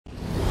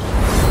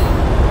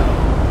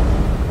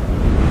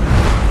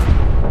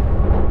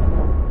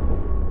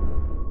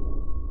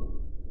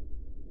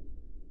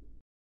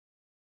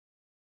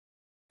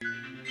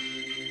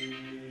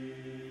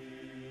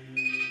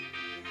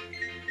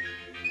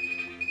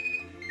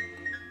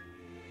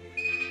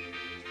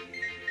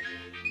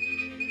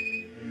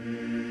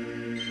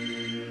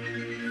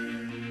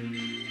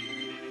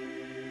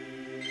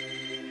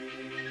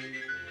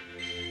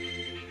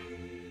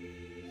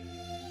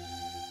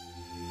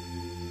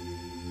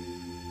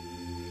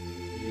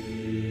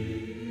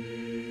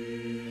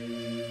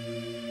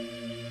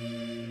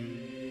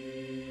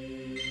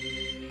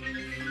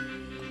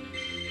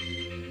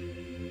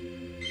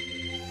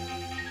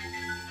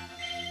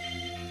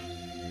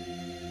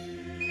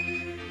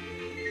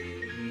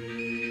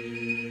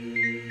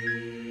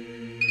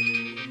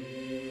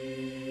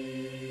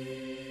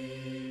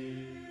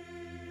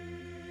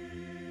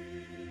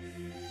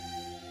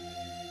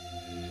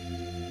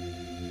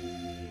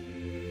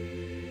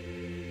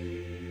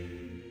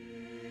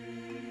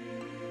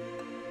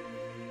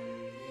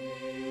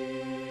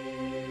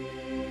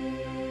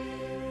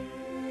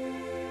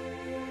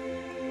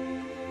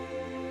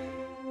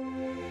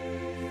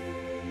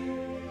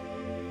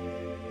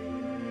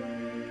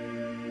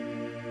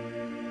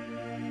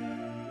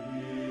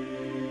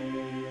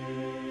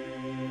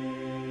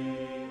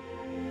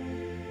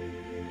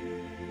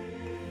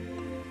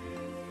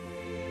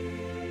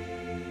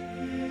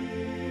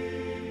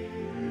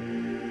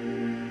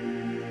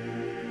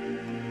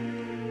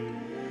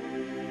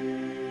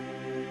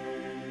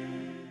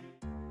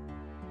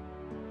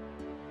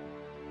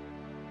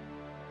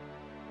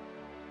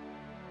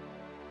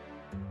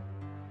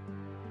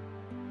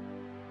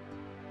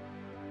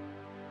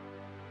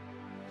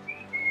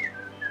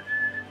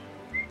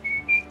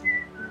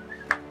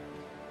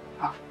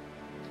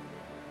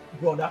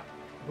Brother,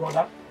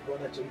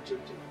 chill.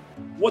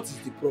 What is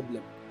the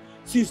problem?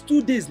 Since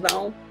 2 days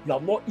now, you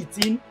have not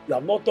eaten, you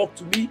have not talked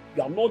to me,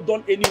 you have not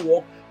done any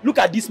work. Look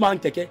at this man,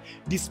 Keke.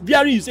 This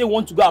bearing you say you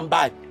want to go and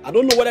buy. I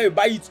don't know whether you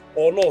buy it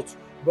or not.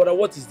 Brother,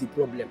 what is the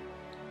problem?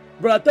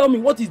 Brother, tell me,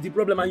 what is the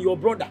problem? And your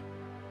brother?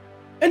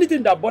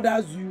 Anything that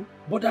bothers you,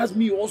 bothers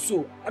me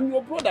also. I'm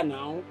your brother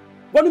now.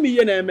 What do me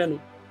hear na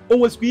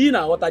always be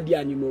na what I do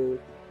anymore.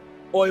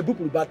 Or a book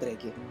will battery.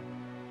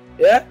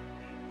 Yeah?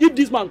 If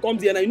this man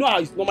comes here and you know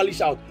how he normally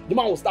shout, the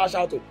man will start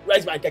shouting,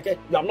 "Where's my keke?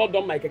 You have not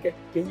done my keke.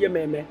 Can you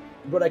hear me?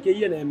 Brother, can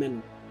you hear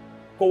me?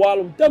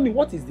 Kowalum, tell me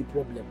what is the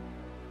problem?"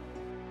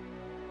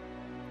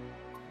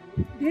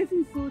 This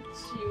is so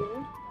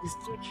chill. It's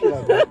too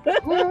chill.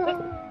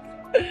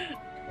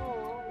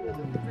 You're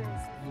the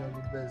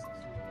best.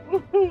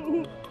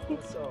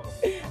 What's up?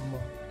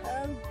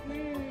 I'm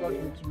good.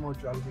 Talking too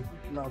much, I'll be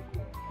quick now.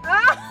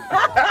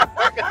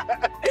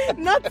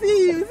 Nothing.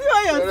 You see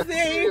what you're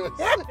saying?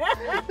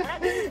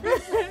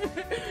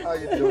 How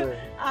you doing?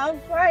 I'm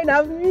fine.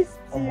 I've missed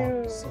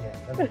you. See,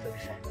 let me tell you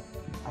something.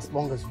 As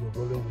long as you're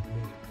rolling with me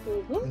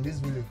in this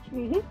village,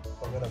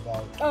 forget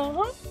about it.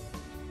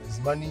 There's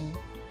money.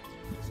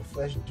 There's a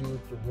fresh dude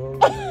to roll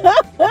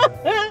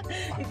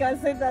with. You can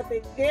say that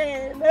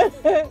again.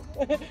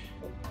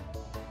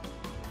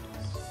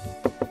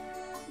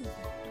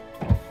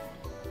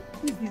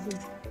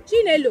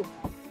 Chinelo,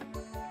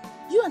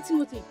 you and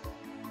Timothy,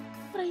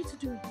 what are you two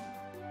doing?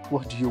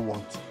 What do you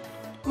want?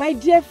 My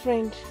dear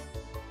friend,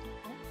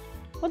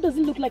 what does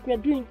it look like we are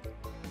doing?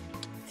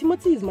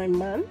 Timothy is my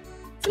man.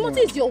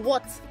 Timothy is your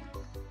what?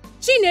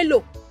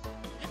 Chinelo,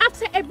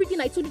 after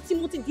everything I told you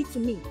Timothy did to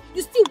me,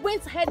 you still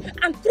went ahead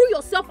and threw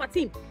yourself at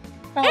him.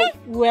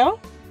 Well,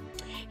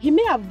 he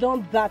may have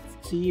done that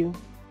to you,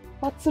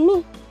 but to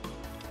me,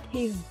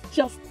 he's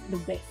just the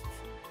best.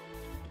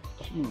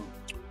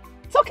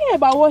 Talking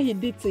about what he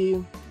did to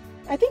you,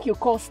 I think you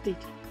caused it.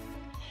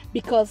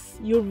 Because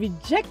you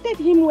rejected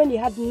him when he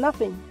had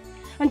nothing.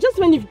 And just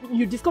when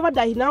you discovered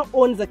that he now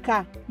owns a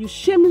car, you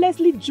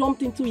shamelessly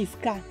jumped into his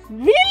car.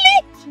 Really?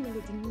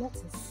 Chinelo, do not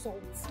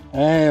insult.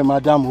 Hey,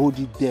 madam, hold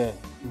it there.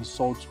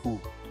 Insult who?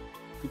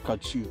 Look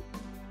at you.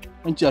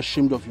 Aren't you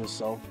ashamed of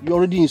yourself? You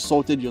already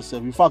insulted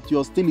yourself. In fact,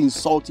 you're still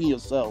insulting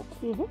yourself.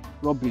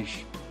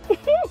 Rubbish.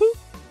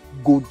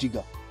 Gold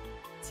digger.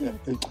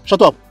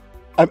 Shut up.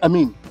 I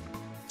mean,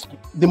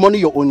 the money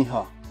you're owing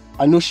her,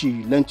 I know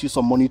she lent you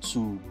some money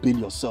to bail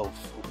yourself.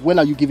 When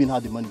are you giving her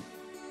the money?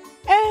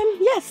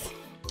 Yes.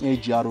 Hey,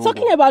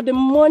 talking about the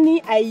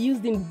money I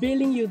used in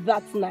bailing you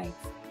that night.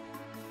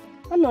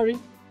 Honori,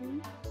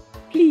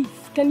 please,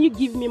 can you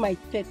give me my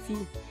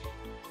 4,000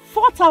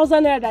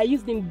 naira that I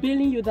used in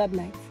bailing you that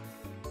night?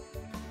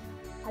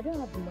 I don't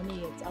have the money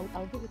yet.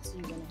 I'll give it to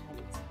you when I have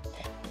it.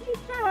 You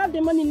can't have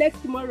the money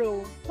next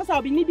tomorrow, because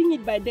I'll be needing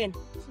it by then.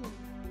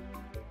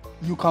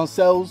 You can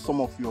sell some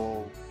of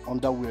your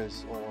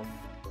underwears, or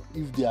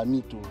if they are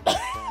need to.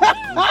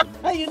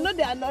 You know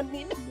they are not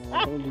need.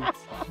 No, don't need.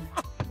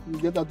 You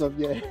get out of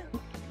here.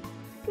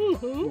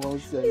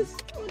 Nonsense.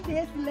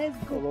 Yes, let's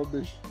go.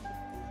 Rubbish.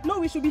 No,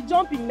 we should be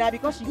jumping now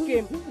because she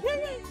came.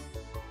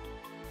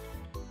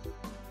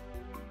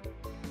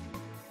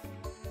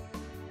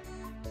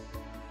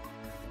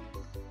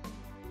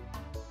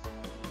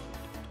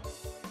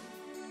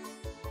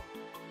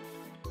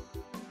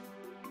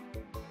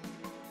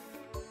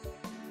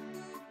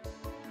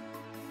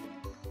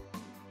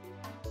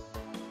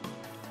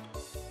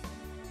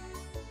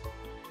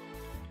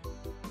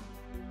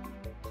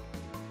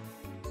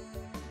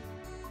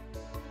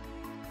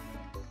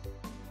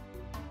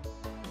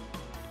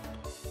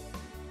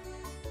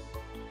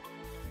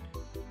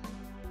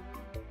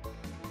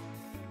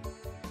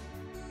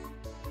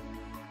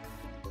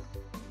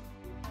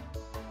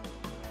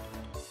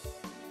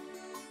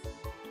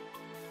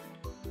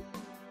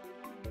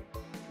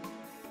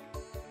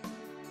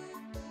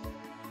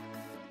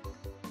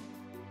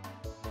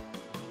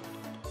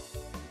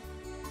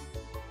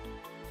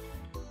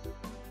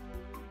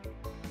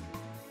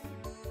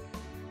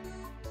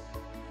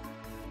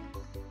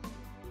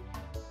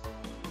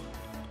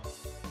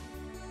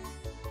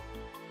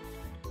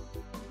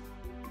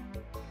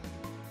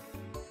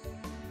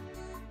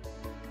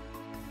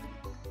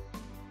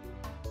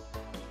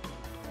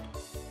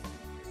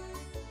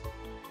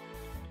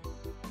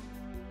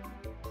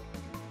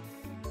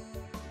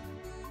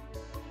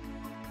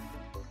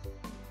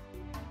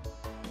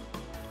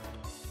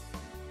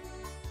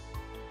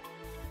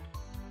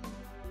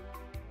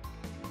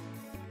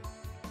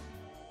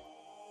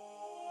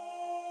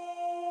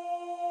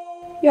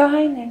 Your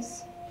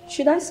Highness,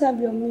 should I serve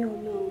your meal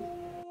now?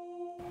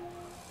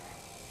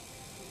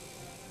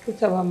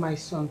 What about my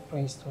son,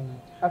 Prince Donald?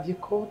 Have you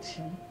called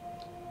him?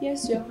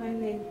 Yes, Your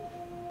Highness,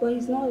 but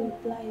he's not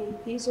replying.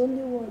 He's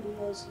only one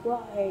of us. Go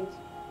ahead.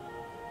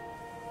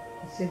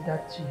 He said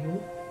that to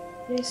you?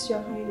 Yes,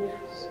 Your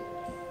Highness.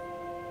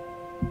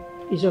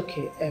 It's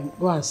okay.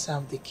 Go and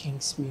serve the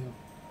king's meal.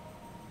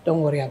 Don't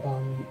worry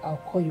about me. I'll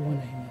call you when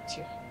I meet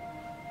you.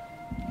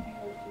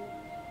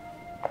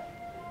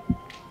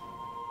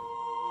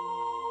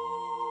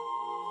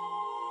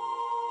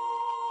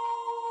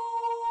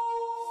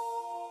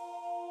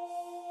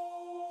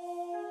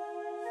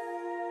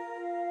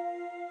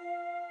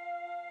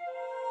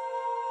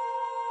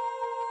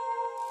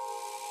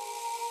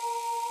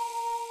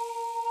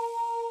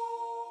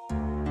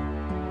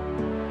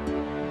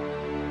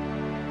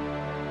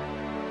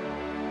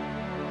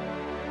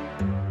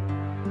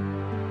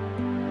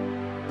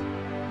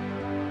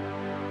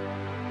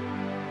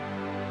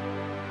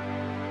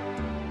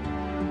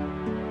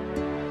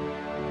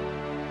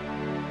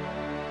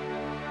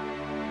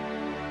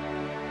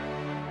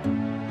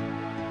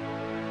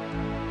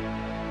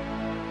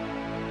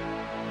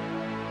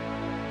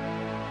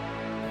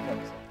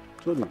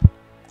 Tony.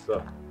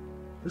 Sir.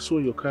 This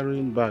one you're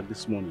carrying back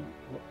this morning.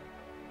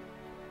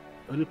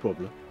 Any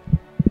problem?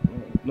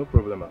 No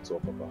problem at all,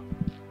 Papa.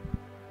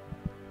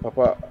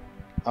 Papa,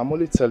 I'm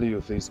only telling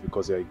you this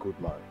because you're a good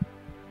man.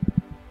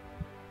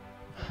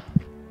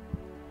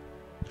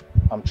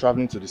 I'm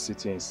traveling to the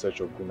city in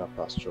search of greener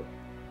pasture.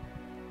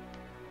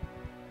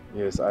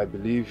 Yes, I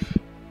believe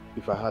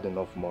if I had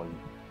enough money,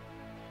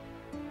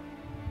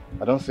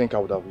 I don't think I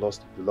would have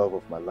lost the love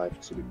of my life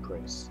to the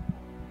prince.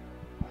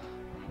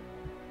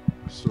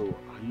 So,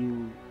 are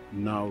you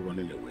now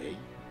running away?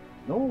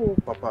 No,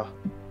 Papa.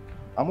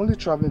 I'm only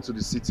traveling to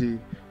the city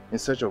in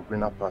search of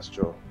greener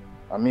pasture.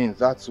 I mean,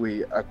 that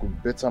way I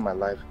could better my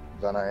life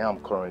than I am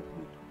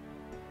currently.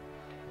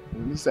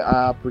 Listen,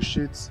 I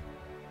appreciate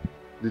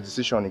the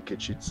decision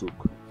Nkechi took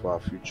for our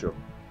future.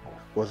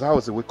 But that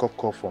was a wake-up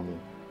call for me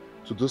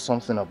to do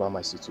something about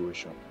my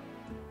situation.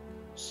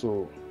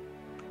 So,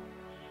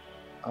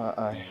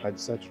 I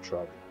decided to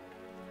travel.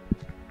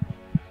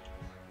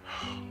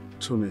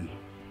 Tony,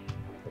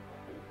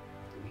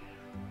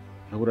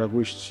 I would have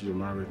wished you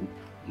married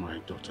my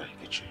daughter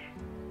Nkechi.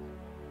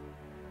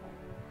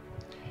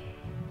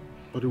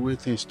 But the way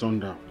things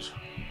turned out,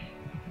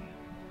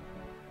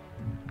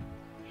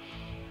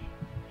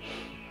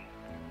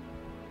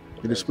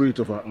 may the spirit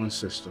of our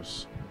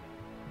ancestors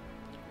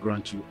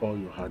grant you all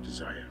your heart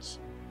desires.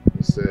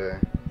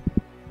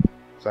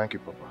 Thank you,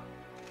 Papa.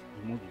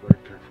 You must be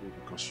very careful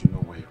because you know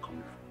where you're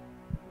coming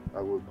from.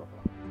 I will, Papa.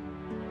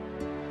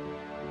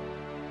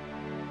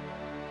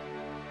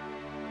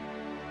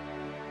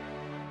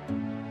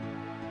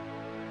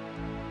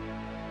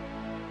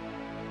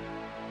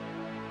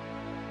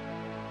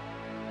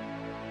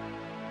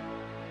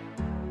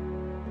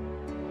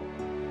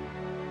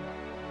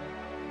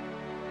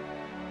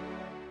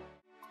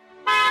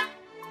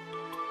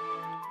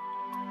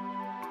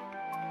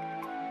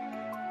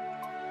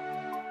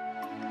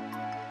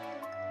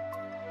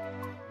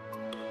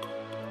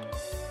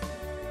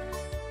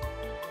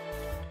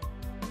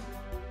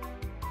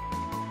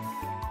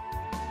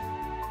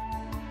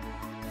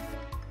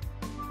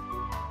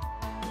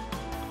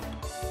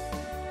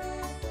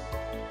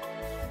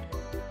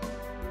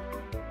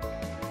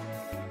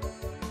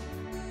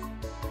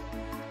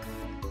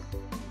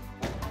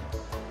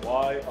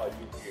 Why are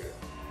you here?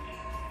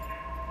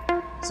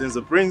 Since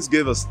the prince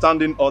gave a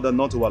standing order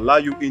not to allow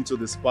you into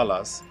this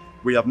palace,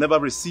 we have never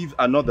received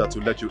an order to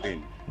let you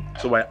in.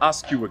 So I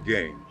ask you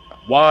again,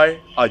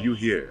 why are you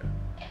here?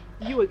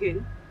 You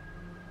again?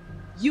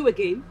 You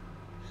again?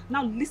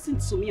 Now listen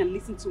to me and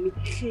listen to me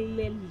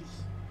clearly.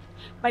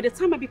 By the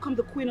time I become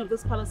the queen of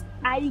this palace,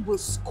 I will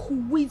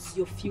squeeze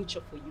your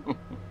future for you.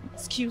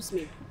 Excuse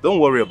me. Don't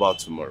worry about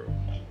tomorrow.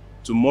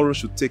 Tomorrow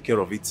should take care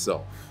of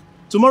itself.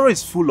 Tomorrow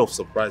is full of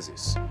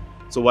surprises.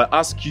 So I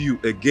ask you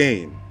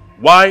again,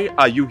 why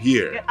are you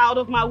here? Get out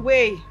of my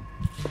way.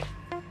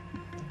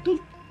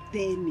 Don't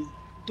dare me.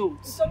 Don't.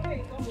 It's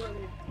okay, don't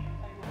worry.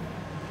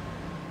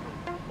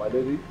 My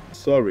lady?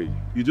 Sorry,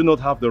 you do not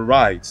have the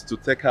right to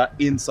take her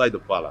inside the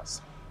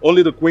palace.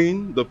 Only the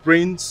queen, the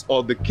prince,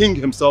 or the king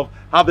himself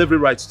have every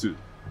right to.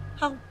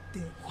 How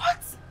dare you? What?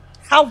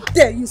 How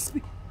dare you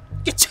speak?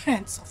 Get your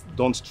hands off me.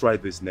 Don't try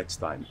this next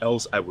time,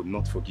 else I will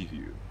not forgive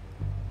you.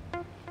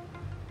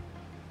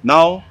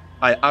 Now,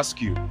 I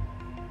ask you,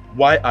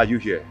 why are you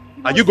here?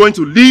 Are you going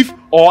to leave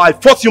or I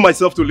force you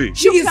myself to leave?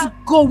 She is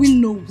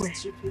going nowhere.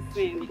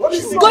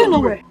 She's going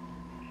nowhere.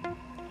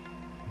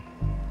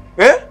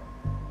 Eh?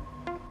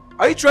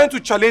 Are you trying to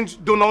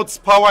challenge Donald's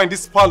power in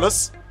this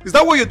palace? Is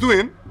that what you're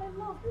doing?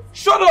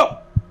 Shut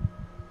up!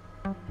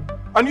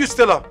 And you,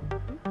 Stella,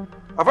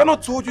 have I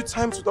not told you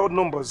times without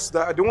numbers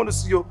that I don't want to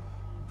see your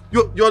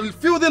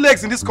filthy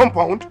legs in this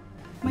compound?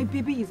 My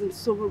baby is in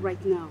sorrow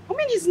right now. I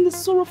mean, he's in a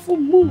sorrowful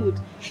mood.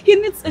 He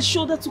needs a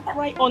shoulder to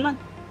cry on, and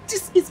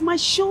this is my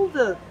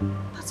shoulder.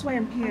 That's why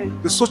I'm here.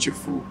 You're such a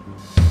fool.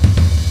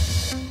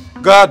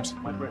 Guard!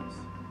 My friends.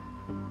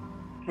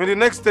 In the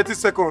next 30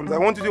 seconds, I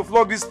want you to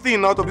flog this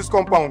thing out of this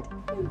compound.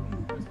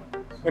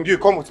 And you,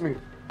 come with me.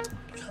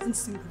 You haven't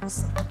seen the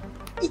sir.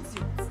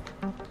 Idiot.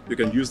 You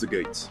can use the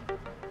gate.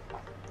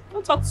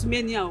 Don't talk to me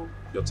anyhow.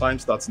 Your time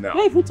starts now.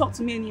 Don't even talk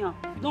to me anyhow.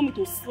 You don't want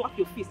me to slap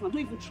your face now.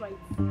 Don't even try it.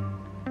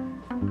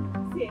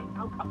 See,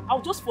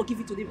 I'll just forgive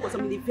you today because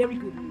I'm in a very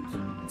good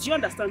mood. Do you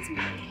understand me?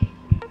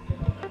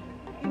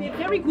 In a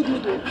very good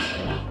mood.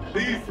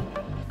 Leave.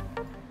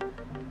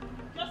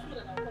 Just know that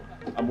I'll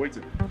come back. I'm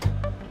waiting.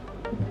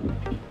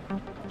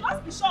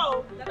 Just be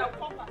sure that I'll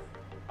come back.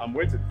 I'm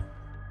waiting.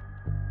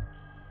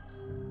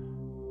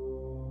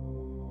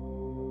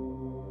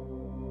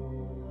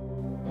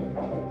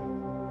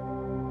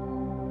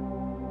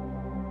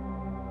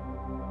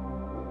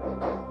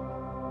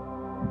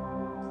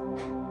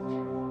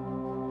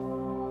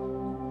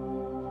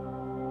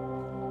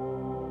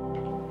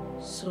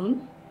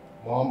 Son?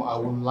 Mom, I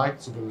would like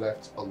to be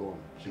left alone,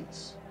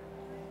 please.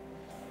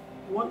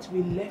 You want to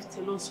be left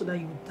alone so that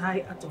you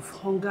die out of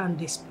hunger and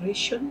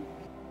desperation?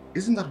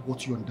 Isn't that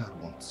what you and Dad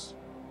want?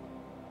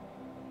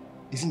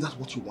 Isn't that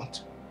what you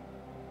want?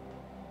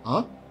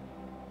 Huh?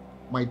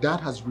 my dad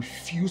has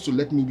refused to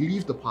let me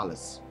leave the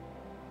palace.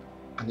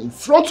 And in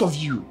front of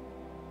you,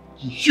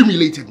 he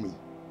humiliated me.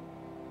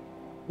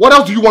 What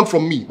else do you want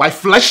from me? My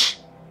flesh?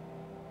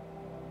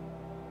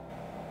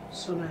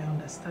 Son, I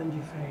understand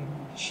you very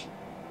much.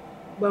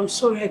 But I'm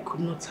sorry I could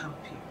not help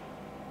you.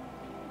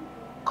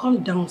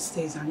 Come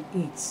downstairs and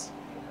eat.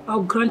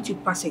 I'll grant you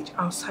passage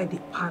outside the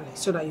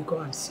palace so that you go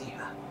and see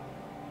her.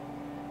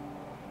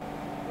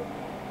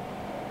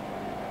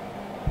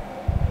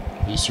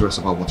 Are you serious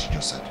about what you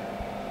just said?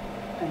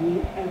 I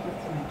mean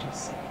everything I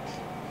just said.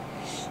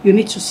 You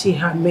need to see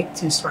her, make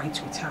things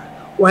right with her,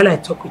 while I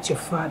talk with your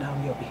father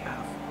on your behalf.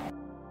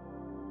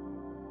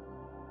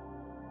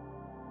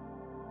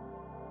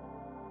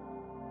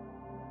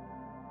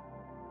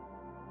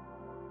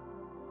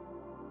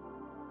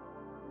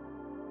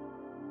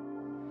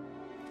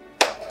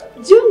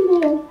 Do you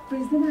know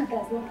Prince Donald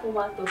has not come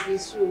out of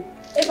his room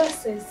ever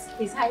since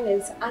His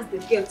Highness asked the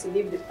girl to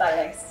leave the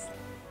palace?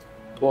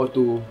 But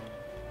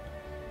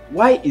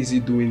why is he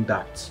doing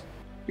that?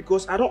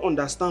 Because I don't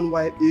understand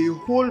why a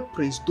whole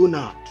Prince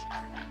Donald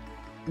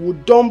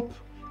would dump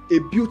a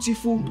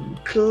beautiful,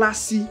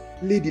 classy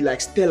lady like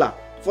Stella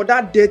for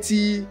that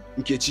dirty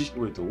Nkechi.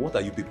 Wait, what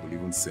are you people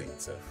even saying,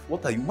 sir? Why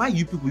are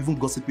you people even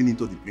gossiping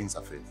into the prince's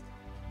affairs?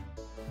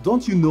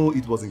 Don't you know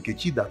it was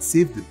Nkechi that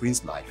saved the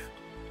prince's life?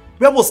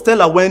 Where was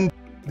Stella when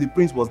the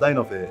prince was dying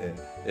of a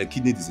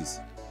kidney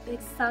disease?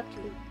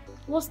 Exactly.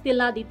 What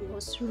Stella did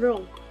was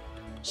wrong.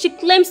 She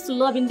claims to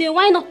love him, then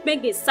why not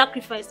make a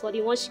sacrifice for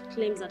the one she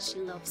claims that she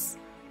loves?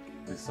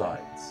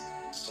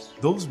 Besides,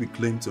 those we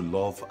claim to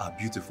love are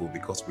beautiful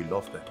because we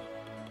love them.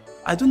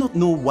 I do not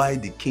know why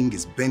the king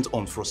is bent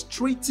on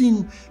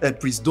frustrating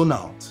Prince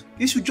Donald.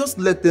 He should just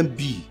let them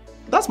be.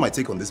 That's my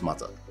take on this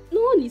matter.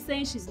 No one is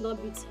saying she's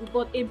not beautiful,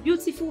 but a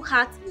beautiful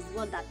heart is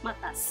what that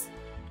matters.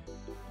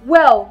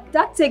 Well,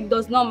 that take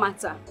does not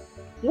matter.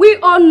 We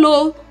all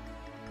know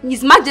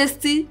His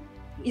Majesty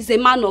is a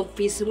man of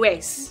his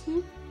words.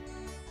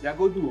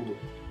 Yagodu,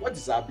 what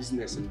is our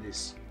business in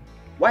this?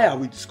 Why are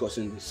we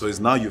discussing this? So it's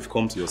now you've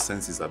come to your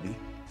senses, Abi?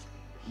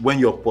 When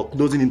you're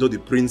closing into the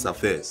prince's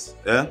affairs,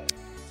 eh?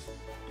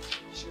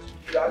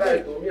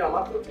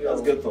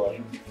 Let's get to our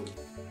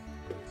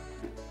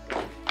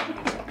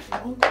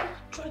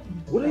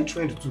What are you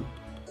trying to do?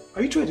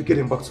 Are you trying to get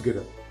him back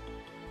together?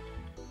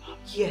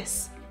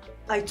 Yes.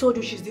 I told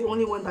you she's the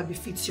only one that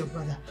befits your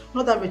brother,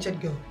 not that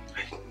wretched girl.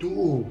 I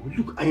know.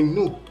 Look, I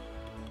know.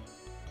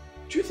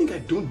 Do you think I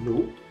don't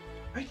know?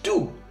 I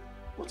do.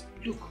 But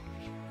look,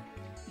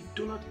 if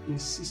Donald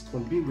insists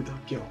on being with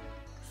that girl,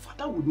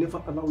 father would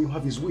never allow him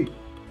have his way.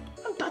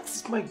 And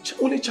that's my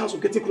only chance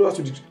of getting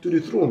closer to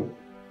the throne.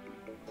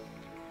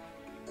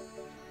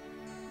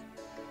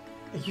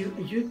 Are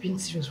you being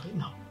serious right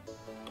now?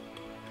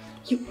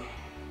 You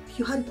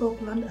had it all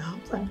planned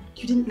out and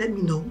you didn't let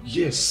me know?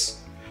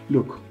 Yes.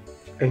 Look,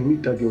 I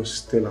need that girl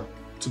Stella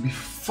to be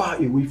far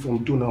away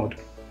from Donald.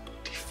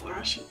 The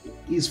far she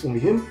is from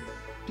him,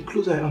 the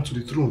closer I am to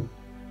the throne.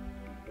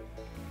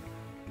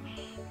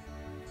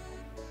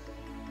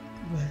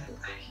 Well,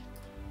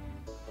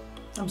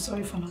 I'm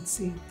sorry for not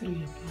seeing through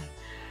your plan.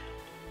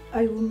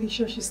 I will make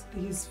sure she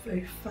stays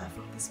very far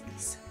from this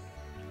place.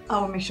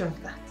 I will make sure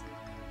of that.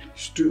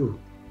 Still,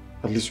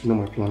 at least you know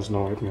my plans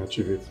now. Help me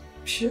achieve it.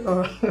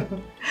 Sure.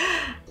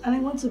 And I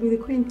want to be the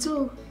queen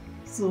too.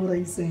 So what are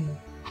you saying?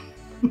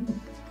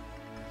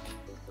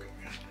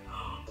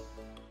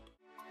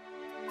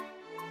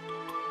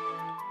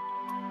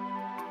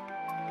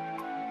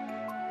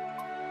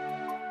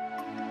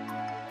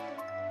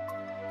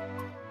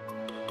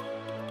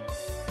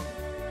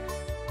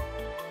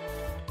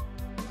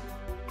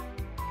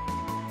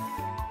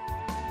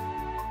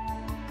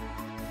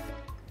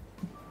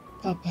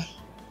 Papa,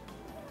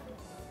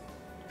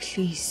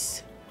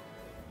 please,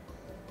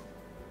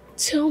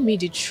 tell me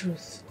the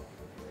truth.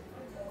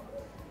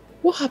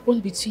 What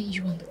happened between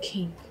you and the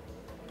king?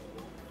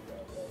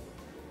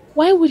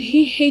 Why would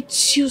he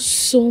hate you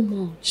so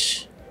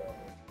much?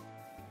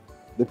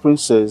 The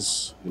prince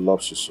says he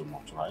loves you so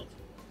much, right?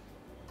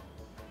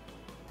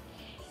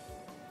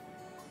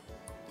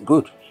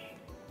 Good.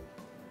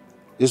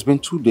 It's been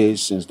 2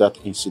 days since that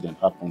incident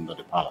happened at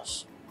the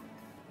palace.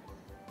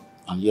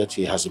 And yet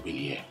he hasn't been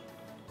here.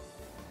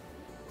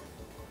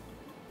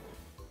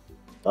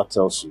 That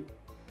tells you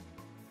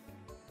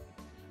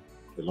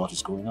a lot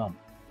is going on.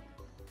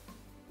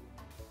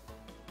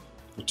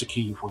 We're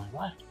taking you for a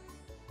ride.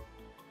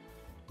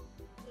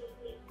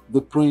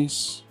 The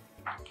prince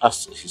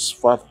asked his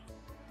father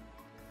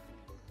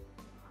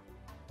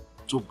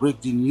to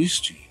break the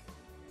news to you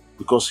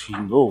because he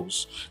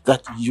knows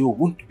that you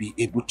won't be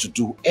able to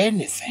do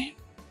anything.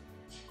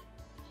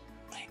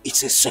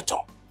 It's a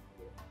setup.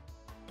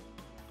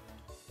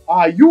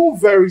 Are you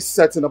very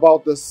certain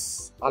about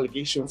these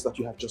allegations that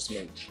you have just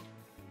made?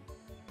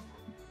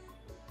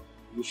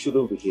 You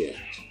shouldn't be here.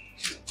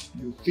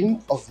 You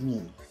think of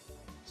me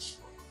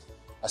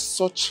as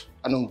such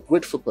an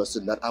ungrateful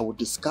person that I would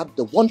discard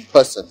the one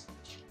person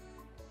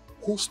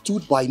who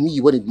stood by me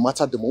when it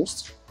mattered the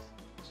most?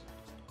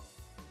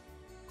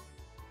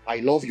 I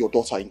love your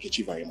daughter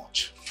Nkechi very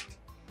much.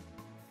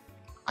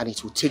 And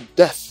it will take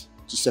death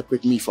to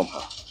separate me from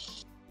her.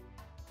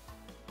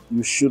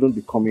 You shouldn't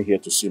be coming here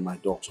to see my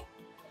daughter.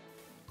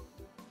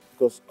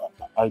 Because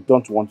I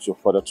don't want your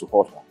father to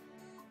hurt her.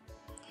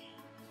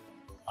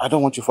 I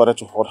don't want your father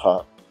to hurt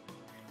her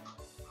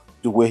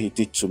the way he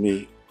did to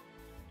me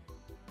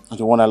and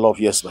the one I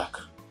loved years back.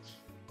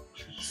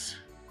 Please.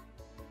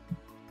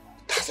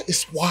 That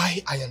is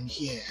why I am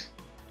here.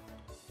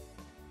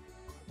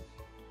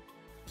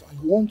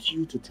 I want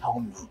you to tell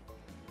me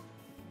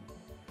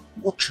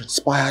what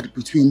transpired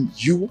between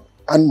you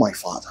and my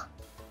father.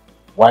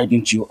 Why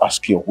didn't you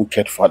ask your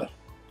wicked father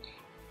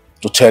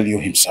to tell you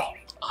himself?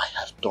 I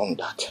have done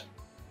that.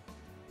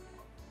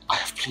 I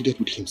have pleaded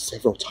with him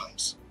several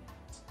times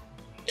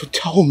to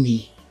tell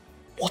me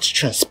what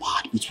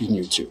transpired between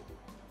you two.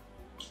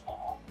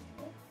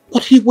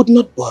 But he would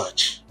not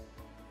budge.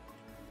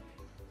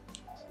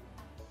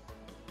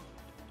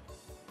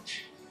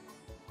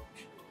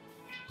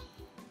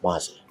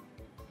 Mazi,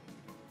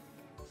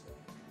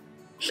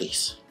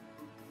 please,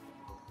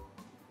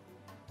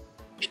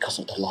 because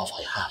of the love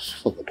I have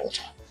for your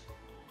daughter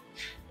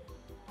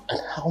and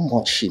how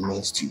much she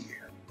means to you,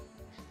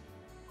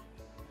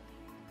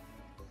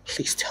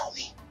 please tell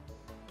me.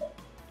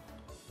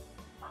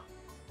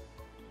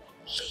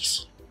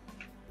 Please.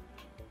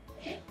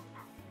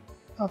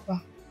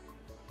 Papa,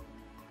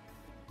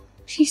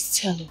 please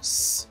tell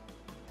us.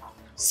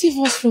 Save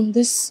us from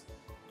this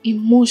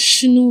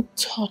emotional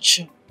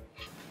torture.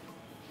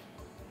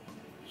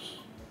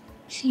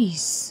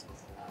 Please.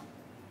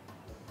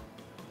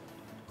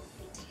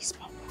 Please,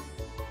 Papa.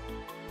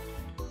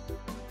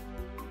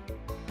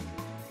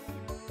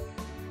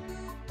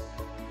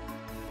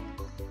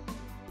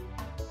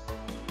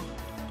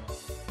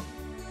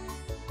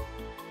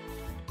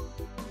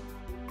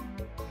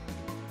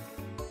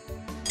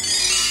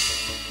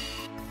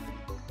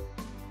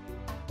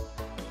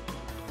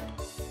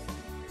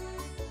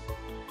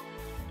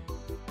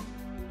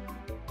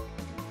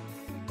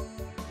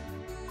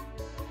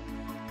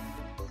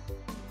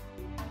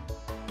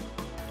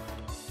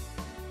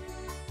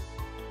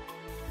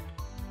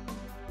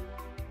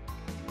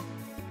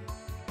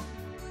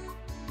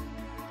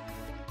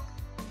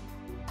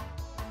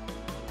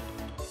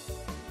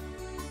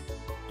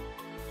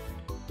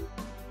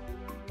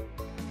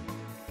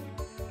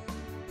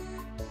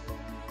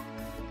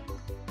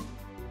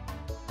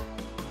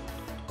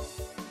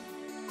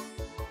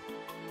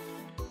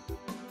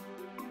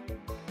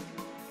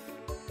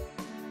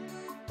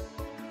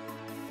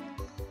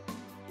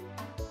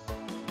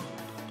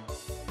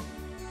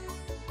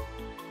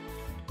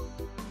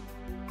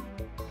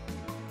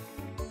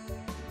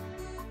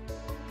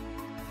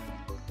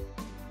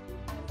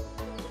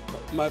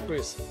 My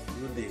prince,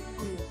 good day.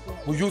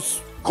 Will you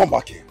come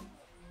back here?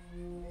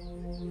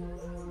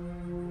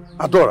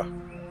 Adora,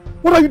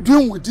 what are you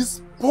doing with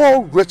this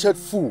poor wretched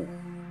fool?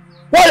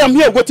 Why am I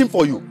here waiting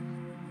for you?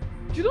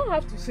 You don't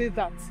have to say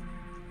that.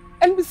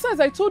 And besides,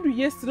 I told you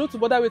yesterday not to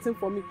bother waiting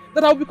for me,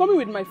 that I'll be coming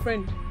with my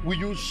friend. Will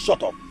you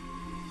shut up?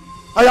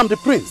 I am the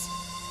prince.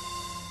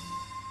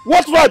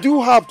 What right do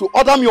you have to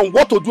order me on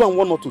what to do and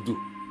what not to do?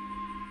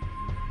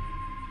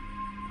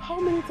 How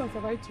many times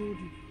have I told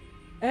you?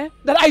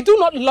 That I do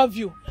not love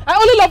you. I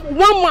only love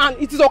one man,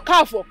 it is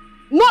Okafor.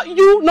 Not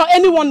you, nor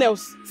anyone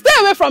else. Stay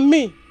away from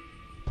me.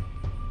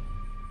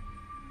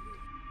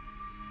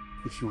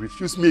 If you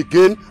refuse me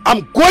again,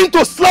 I'm going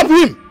to slap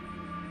him!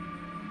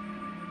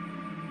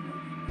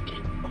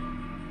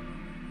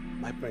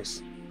 My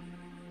prince,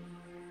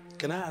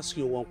 can I ask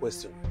you one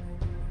question?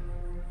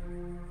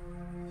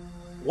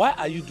 Why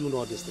are you doing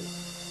all this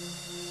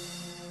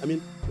thing? I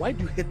mean, why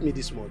do you hate me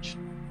this much?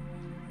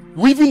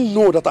 You even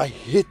know that I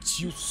hate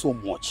you so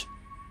much.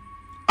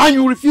 And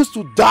you refuse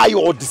to die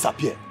or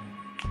disappear.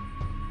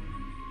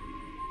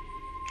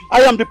 I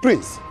am the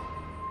prince.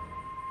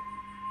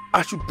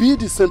 I should be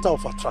the center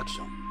of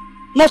attraction,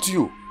 not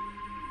you.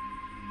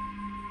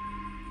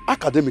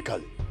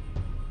 Academically,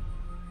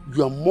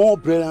 you are more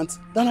brilliant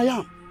than I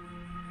am.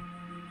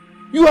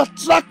 You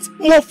attract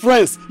more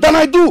friends than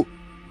I do.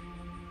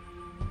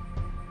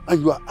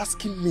 And you are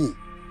asking me,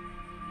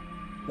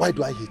 why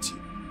do I hate you?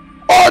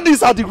 All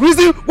these are the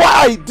reasons why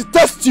I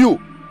detest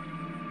you.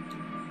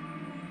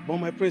 But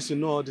my prince, you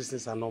know all these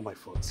things are not my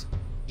fault.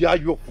 They are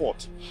your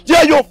fault. They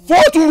are your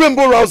fault, you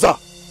rainbow rouser.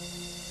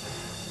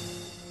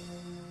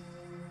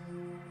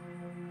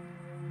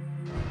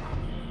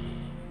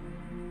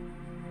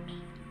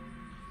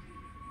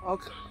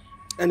 Okay.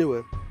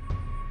 Anyway.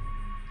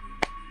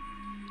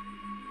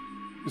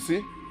 You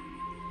see,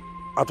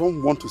 I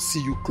don't want to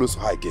see you close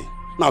to her again.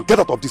 Now get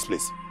out of this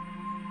place.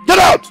 Get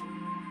out!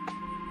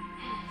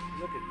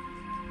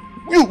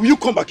 You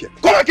come back here.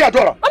 Come back here,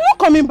 Adora. I'm not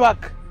coming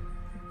back.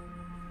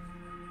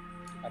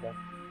 Ada,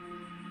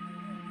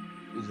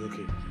 it's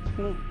okay.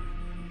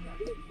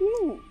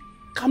 No.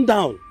 Calm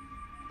down.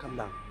 Calm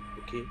down,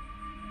 okay?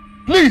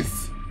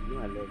 Please! You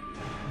know I love you.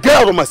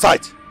 Get out of my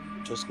sight.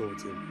 Just go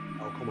with him.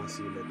 I'll come and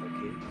see you later,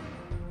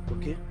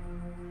 okay? Okay?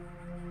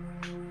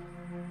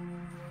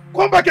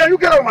 Come back here, you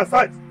get out of my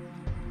sight.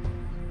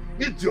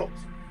 Idiot!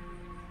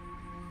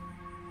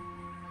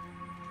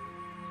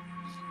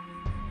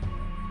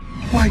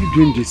 Why are you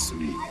doing this to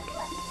me?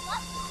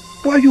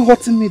 Why are you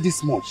hurting me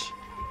this much?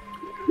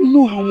 You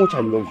know how much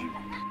I love you.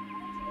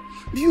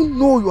 Do you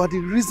know you are the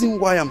reason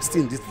why I'm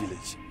still in this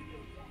village?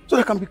 So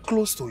that I can be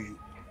close to you.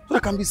 So that I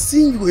can be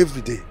seeing you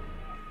every day.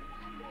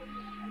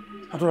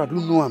 Adora, do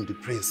you know I'm the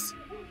prince?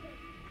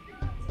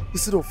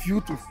 Instead of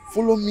you to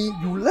follow me,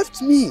 you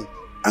left me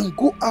and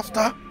go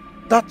after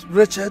that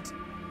wretched,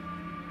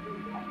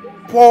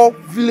 poor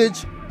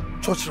village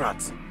church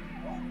rat.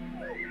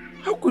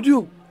 How could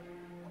you?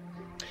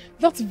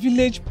 That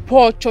village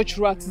poor church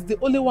rat is the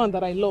only one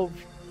that I love.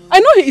 I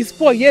know he is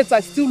poor, yet I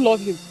still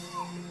love him.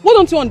 What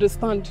don't you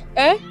understand?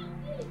 Eh?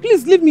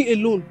 Please leave me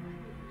alone.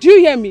 Do you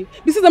hear me?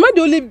 Besides, am I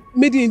the only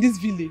maiden in this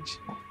village?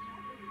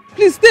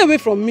 Please stay away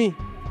from me.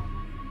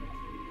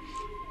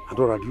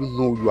 Adora, do you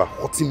know you are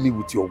hurting me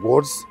with your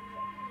words?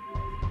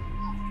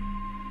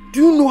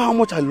 Do you know how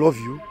much I love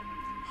you?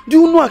 Do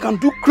you know I can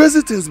do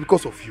crazy things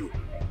because of you?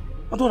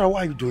 Adora,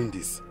 why are you doing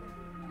this?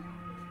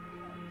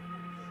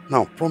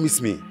 Now,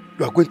 promise me,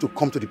 you are going to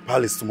come to the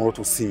palace tomorrow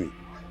to see me.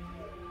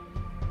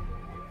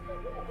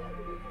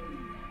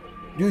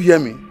 Do you hear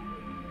me?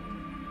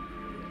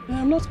 I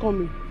am not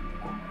coming.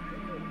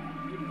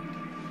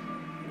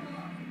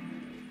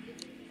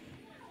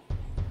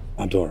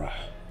 Adora,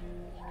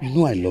 you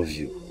know I love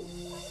you.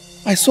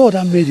 I saw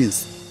other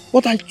maidens,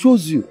 but I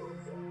chose you.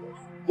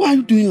 Why are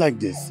you doing like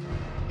this?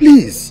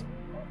 Please.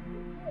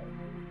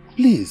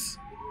 Please.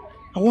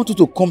 I want you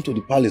to come to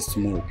the palace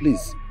tomorrow,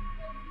 please.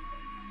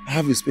 I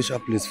have a special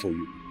place for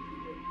you.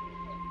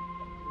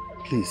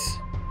 Please.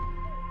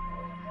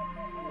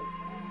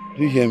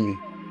 Do you hear me?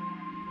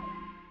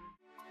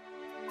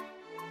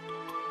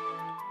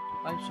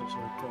 I such a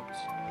report.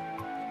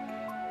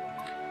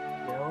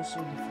 There are also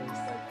different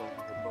types of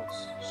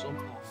reports. Some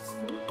are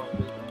private,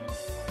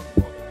 others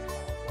are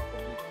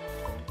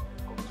public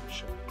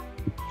competition.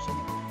 Some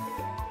are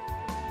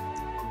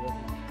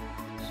working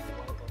is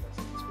while others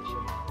are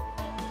special.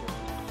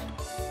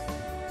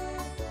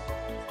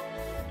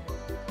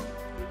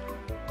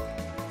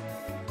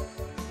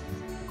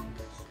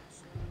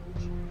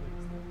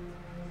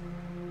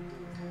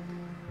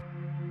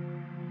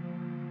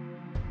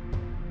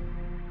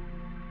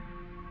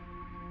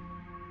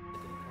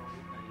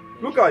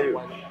 Look at you.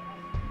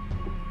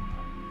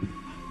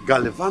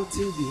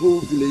 Gallivanting the whole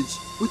village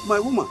with my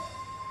woman.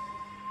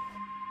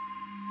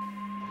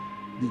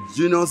 The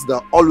juniors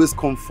that always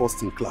come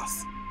first in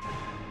class.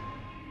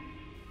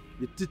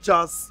 The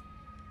teachers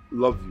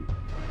love you.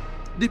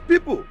 The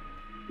people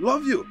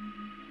love you.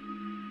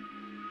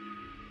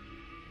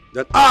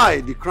 That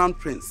I, the crown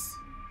prince,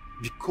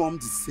 become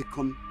the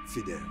second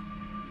Fidel.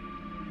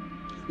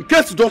 In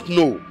case you don't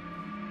know,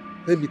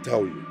 let me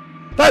tell you,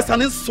 that's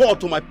an insult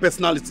to my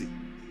personality.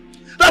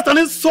 That's an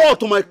insult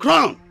to my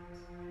crown.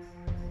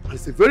 And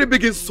it's a very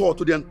big insult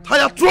to the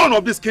entire throne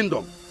of this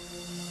kingdom.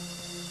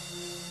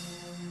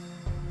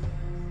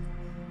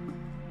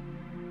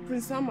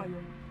 Prince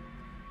Amayo,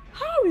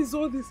 how is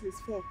all this his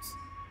fault?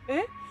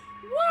 Eh?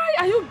 Why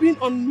are you being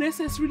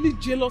unnecessarily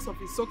jealous of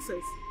his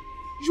success?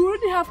 You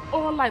already have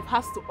all life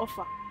has to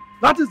offer.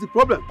 That is the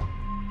problem.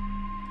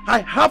 I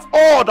have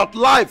all that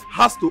life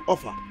has to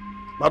offer,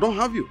 but I don't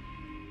have you.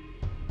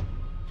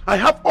 I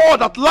have all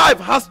that life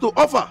has to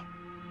offer,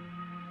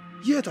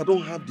 yet I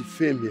don't have the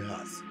fame he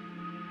has.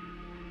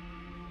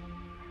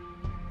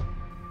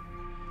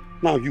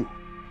 Now you,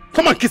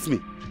 come and kiss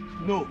me.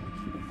 No.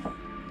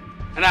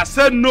 And I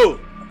said no.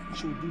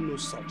 She will do no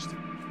such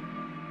thing.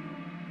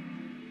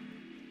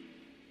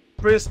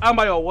 Prince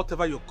Amaya, or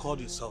whatever you call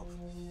yourself,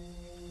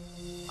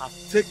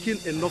 I've taken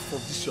enough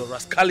of this your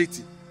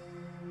rascality.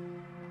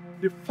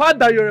 The fact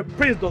that you're a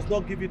prince does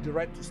not give you the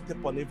right to step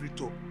on every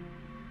toe.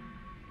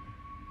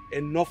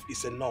 Enough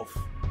is enough.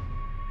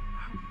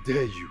 How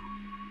dare you?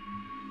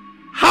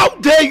 How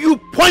dare you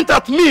point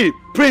at me,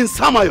 Prince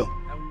Samayo?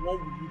 And what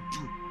will you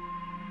do?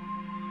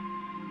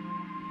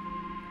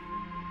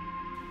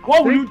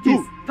 What will you do?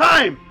 It's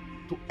time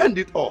to end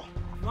it all.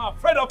 I'm not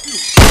afraid of you.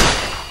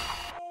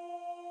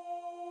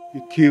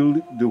 You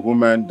killed the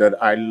woman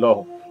that I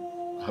love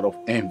out of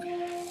envy.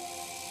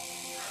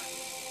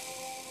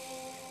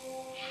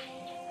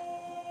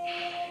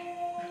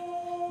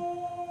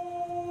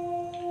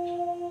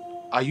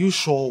 Are you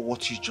sure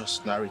what you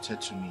just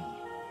narrated to me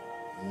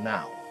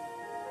now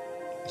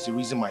is the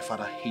reason my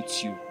father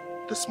hates you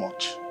this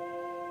much?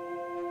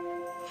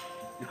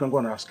 You can go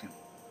and ask him.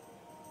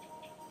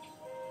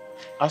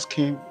 Ask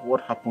him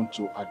what happened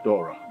to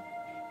Adora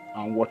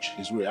and watch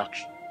his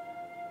reaction.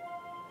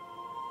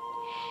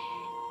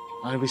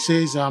 And if he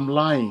says I'm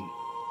lying,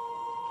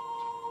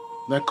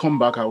 then come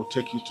back, I will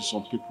take you to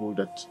some people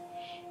that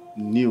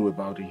knew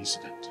about the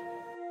incident.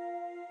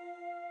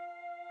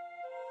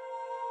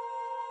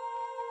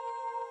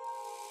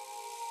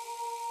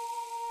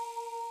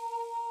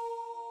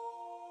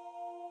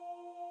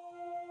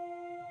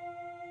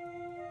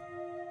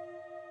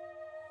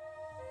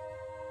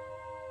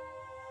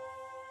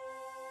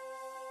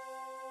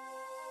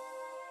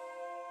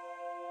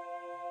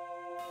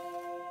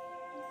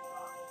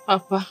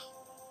 Papa.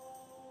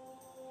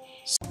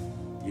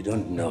 You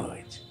don't know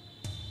it,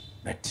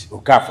 but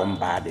Okafor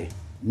Mbadi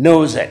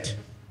knows it.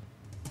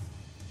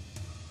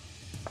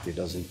 If it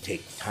doesn't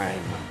take time,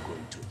 I'm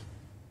going to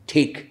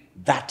take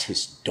that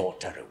his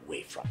daughter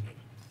away from him.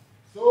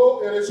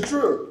 So it is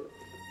true.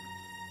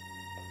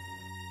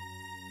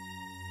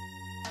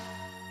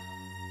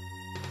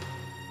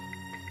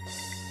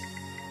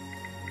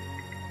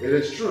 It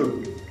is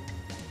true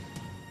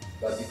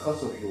that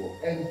because of your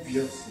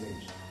envious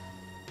nature,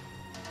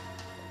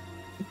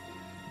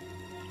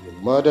 you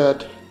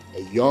murdered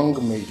a young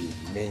maiden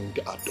named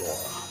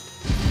Adora.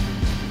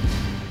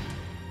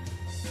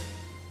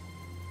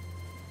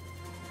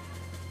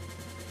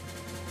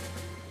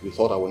 You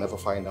thought I would never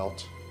find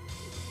out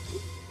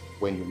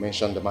when you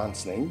mentioned the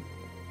man's name?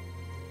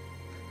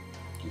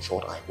 You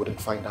thought I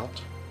wouldn't find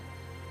out?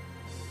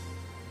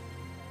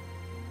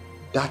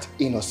 That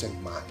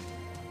innocent man,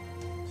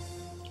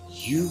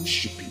 you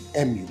should be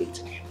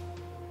emulating him.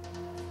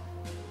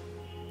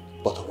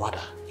 But rather,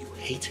 you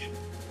hate him.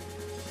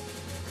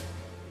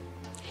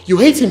 You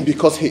hate him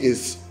because he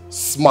is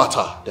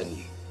smarter than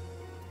you.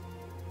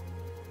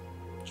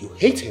 You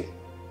hate him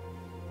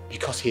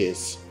because he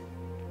is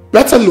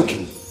better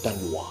looking than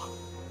you are.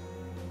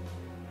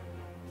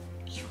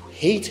 You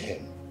hate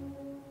him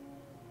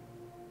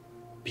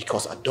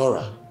because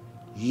Adora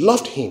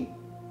loved him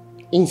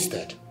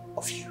instead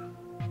of you.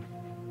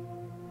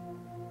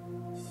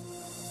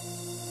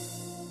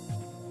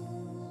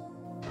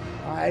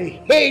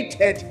 I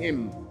hated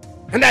him,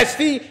 and I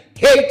still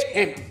hate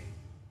him.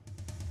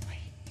 I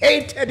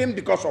hated him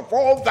because of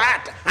all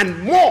that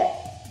and more.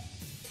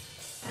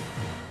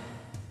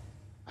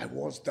 I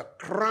was the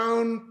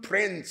crown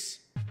prince.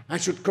 I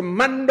should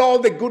command all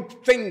the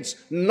good things,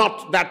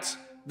 not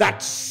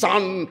that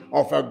son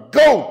of a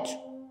goat,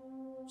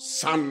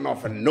 son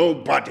of a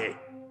nobody,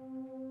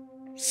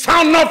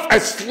 son of a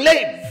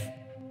slave.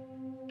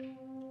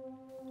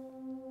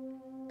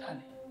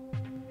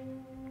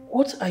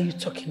 What are you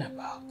talking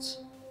about?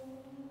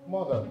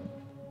 Mother,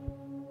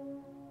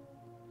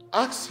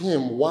 ask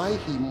him why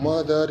he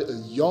murdered a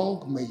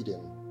young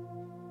maiden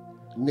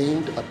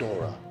named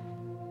Adora,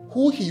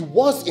 who he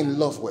was in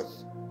love with,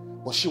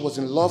 but she was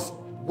in love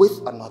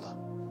with another.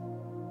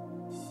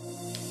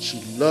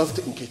 She loved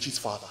Nkechi's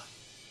father,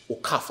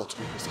 Okafor to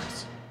be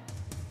precise.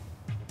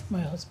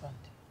 My husband,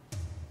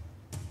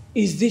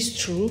 is this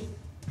true?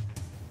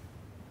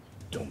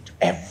 Don't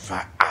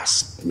ever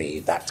ask me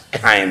that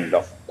kind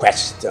of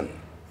question,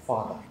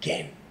 Father,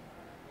 again.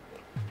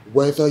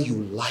 Whether you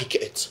like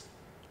it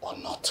or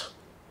not,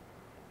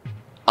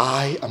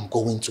 I am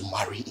going to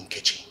marry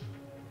Nkechi.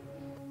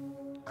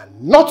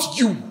 And not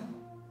you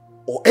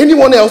or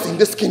anyone else in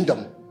this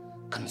kingdom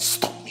can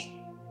stop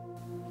me.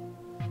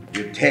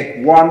 You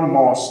take one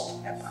more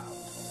step out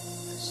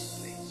of this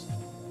place.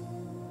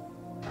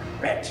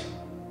 I bet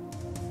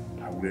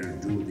I will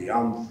do the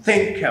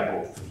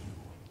unthinkable for you.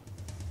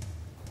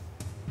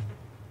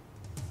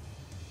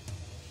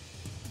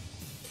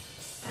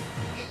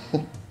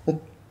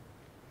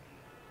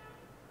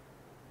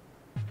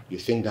 You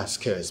think that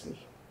scares me,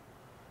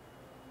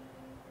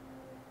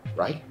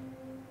 right?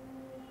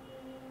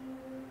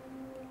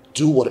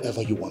 Do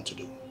whatever you want to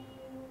do.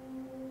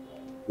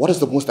 What is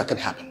the most that can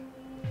happen?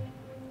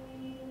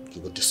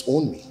 You will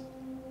disown me.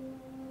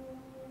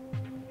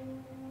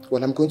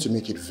 Well, I'm going to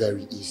make it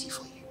very easy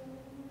for you.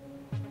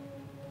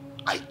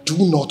 I do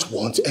not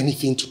want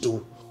anything to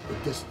do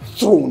with this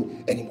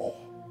throne anymore.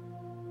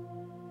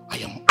 I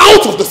am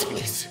out of this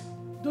place.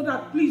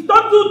 Donald, please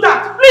don't do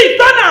that. Please,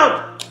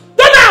 Donald!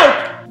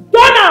 Donald!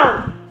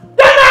 Donald! Donald!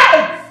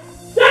 Donald!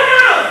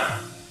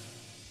 Donald!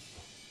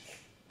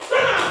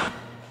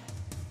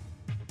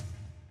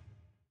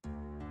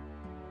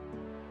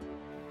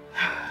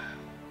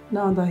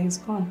 Now that he's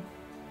gone,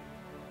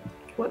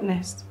 what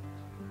next?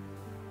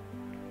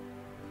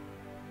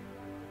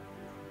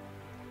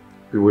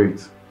 We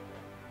wait.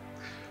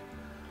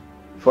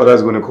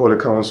 Father's going to call a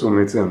council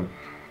meeting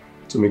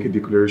to make a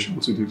declaration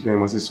to declare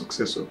him as his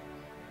successor.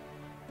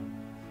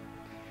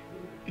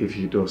 If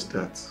he does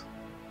that,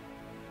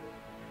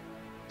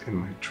 then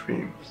my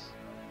dreams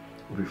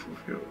will be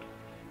fulfilled.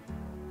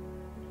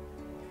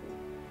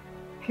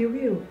 He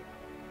will.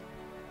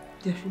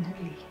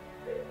 Definitely.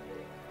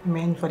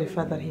 Amen for the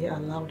fact that he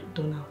allowed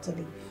Donald to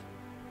live.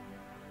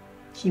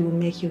 He will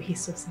make you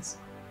his successor.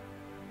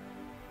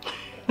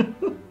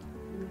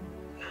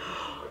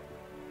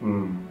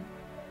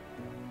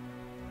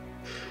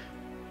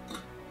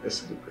 Let's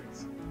celebrate.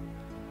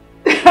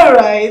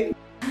 Alright.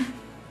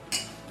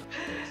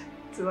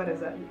 So what does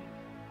that mean?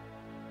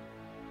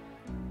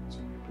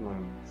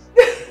 Plans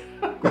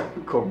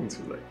coming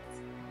to light.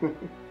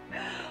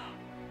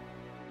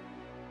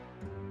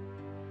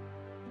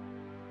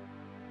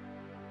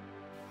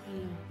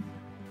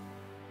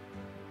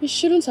 You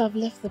shouldn't have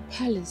left the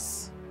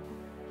palace.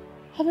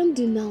 Haven't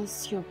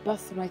denounced your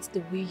birthright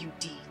the way you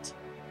did.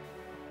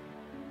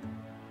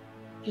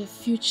 Your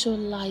future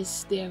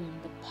lies there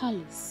in the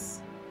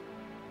palace.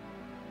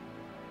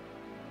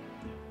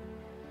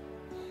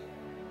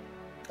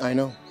 I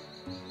know.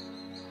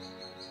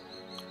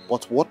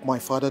 But what my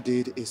father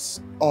did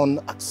is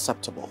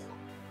unacceptable.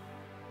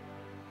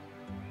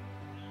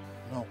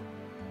 No.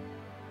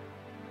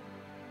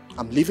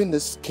 I'm leaving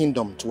this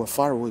kingdom to a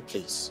faraway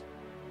place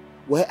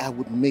where I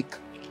would make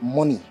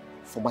money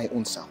for my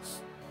own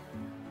self.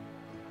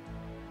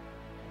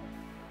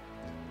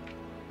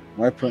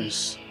 My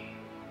prince,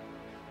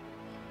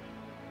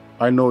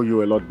 I know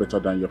you a lot better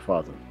than your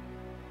father.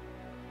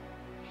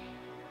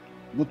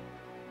 But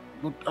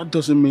that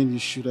doesn't mean you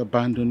should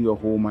abandon your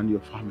home and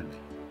your family.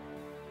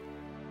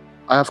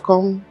 I have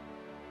come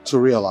to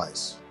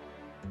realize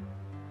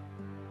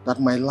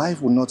that my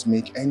life will not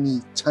make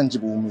any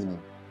tangible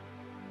meaning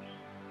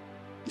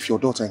if your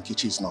daughter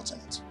Nkechi is not in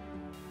it.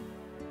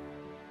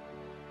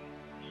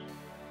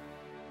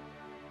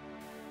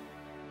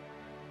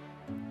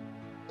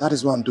 That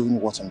is why I'm doing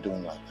what I'm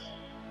doing right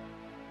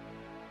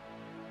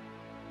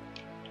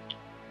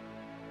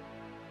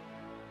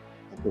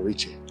now.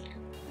 Okoriche,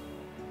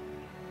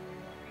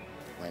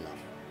 my love,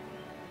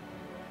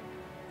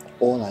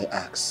 all I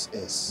ask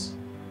is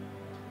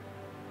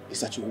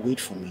that you wait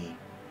for me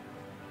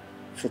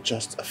for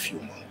just a few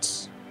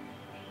months.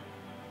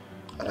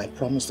 And I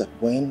promise that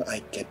when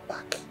I get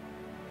back,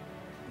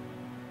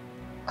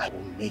 I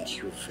will make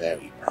you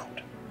very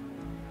proud.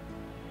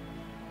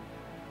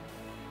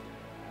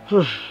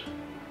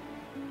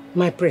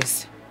 My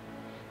prince,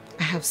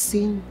 I have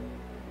seen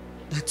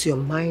that your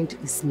mind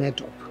is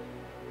made up.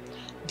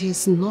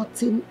 There's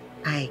nothing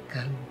I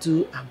can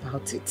do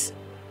about it.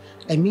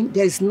 I mean,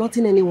 there is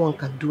nothing anyone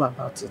can do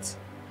about it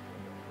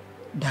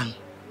than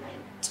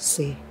to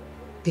say,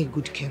 take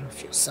good care of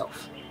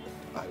yourself.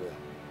 I will.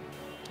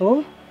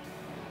 Oh?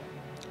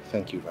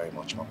 Thank you very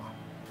much, Mama.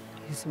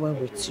 It's well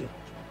with you.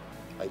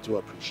 I do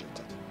appreciate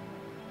it.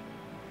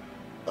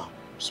 Oh,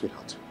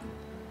 sweetheart.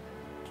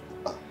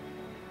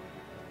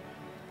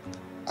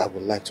 I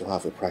would like to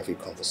have a private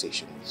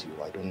conversation with you.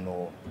 I don't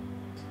know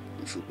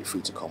if you'll be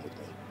free to come with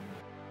me.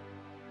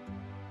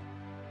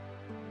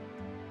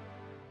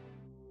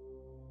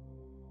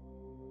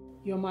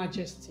 Your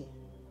Majesty,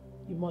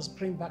 you must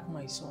bring back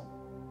my son.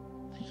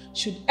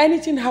 Should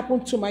anything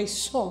happen to my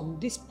son,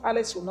 this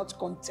palace will not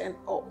contain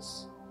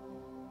us.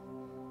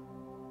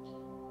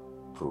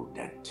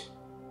 Prudent.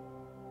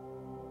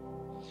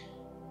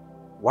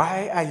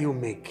 Why are you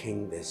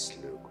making this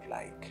look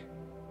like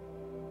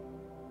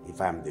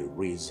if I'm the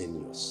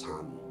reason your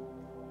son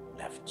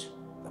left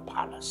the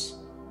palace?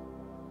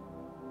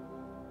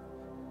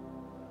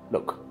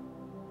 Look,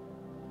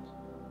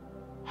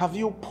 have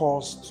you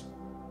paused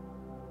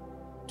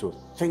to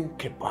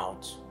think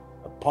about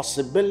a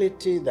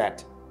possibility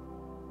that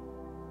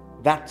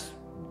that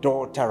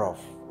daughter of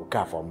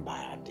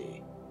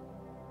Ukafombayade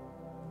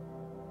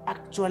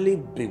actually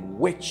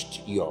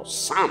bewitched your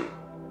son?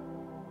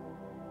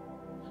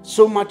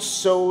 So much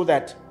so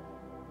that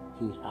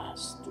he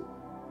has to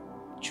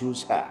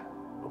choose her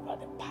over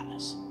the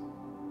palace.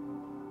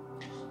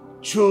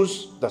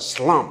 Choose the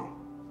slum.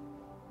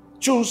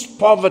 Choose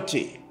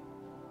poverty.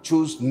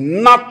 Choose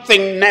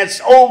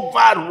nothingness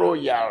over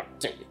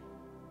royalty.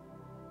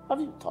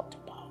 Have you thought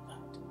about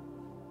that?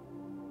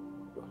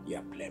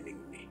 You're blaming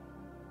me.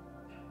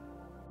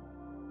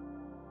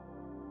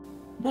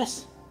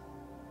 Yes.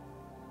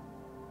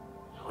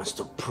 He wants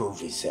to prove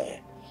he's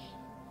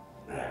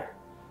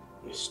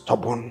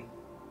stubborn.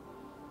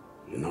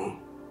 You know,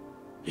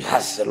 he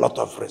has a lot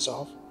of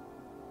resolve.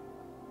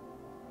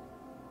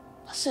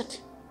 That's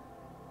it.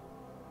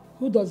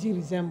 Who does he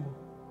resemble?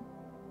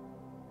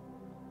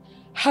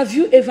 Have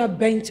you ever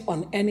bent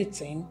on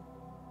anything?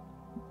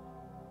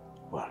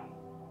 Well,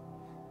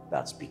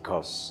 that's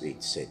because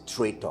it's a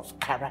trait of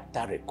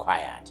character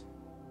required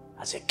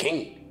as a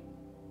king.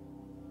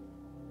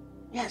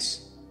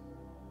 Yes,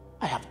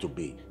 I have to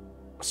be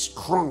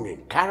strong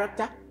in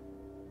character.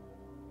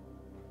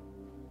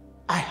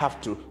 I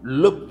have to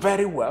look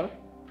very well,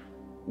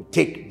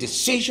 take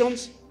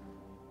decisions,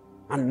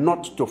 and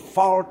not to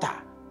falter.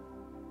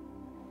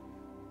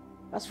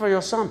 As for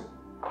your son,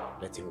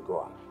 let him go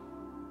on.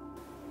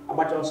 How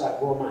much else I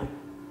go mine?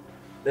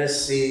 Let's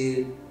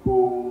see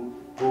who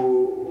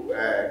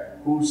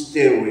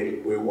still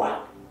will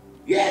what.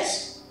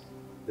 Yes,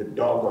 the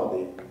dog or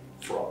the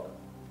frog.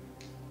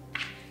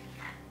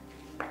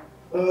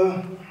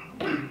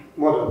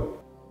 Mother,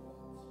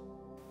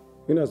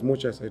 in as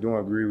much as I don't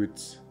agree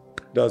with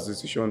Dad's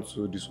decision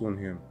to disown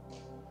him,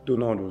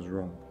 Donald was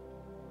wrong.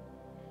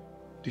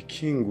 The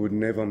king would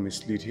never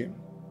mislead him.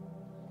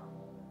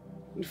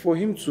 And for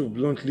him to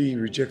bluntly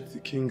reject the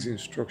king's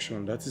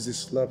instruction, that is a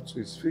slap to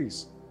his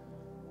face.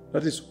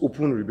 That is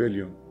open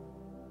rebellion.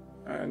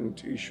 And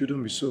it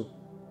shouldn't be so.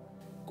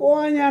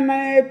 Don't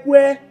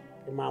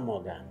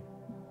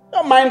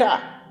mind her.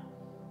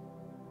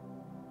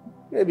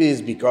 Maybe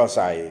it's because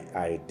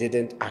I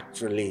didn't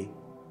actually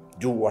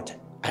do what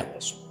I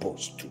was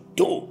supposed to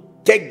do.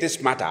 Take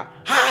this matter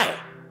high.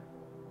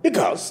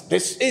 Because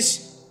this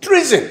is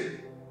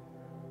treason.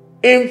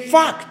 In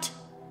fact,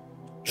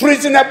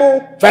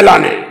 treasonable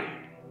felony.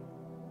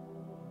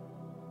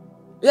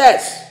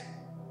 Yes.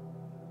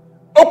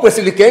 O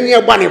kwesịrị ka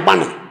enye gbani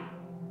gbani.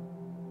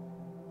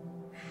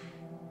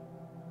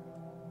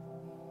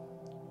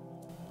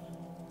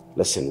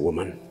 Listen,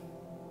 woman,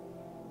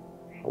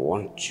 I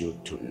want you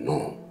to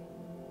know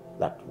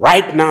that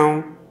right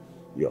now,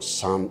 your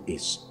son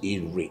is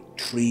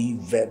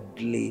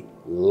irretrievably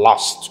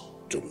lost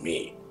to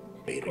me.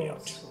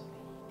 Period.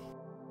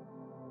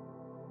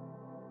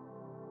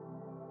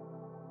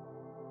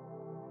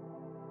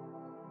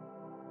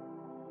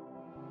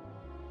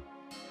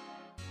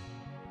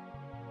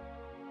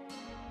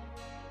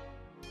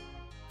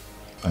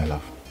 My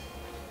love,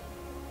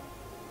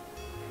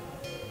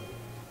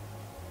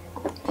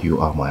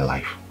 you are my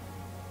life.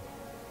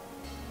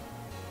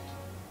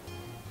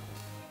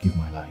 Give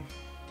my life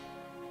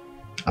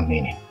a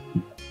meaning.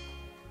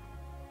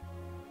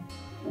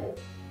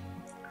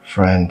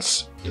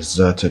 Friends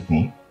deserted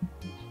me.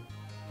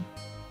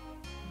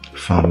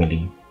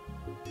 Family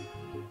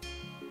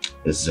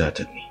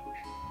deserted me.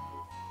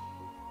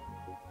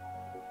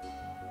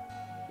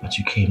 But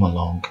you came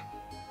along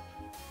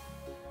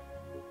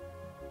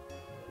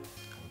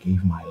and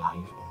gave my life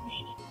a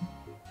meaning.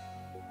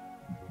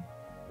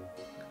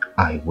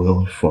 I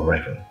will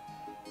forever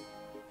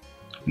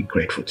be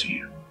grateful to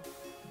you.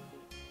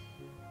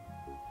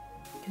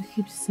 You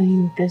keep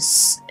saying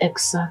this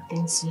exact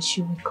thing since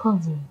you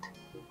recovered.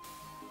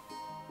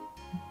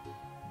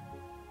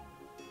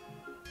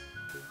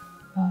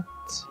 But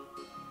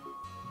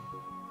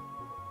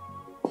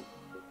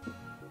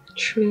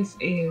truth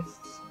is,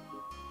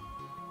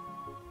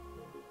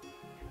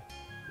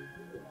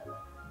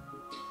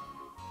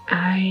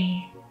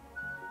 I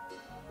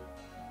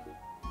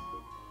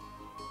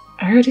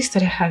already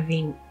started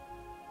having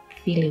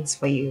feelings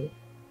for you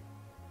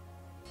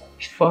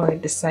before I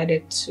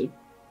decided to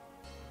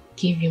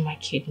give you my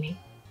kidney.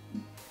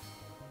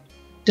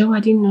 Though I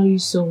didn't know you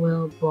so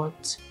well,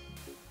 but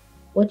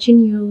watching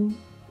you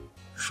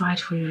fight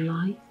for your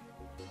life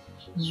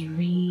was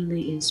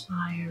really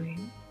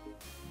inspiring.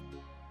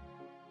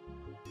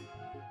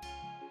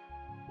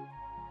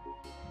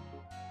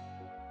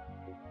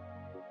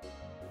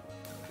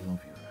 I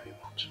love you very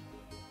much.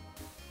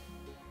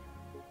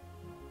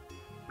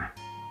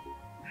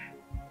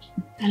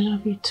 I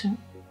love you too.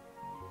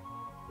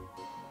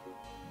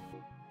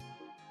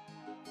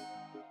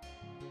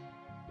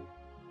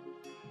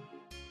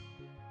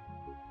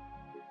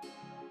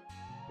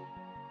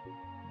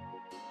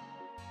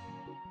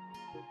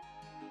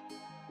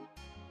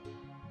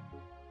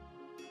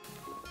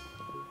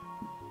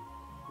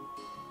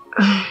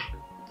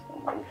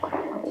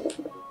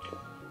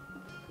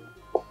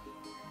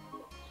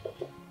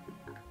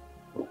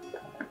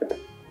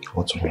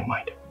 What's on your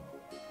mind?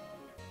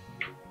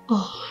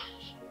 Oh,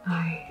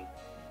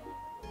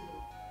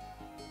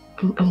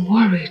 I'm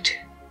worried.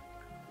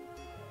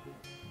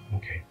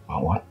 Okay,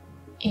 about what?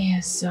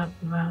 Yes,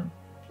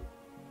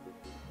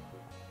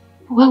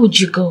 where would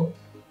you go?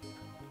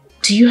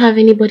 Do you have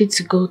anybody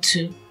to go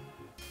to?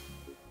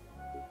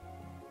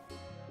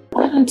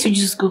 Why don't you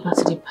just go back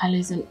to the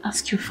palace and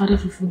ask your father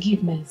for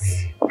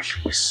forgiveness?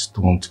 Please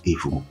don't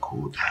even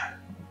go there.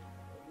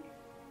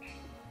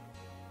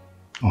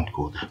 Don't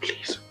go there,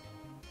 please.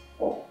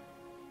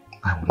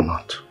 I will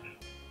not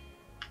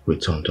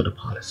return to the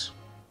palace.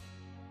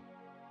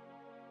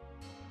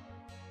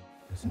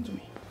 Listen to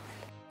me.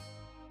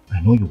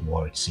 I know you're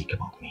worried sick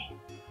about me.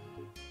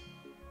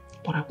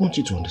 But I want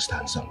you to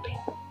understand something.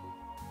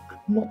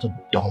 I'm not a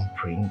dumb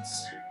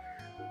prince.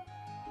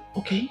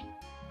 Okay?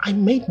 I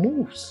made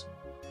moves.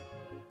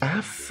 I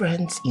have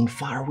friends in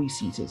faraway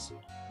cities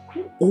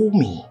who owe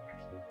me.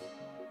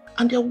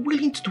 And they're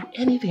willing to do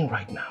anything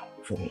right now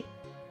for me.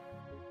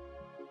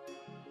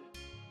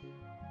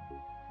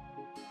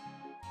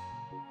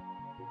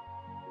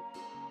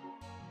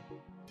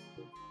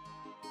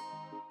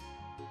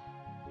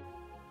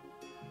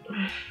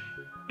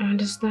 I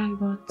understand,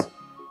 but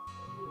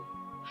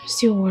I'm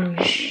still worried.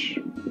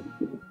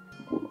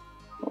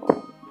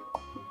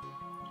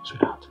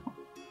 Sweetheart,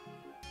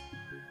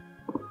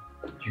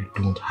 you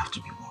don't have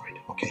to be worried,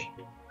 okay?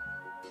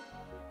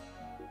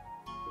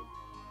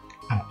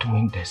 I'm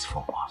doing this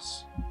for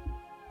us.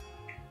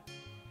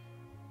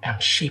 I'm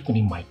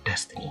shaping my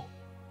destiny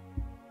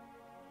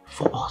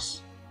for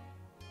us.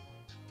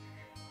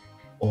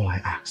 All I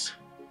ask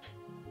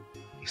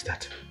is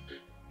that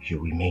you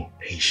remain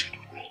patient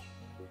with me.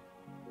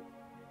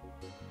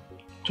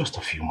 Just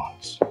a few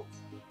months.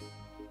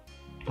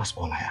 That's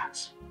all I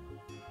ask.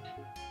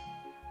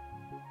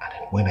 And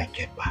then when I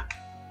get back,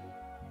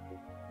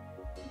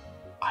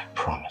 I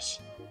promise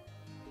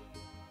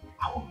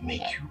I will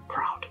make you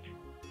proud.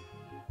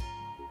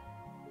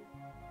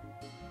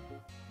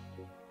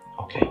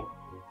 Okay?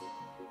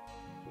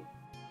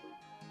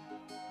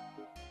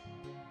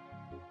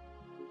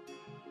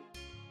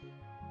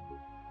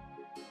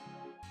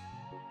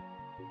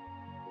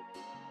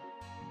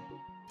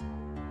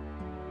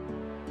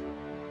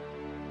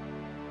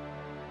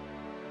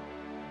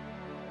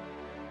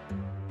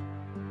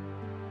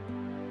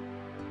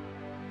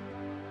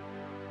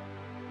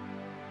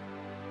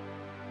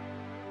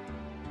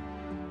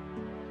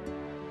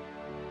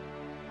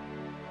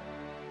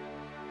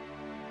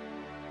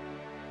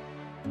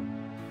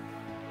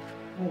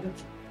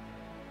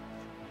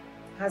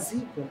 Has he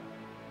gone?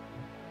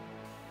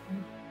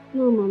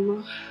 No,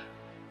 Mama.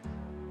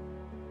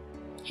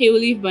 He will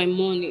leave by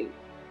morning.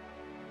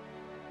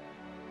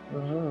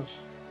 Oh.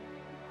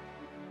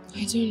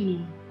 I don't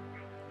know.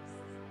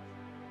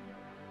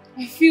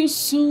 I feel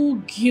so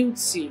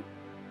guilty.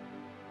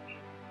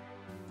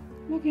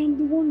 Like I'm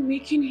the one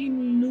making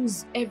him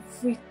lose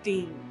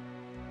everything.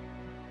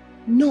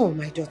 No,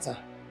 my daughter.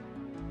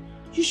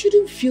 You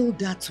shouldn't feel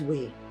that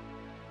way.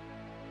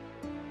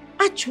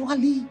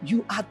 Actually,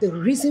 you are the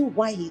reason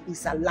why he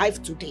is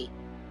alive today.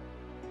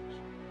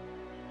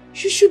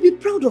 You should be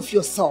proud of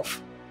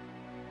yourself.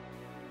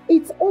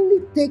 It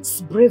only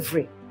takes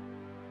bravery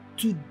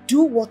to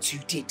do what you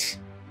did.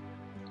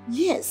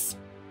 Yes.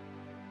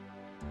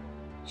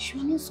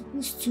 You are not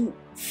supposed to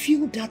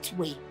feel that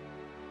way.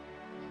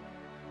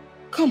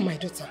 Come, my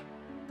daughter.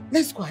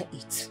 Let's go and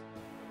eat.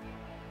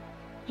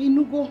 Hey,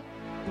 Nugo.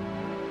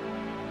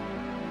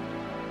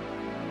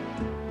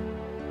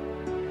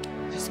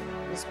 Let's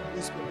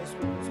go.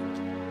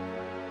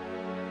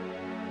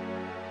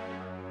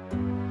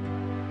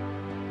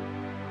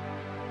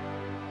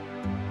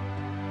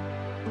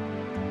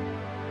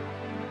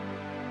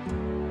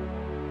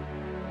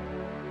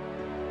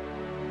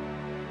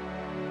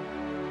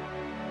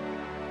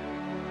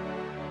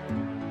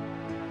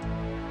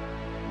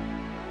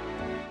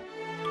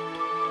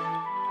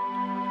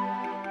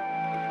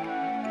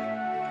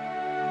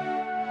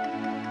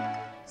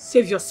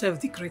 Save yourself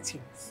the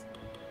greetings.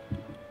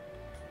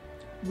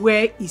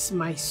 Where is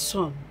my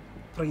son,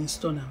 Prince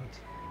Donald?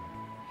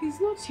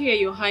 He's not here,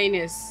 Your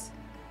Highness.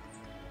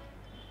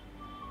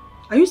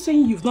 Are you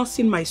saying you've not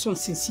seen my son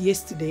since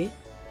yesterday?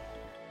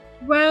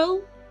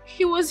 Well,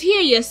 he was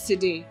here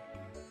yesterday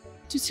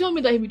to tell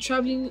me that he'll be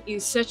traveling in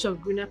search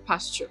of greener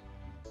pasture.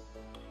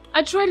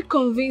 I tried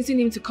convincing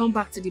him to come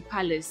back to the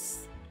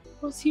palace,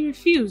 but he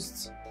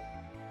refused.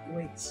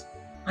 Wait,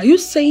 are you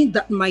saying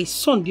that my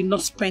son did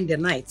not spend the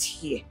night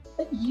here?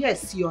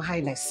 Yes, Your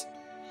Highness.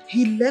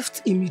 He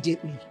left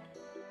immediately.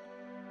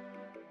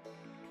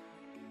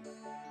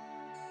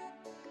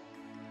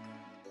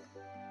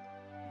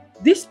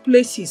 This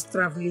place he's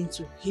traveling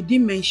to, he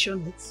didn't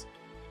mention it.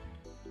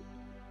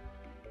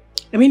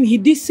 I mean, he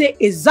did say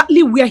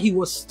exactly where he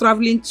was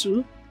traveling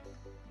to.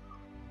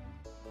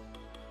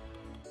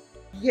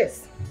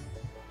 Yes.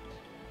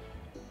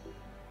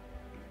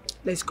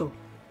 Let's go.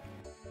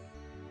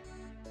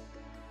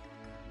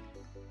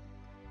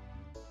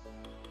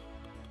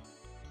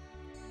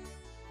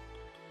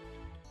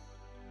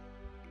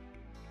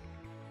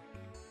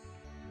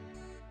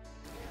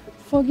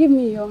 Forgive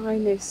me, Your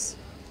Highness.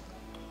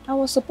 I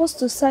was supposed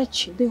to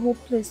search the whole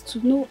place to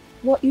know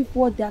if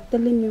what they are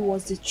telling me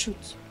was the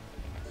truth.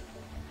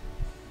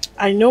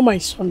 I know my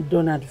son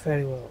Donald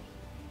very well.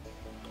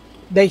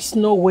 There is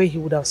no way he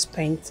would have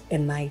spent a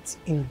night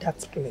in that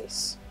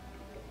place.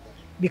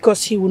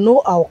 Because he will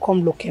know I'll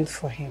come looking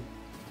for him.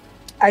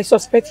 I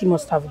suspect he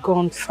must have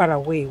gone far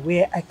away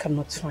where I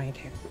cannot find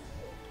him.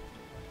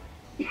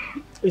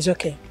 It's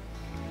okay.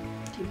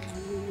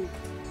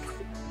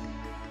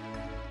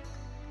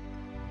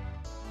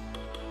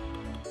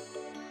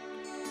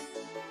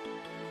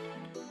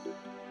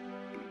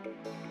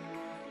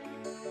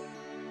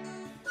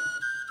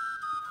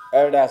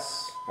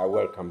 Elders, I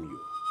welcome you.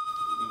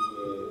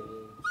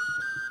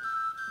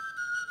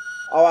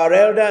 Our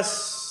elders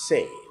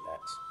say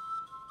that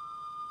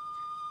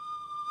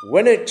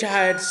when a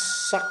child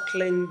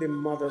suckling the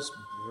mother's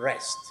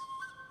breast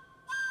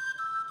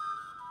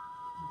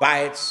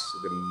bites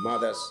the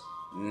mother's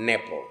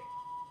nipple,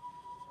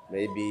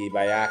 maybe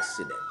by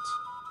accident,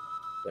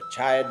 the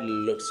child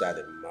looks at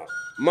the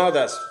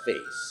mother's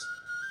face.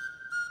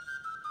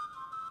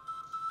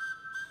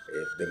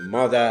 If the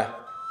mother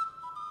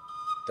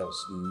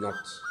does not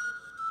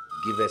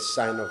give a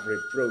sign of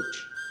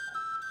reproach,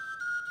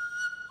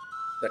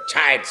 the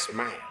child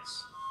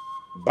smiles,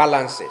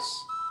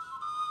 balances,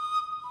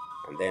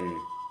 and then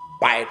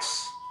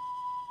bites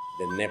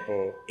the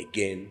nipple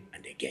again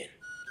and again.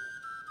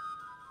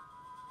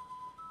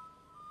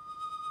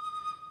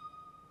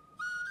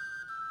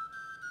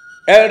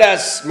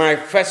 Elders, my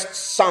first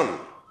son,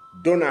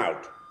 Donald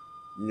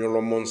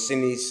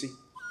Nyolomonsinisi,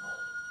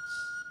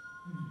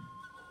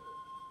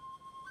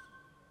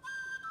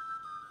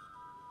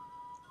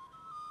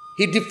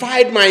 he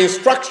defied my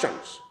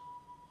instructions.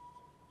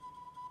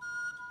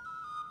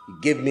 He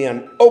gave me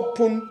an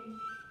open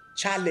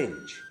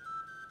challenge,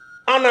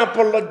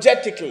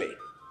 unapologetically.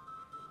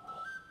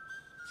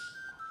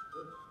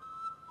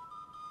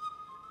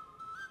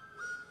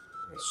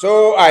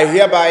 So I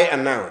hereby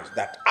announce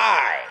that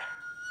I,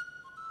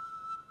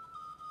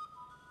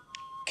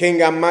 King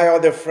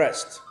Amayo I,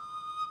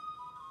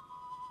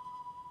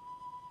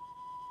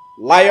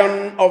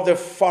 Lion of the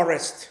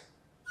forest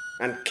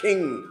and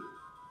King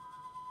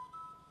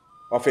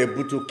of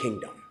Ebutu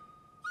Kingdom,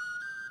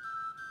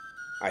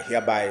 I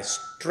hereby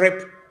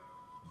strip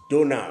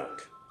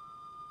Donald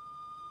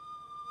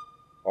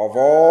of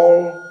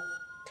all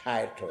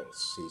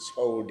titles he's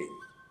holding.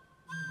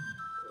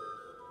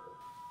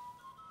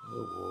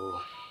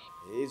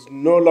 He is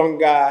no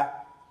longer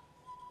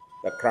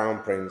the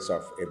crown prince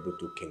of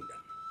Ebutu Kingdom.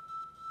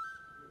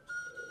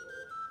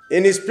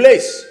 In his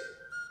place,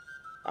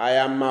 I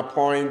am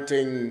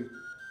appointing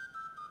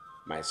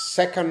my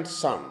second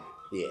son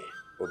here,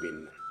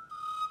 Obinna,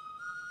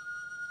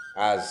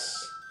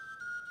 as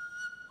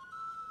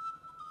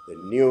the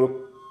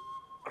new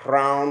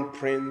crown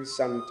prince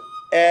and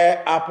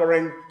heir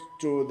apparent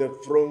to the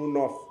throne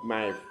of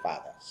my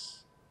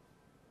fathers.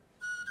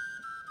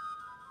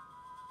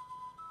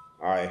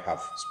 I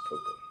have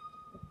spoken.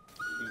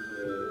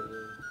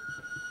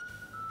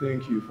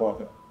 Thank you,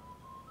 Father.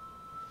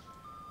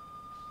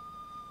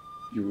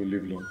 You will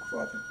live long,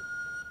 Father.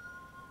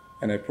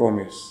 And I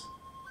promise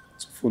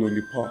to follow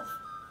the path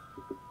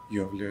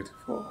you have led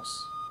for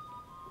us.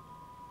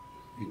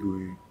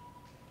 Igwe.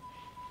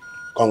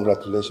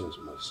 Congratulations,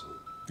 my son.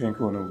 Thank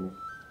you, Honorable.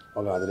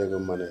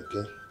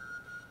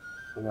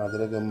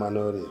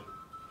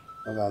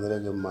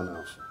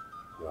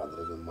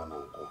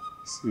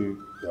 See,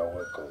 you are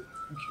welcome.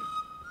 Thank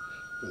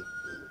you.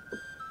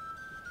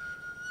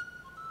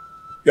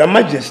 Your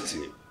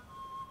Majesty,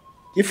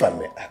 if I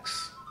may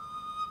ask,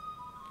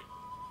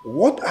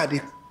 what are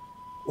the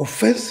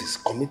offenses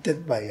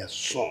committed by your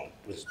son,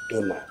 Prince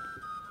Donald,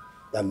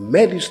 that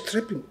made you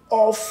strip him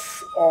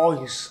off all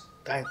his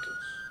titles?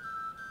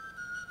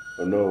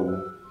 Oh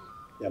no,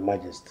 Your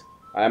Majesty,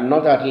 I am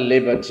not at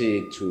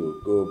liberty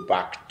to go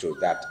back to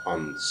that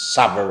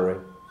unsavory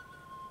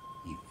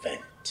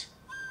event.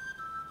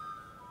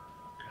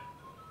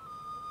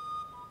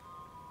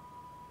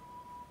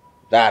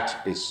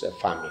 That is a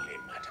family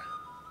matter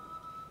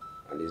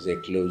and is a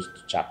closed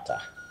chapter.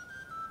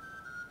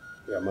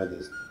 Your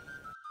Majesty.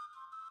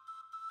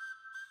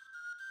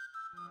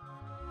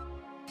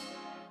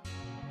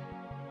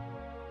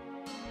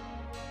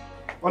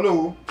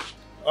 Hello.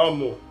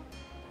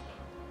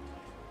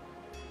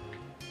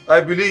 I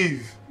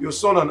believe your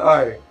son and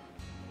I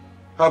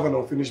have an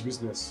unfinished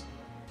business.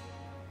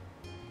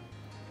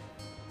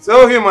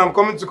 Tell him I'm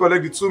coming to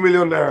collect the 2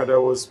 million naira that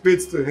was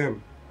paid to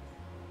him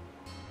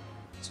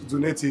to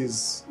donate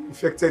his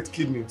infected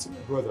kidney to my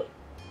brother.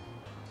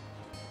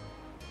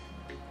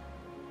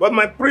 But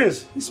my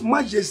prince, His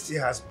Majesty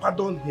has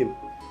pardoned him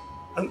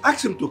and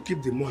asked him to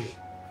keep the money.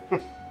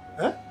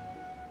 Huh?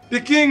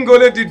 The king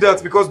only did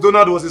that because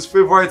Donald was his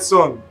favorite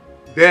son.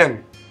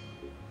 Then,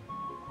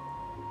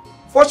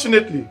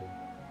 fortunately,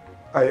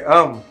 I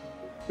am.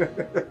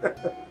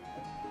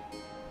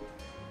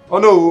 Oh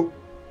no.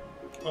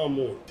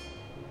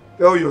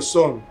 Tell your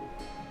son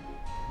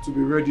to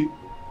be ready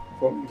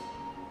for me.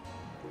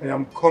 I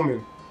am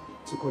coming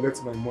to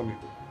collect my money.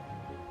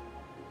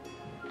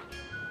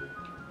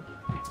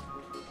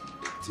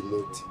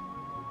 Timothy.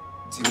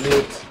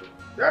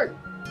 Hey.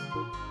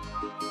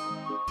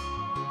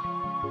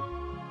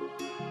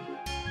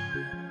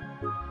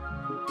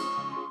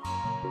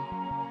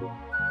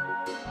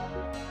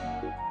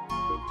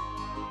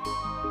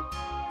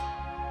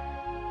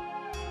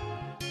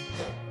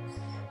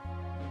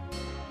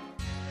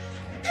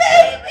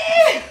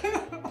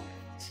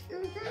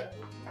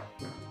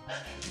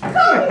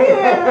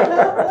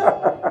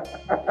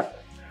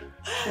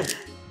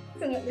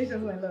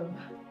 Congratulations, my love.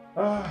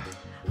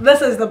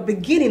 This is the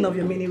beginning of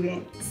your many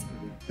wins.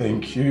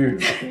 Thank you.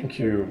 Thank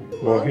you.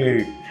 Well,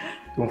 hey,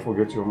 don't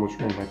forget your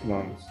mushroom my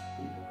plans.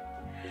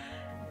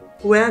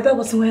 Well, that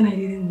was when I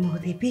didn't know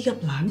the bigger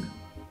plan.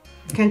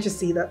 Can't you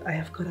see that I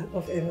have gotten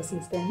off ever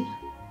since then?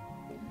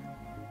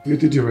 You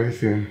did the right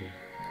thing.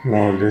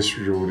 Now let's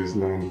rule this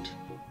land.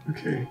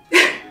 Okay.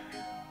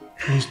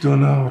 Prince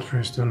Donald,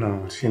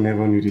 he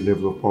never knew the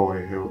level of power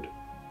he held.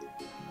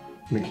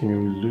 Making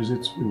him lose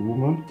it to a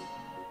woman?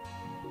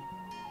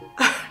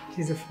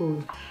 He's a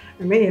fool.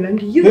 I mean,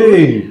 and you...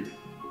 Hey!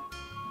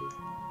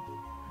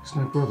 It's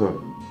my brother.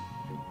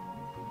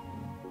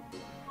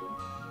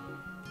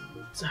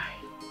 Sorry.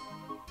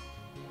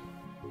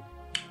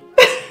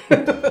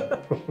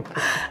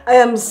 I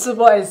am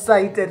super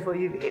excited for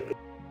you, baby.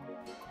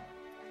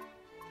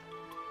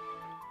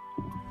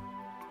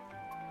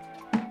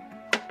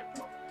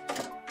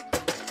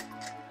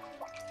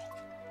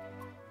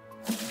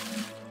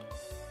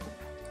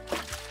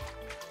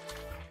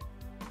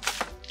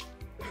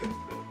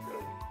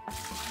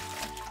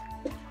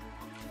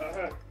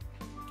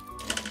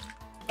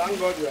 Thank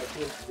God you are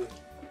here today.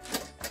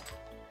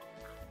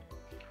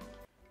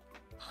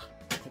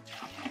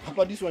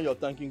 Papa, this one you're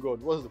thanking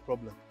God. What's the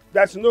problem?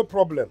 There's no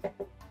problem.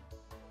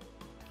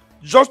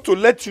 Just to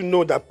let you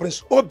know that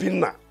Prince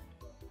Obinna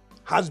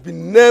has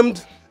been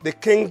named the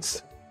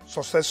king's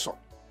successor.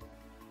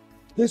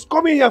 He's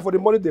coming here for the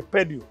money they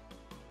paid you.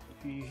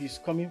 He's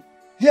coming?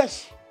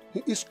 Yes,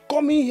 he is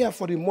coming here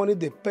for the money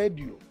they paid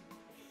you.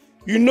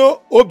 You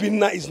know,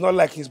 Obinna is not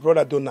like his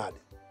brother Donald.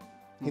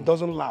 He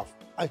doesn't laugh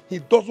and he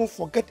doesn't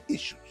forget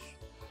issues.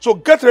 So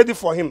get ready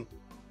for him.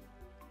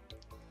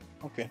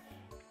 Okay.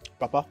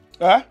 Papa,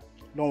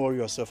 don't worry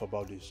yourself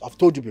about this. I've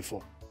told you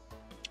before.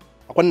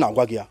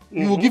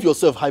 You will give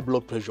yourself high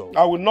blood pressure.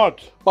 I will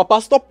not.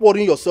 Papa, stop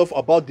worrying yourself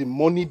about the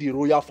money the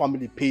royal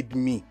family paid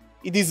me.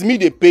 It is me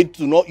they paid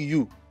to, not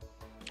you.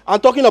 I'm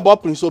talking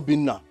about Prince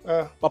Obinna.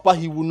 Papa,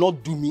 he will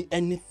not do me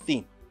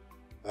anything.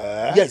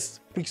 Yes,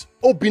 Prince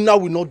Obinna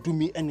will not do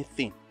me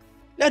anything.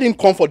 Let him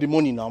come for the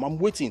money now. I'm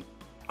waiting.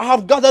 I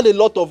have gathered a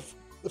lot of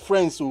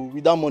friends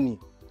with that money.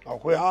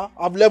 Okay.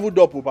 I've leveled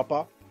up,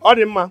 Papa. All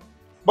right, man.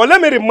 But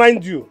let me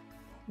remind you,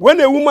 when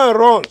a woman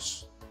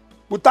runs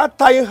without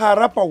tying her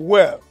wrapper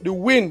well, the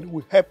wind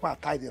will help her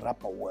tie the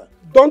wrapper well.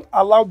 Don't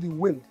allow the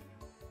wind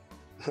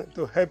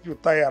to help you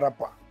tie a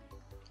wrapper.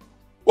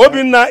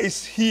 Obinna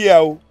is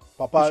here.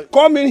 Papa, he's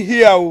coming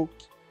here.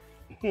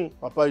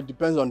 Papa, it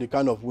depends on the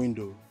kind of wind.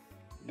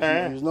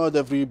 It's not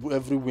every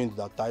wind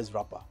that ties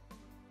wrapper.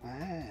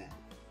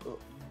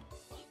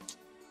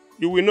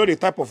 You will know the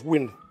type of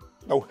wind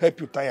that will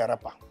help you tie a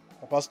wrapper.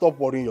 Papa, stop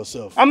worrying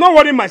yourself. I'm not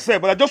worrying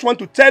myself, but I just want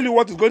to tell you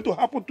what is going to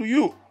happen to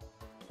you.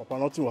 Papa,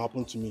 nothing will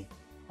happen to me.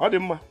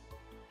 Adema,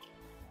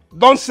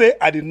 don't say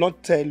I did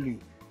not tell you.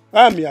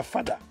 I am your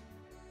father.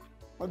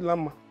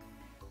 Adema,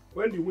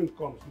 when the wind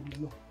comes, you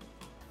will know.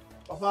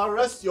 Papa,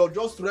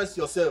 just rest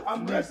yourself.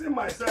 I'm resting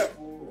myself.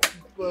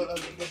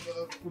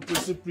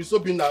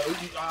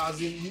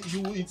 As in,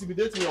 you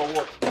intimidate me or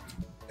what?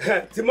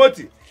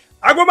 Timothy,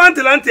 I go back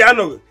to Lanti. I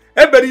know.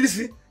 Everybody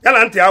see,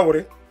 Lanti. I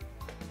worry.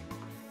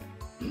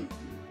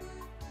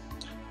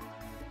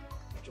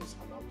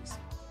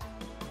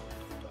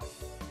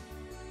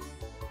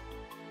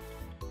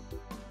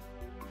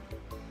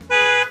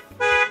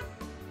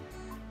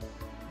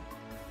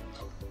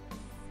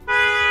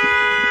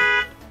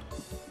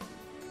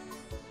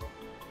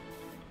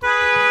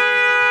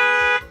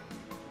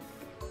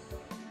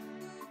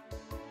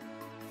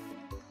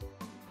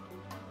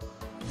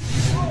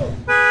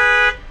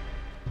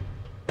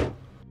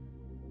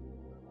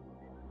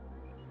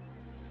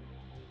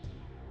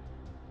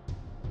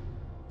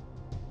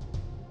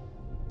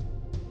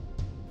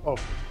 Oh,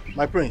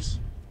 my prince.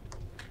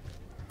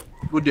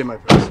 Good day, my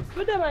prince.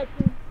 Good day, my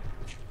prince.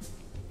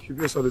 Give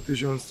your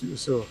salutations to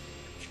yourself.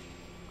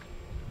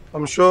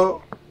 I'm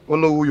sure you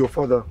know who your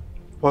father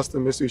passed a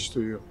message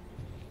to you.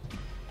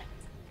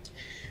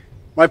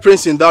 My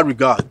prince, in that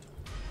regard,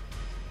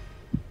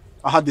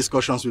 I had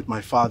discussions with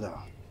my father,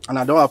 and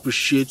I don't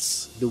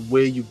appreciate the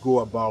way you go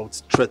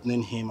about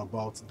threatening him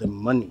about the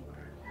money.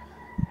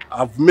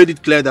 I've made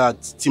it clear that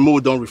Timo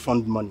don't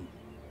refund money.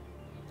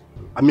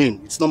 I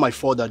mean, it's not my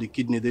fault that the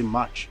kidney didn't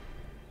match.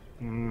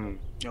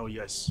 Oh,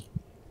 yes.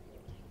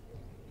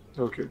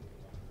 Okay.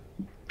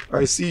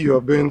 I see you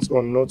are bent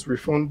on not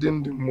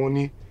refunding the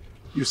money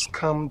you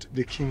scammed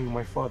the king,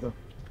 my father.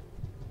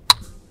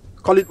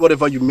 Call it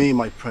whatever you may,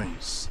 my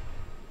prince.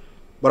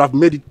 But I've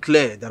made it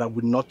clear that I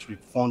will not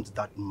refund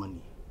that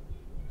money.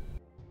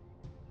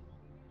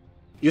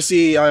 You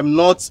see, I am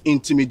not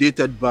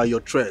intimidated by your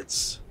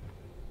threats,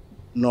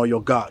 nor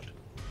your guard.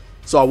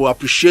 So I will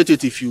appreciate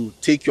it if you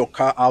take your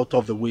car out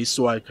of the way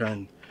so I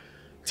can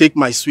take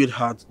my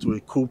sweetheart to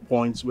a cool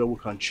point where we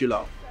can chill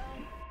out.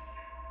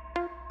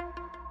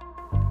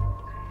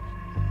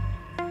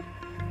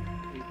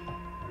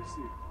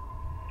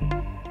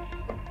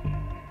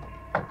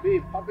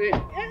 Babe,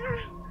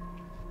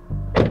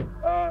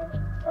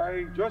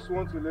 I just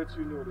want to let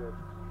you know that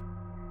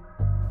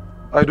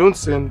I don't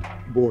send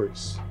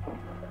boys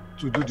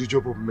to do the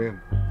job of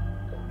men.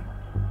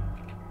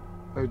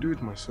 I do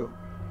it myself.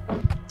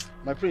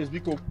 My prince,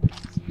 Biko.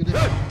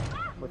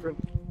 My friend.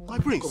 My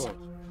prince. Come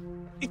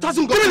on. It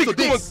hasn't gotten to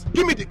this.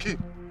 Give me the key.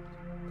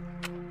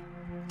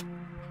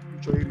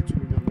 Do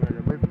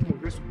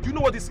you know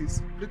what this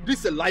is? This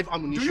is a live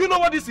ammunition. Do you know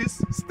what this is?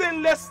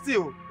 Stainless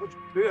steel.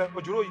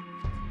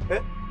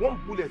 One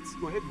bullet,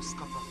 your head will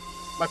scatter.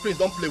 My prince,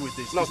 don't play with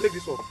this. Now take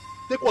this off.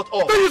 Take what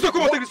off? Take this off.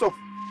 Come on, take this off.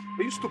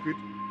 Are you stupid?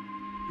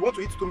 You want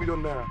to eat 2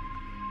 million naira?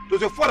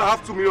 Does your father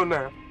have 2 million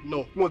naira?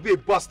 No. You must be a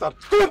bastard.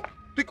 Come on.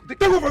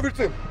 Take off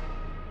everything.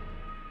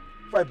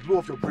 If I blow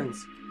off your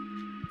brains,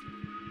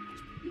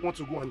 you want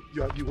to go and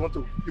you want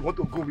to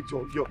go with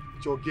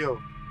your girl.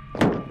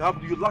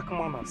 You lack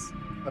manners.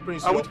 My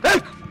prince, I will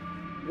take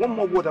one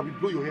more word. I will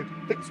blow your head.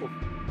 Take this off.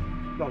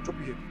 Now drop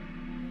your head.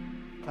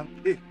 And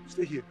hey,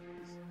 stay here.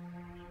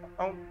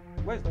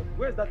 Where's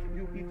that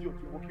you idiot you're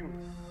working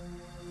with?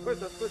 Where's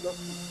that food?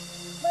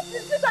 My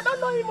princess, I don't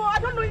know him. I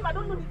don't know him. I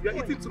don't know this. You're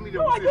eating 2 million.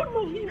 No, I don't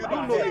know him. You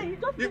don't know him. He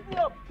just picked me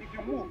up. If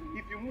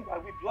you move, I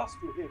will blast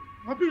your head.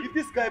 If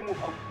this guy moves,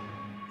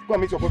 go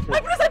and meet your boyfriend. My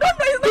princess, I don't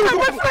know. He's not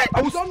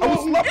my boyfriend. I will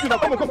slap you now.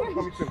 Come on,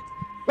 meet him.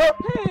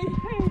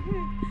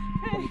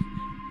 Hey.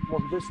 You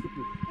must be very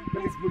stupid.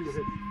 Let me blow your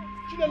head.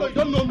 Chinelo, you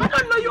don't know me. I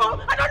don't know you.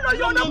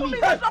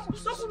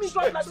 Don't put me in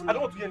trouble. I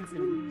don't want to hear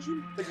anything.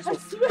 Take this off.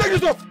 Take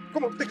this off.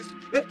 Come on, take this.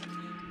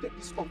 Take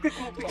this off.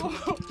 Come on, take it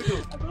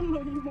off. I don't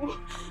know you.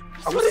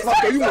 I will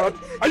slap you. Are you mad?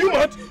 Are you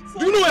mad?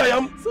 Do you know where I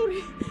am?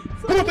 Sorry.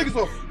 Come on, take this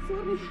off.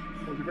 Sorry.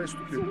 You're very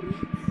stupid. You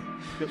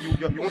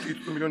want to eat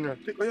 2 million naira?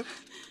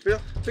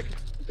 Take it.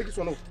 Take this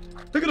one off.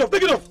 Take it off.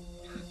 Take it off.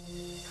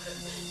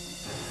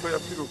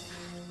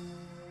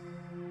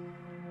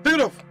 Take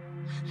it off.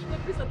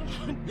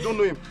 You don't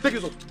know him. Take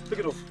it off. Take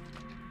it off.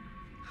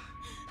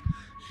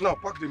 Now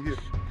pack them here.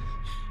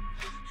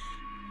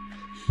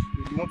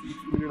 You want to eat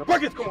 2 million?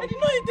 Pack it. Come on. I did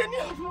not eat any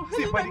of them.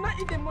 See, I did not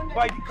eat the money.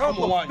 By the count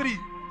of 3.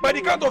 By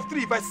the count of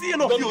 3, if I see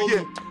enough of you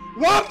here.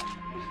 1.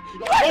 You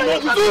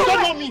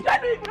don't know me. Don't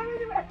know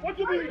him. What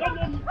do you mean you don't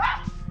know me?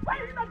 Why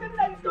are you not telling me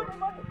that you stole the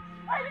money?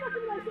 Why are you not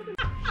telling me that you stole the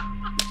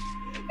money?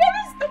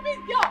 Very stupid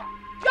girl.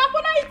 You are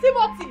following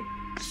Timothy.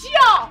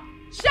 Sure.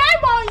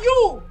 Shame on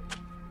you.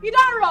 You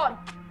don't run.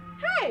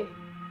 Hey.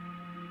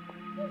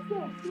 Who's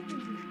there?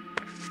 Stupid.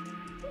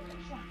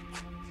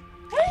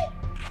 Hey.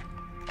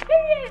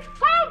 Hey.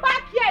 Come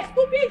back here,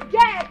 stupid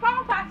girl.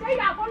 Come back. Say you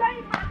are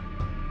following her.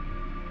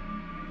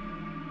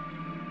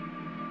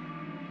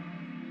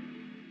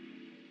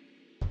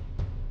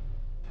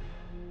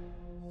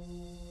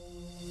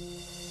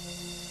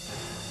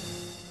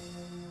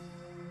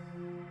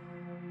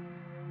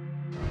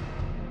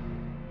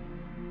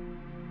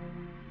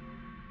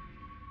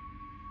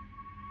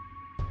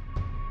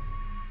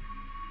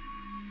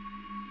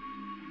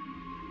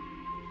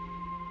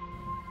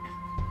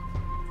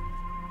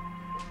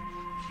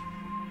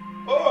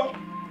 Oh,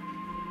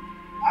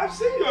 I've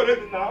seen you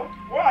already now.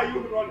 Why are you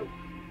running?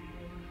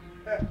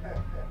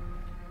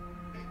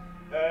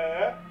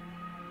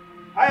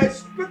 I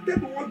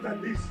expected worse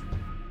than this.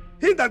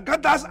 He that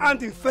gathers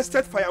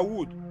ant-infested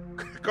firewood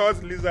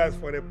caused lizards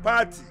for a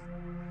party.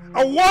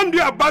 I warned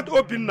you about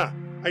Obinna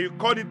and you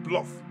called it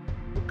bluff.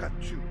 Look at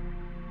you,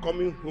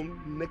 coming home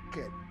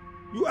naked.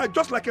 You are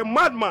just like a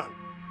madman.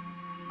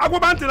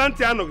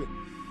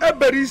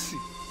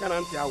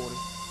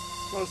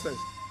 Nonsense.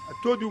 I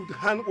told you with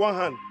one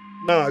hand.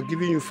 Now I'm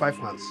giving you 5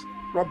 hands.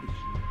 Rubbish.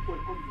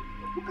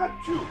 Look at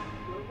you.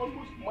 You're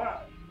almost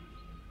mad.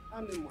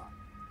 Animal.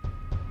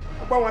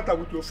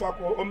 With your fuck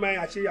or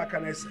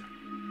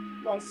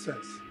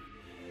nonsense.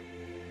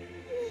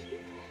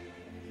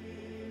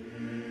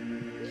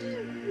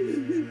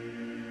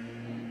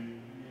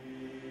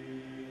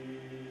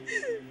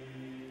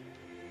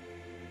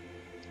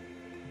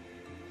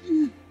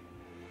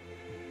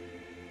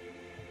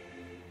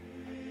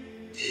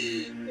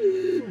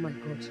 Oh my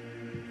God.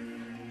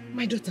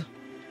 My daughter,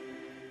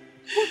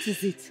 what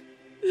is it?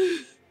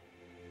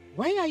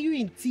 Why are you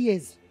in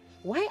tears?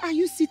 Why are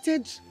you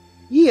seated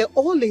here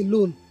all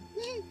alone?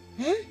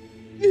 Huh?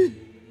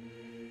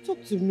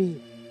 Talk to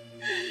me.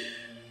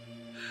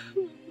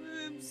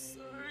 I'm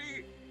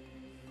sorry.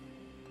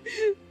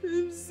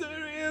 I'm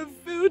sorry I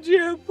failed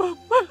you and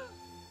Papa.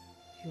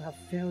 You have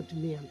failed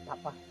me and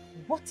Papa.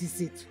 What is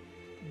it?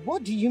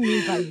 What do you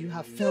mean by you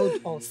have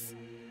failed us?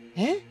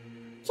 Eh?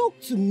 Talk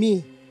to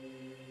me.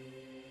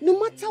 No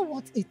matter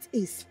what it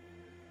is,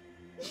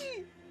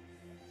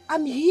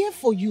 I'm here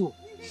for you.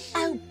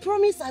 I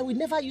promise I will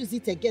never use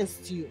it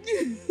against you.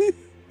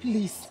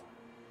 Please,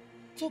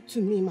 talk to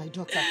me, my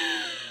daughter.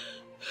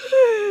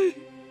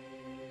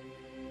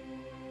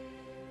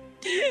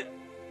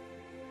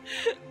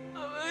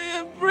 I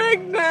am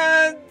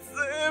pregnant.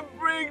 You are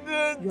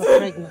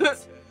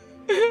pregnant.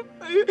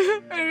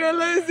 I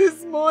realized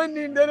this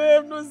morning that I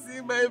have not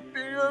seen my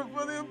period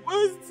for the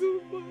past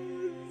 2 months.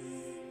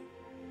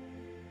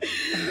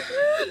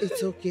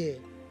 It's okay.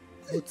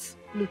 But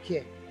look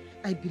here.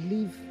 I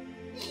believe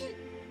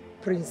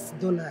Prince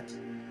Donald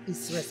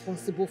is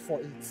responsible for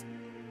it.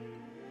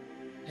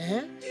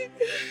 Eh?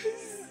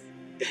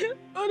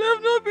 But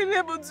I've not been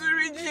able to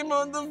reach him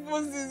on the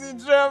phone since he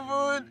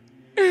traveled.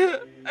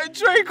 I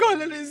try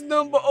calling his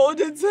number all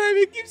the time.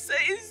 He keeps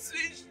saying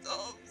switched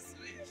off.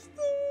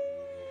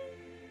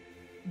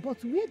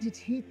 But where did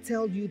he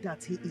tell you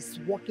that he is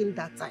working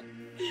that time?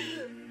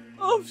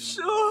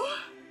 Offshore,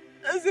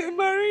 as a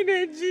marine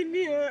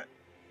engineer.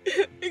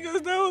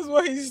 Because that was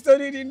what he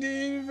studied in the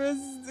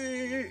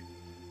university.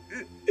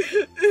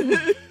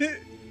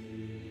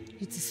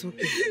 It is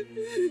okay.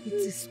 It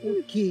is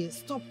okay.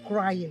 Stop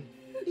crying.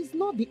 It's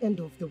not the end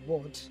of the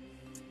world.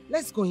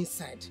 Let's go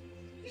inside.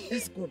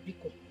 Let's go,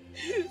 Biko.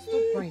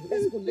 Stop crying.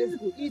 Let's go.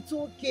 It's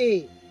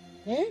okay.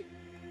 Eh?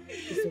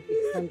 It's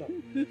okay. Stand up.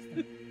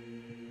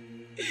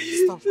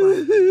 Stop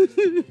crying.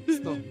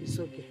 Stop. It's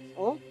okay.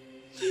 Oh?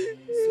 It's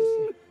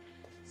okay.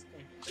 Stop.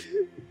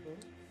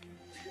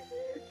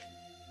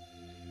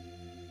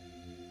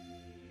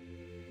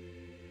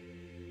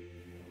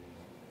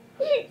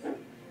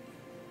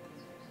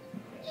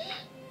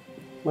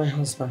 My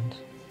husband,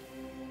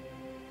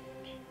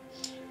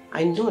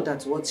 I know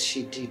that what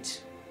she did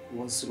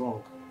was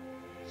wrong,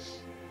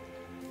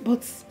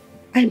 but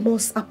I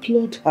must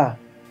applaud her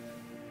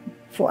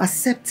for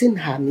accepting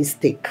her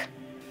mistake.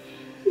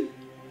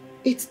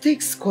 It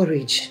takes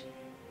courage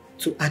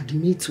to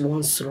admit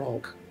one's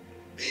wrong.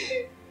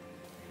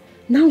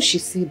 Now she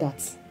sees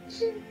that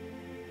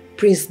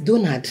Prince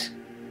Donald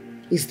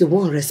is the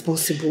one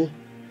responsible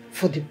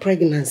for the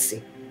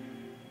pregnancy.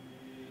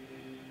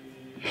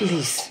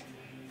 Please.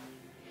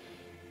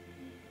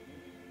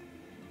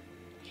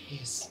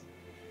 Yes.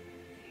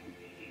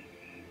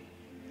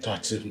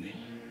 That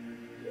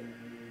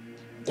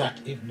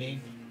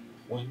evening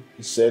when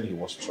he said he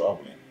was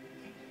traveling,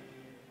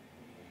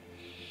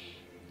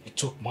 he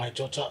took my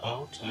daughter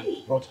out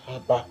and brought her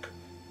back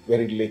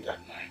very late at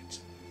night.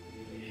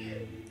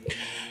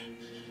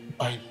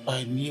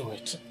 I knew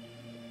it.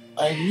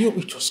 I knew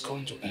it was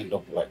going to end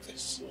up like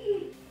this.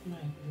 My,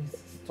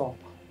 please stop.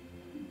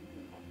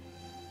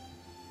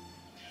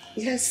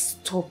 Let's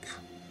stop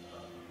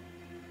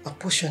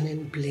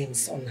apportioning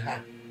blames on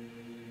her.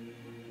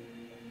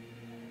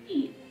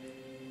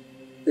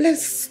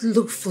 Let's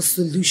look for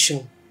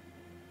solution.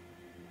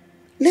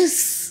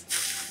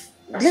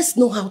 Let's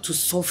know how to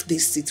solve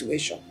this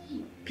situation.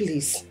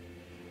 Please.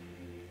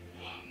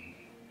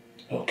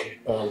 Okay.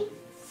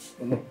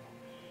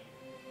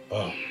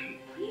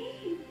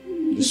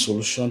 The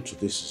solution to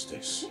this is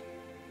this.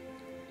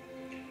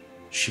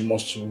 She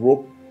must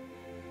rope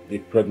the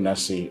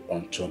pregnancy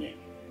on Tony.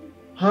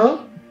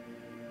 Huh?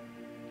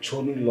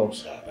 Tony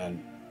loves her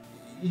and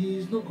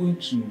he's not going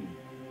to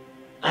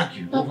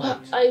argue over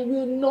Papa, it. I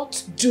will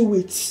not do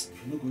it.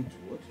 You're not going to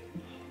what?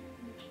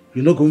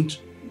 You're not going to?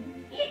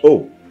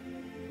 Oh,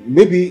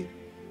 maybe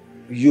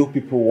you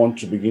people want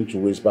to begin to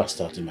raise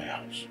bastards in my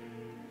house.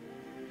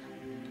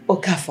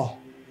 Okafor,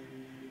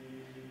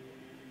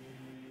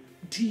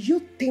 do you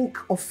think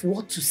of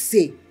what to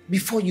say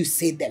before you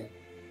say them?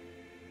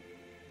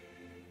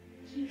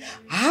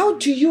 How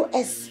do you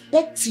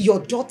expect your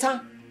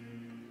daughter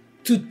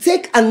to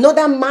take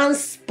another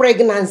man's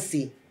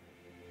pregnancy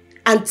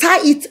and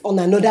tie it on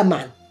another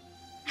man?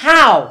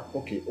 How?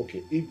 Okay.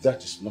 If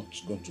that is not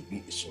going to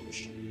be a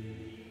solution,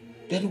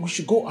 then we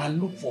should go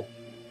and look for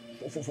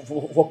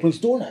Prince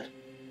Donald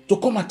to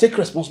come and take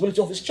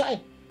responsibility of his child.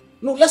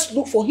 No, let's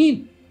look for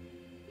him.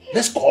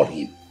 Let's call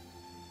him.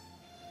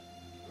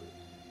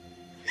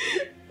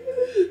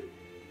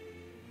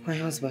 My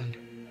husband,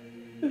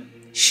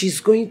 she's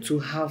going to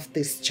have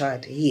this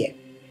child here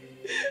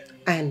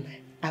and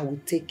I will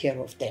take care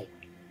of them.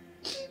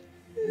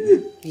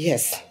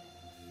 Yes.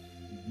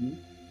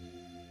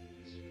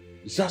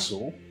 Is that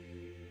so?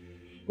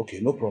 Okay,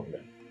 no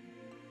problem.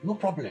 No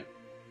problem.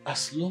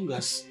 As long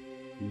as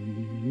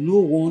no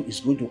one is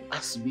going to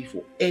ask me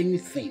for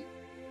anything,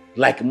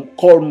 like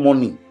call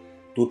money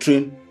to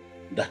train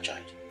that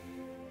child.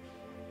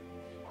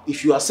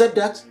 If you accept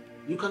that,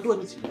 you can do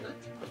anything like that.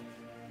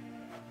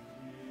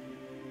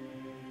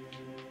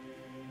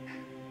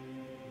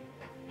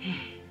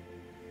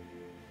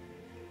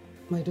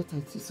 My daughter,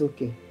 it is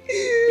okay.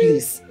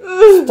 Please,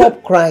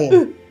 stop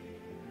crying.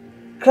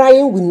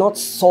 Crying will not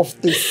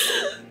solve this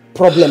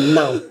problem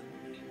now.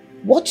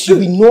 What you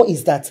will know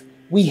is that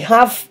we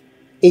have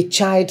a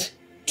child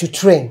to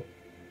train.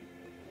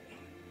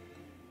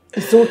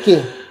 It's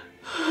okay.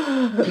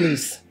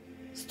 Please,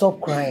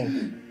 stop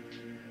crying.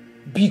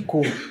 Be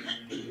cool.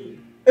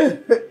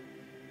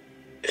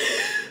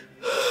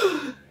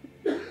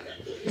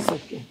 It's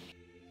okay.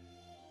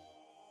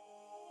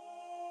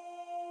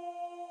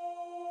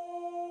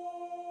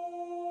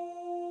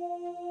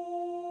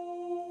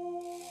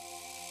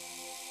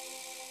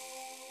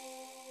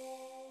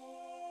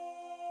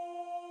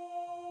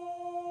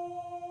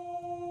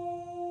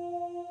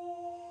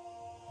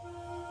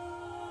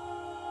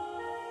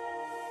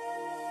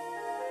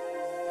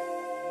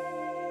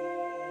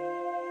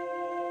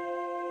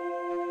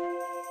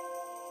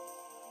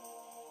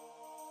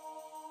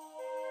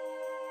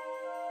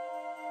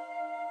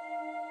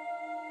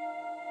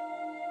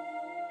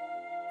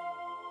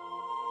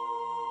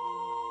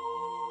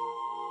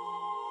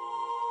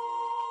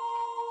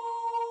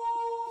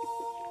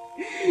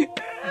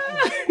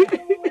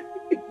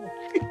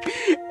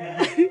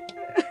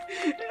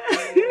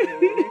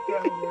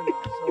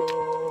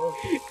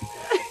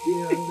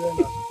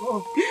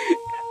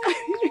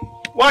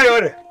 Why,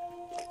 Ore?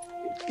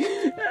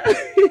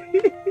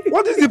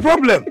 What is the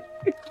problem?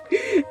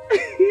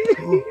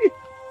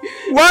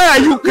 Why are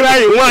you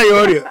crying? Why,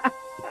 Ore?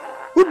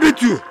 Who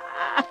beat you?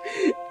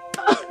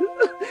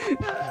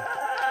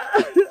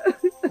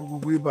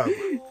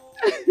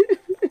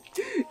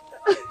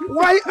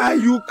 Why are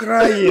you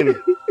crying?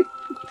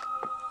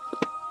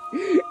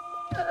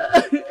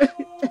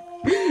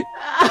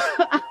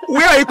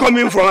 Where are you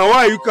coming from and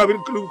why are you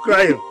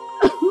crying?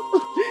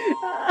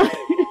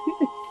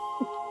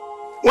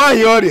 Why are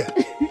you here?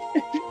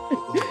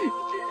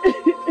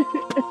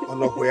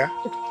 Where?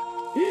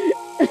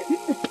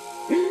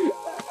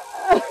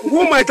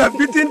 Who might have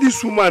beaten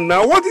this woman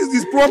now? What is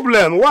this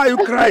problem? Why are you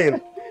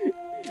crying?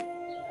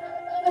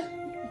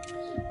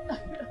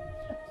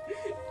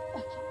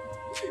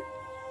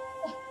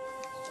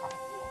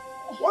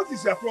 What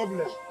is your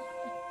problem?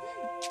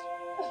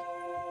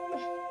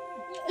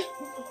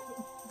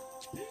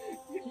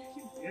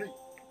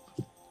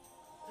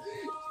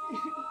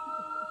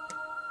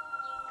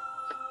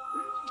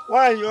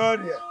 Why are you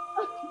here?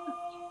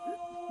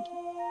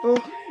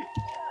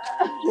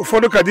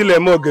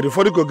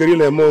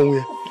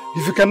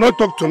 If you cannot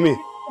talk to me,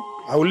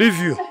 I will leave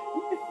you.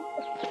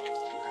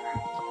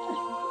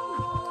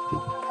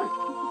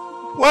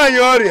 Why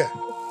are you here?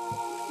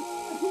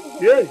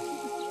 Yeah.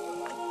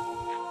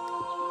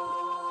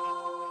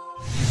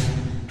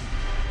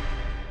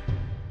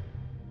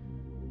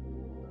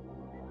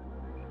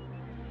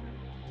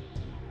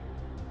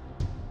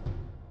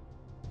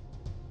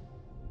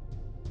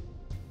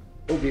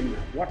 Obinna,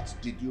 what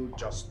did you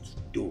just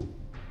do?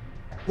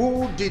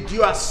 Who did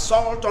you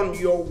assault on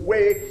your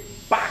way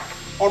back,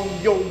 on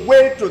your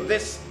way to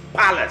this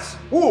palace?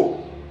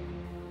 Who?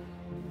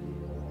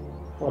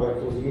 Father,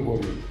 it was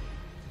nobody.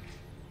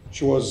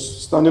 She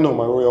was standing on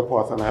my royal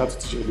path and I had to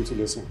teach her a little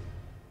lesson.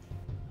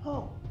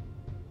 Oh,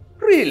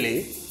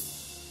 really?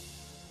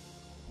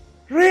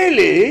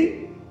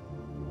 Really?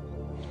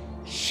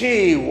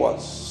 She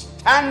was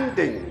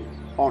standing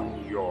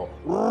on your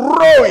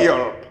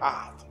royal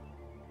path.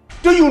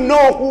 Do you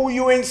know who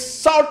you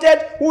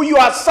insulted? Who you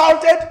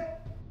assaulted?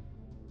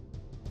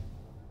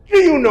 Do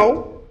you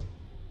know?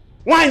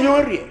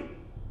 Wanyori,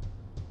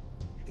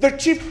 the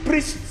chief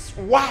priest's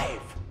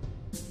wife,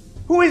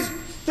 who is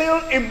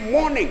still in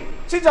mourning.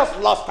 She just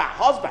lost her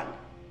husband.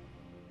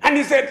 And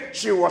he said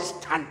she was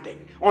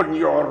standing on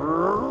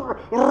your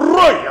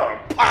royal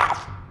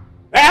path.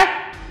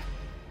 Eh?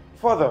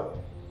 Father,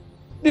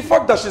 the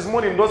fact that she's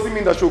mourning doesn't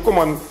mean that she'll come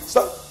and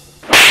start.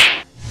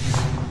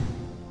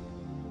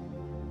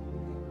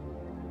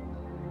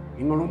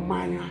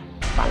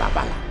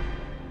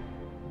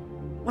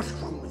 What's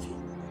wrong with you?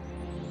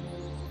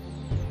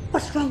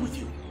 What's wrong with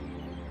you?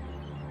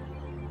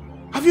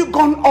 Have you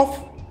gone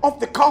off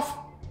the cuff?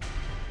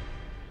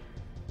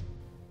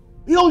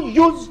 You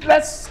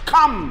useless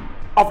scum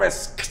of a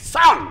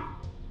son!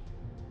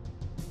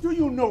 Do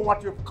you know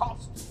what you've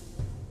caused?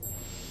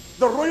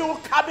 The royal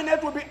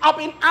cabinet will be up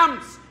in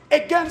arms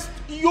against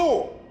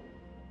you.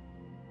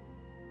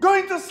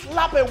 Going to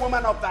slap a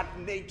woman of that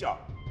nature.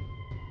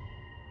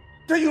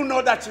 Do you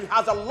know that she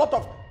has a lot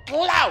of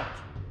clout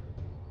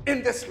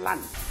in this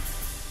land?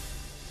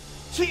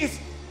 She is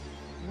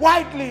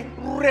widely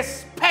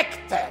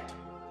respected.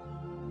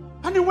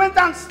 And you went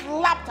and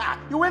slapped her.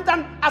 You went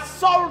and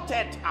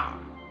assaulted her.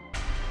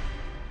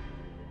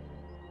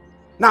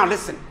 Now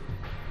listen.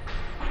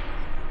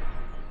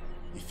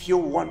 If you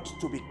want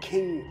to be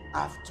king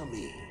after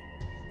me,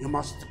 you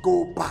must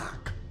go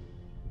back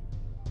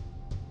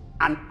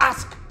and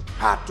ask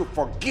her to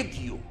forgive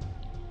you.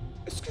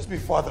 Excuse me,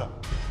 Father.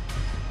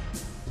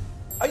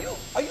 Are you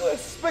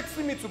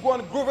expecting me to go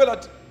and grovel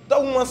at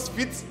that woman's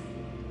feet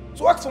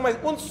to ask for my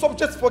own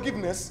subject's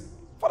forgiveness?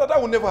 Father,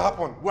 that will never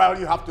happen. Well,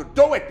 you have to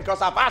do it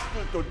because I've asked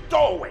you to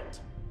do it.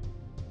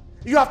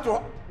 You have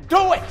to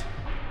do it.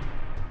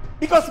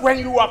 Because when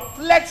you are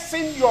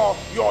flexing your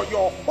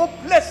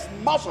hopeless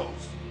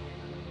muscles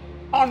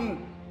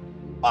on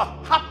a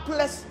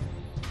hapless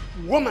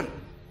woman,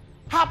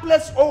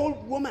 hapless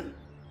old woman,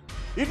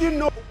 you didn't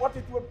know what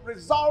it would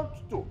result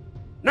to.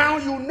 Now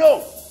you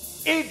know.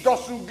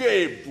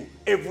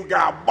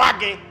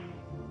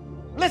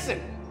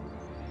 Listen,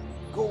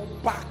 go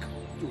back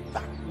to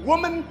that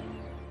woman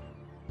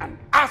and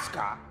ask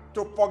her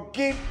to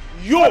forgive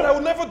you. Father, I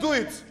will never do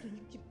it.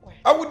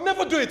 I would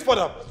never do it,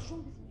 Father.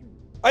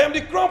 I am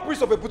the crown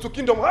prince of a Butu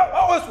kingdom.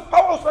 How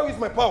else will I use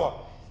my power?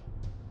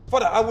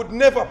 Father, I would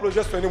never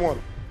apologize to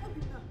anyone.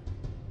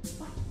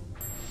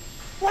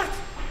 What?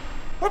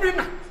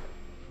 Obina!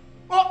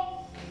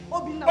 Up!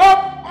 Obina!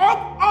 Up!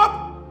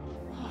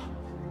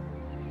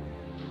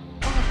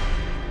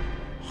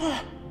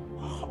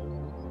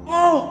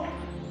 Oh!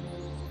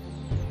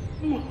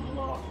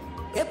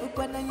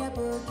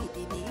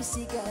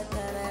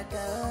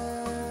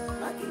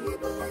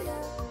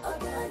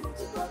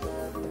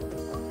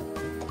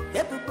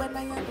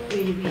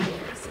 Baby.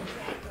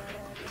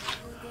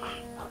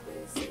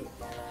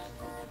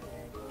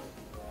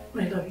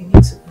 My love, you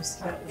need to go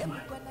see that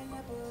woman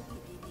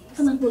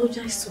and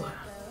apologize to her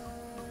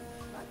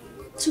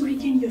to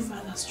regain your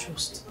father's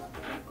trust.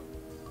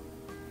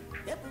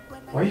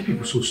 Why are you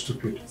people so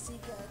stupid?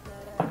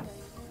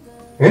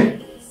 Eh?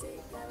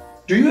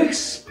 Do you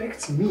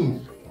expect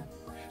me,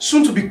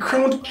 soon to be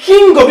crowned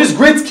king of this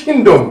great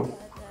kingdom,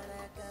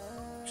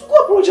 to go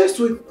apologize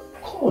to a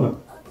commoner?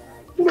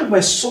 You're not my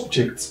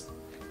subject.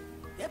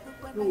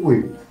 No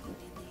way.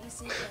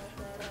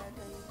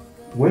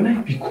 When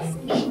I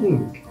become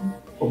king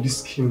of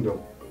this kingdom,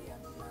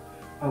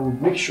 I will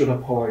make sure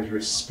that power is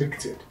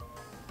respected.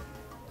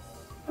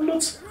 I'm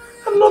not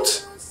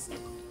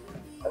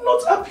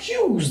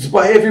abused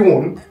by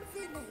everyone.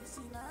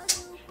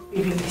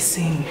 Baby,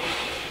 listen.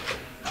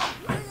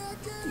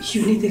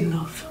 You need the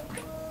love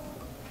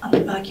and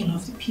the backing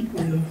of the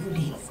people you're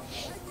ruling.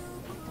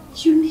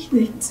 You need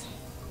it.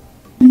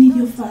 You need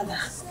your father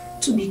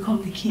to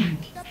become the king.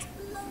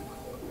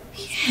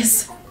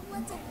 Yes,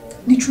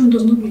 the throne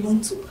does not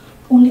belong to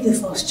only the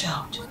first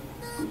child.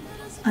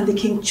 And the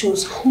king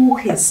chose who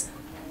his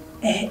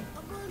heir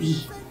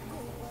be.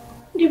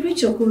 The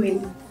rate you're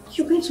going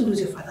to lose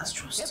your father's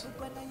trust.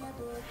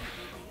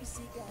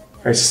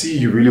 I see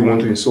you really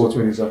want to insult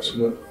me this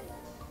afternoon.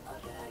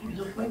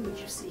 Why would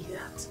you say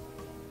that?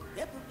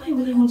 Why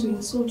would I want to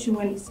insult you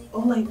when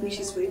all I wish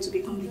is for you to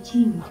become the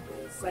king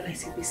while I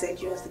sit beside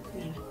you as the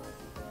queen?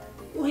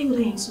 Why would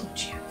I insult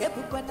you?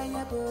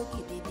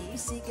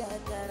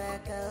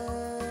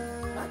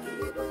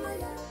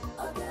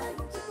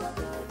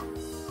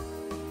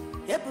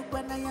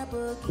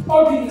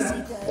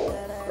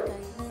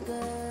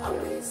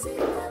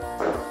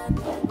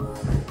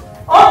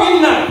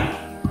 Obina!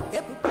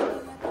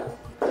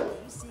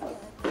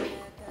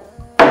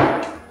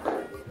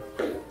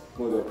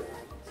 Mother.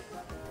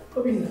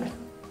 Obina.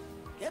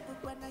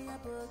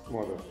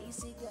 Mother.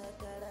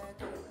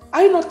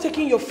 Are you not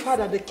taking your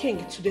father, the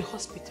king, to the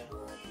hospital?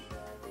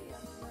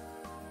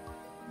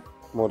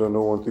 Mother,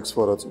 no one takes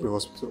father to the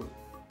hospital.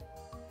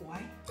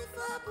 Why?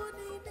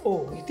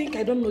 Oh, you think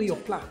I don't know your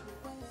plan?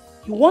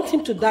 You want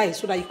him to die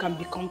so that you can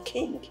become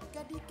king.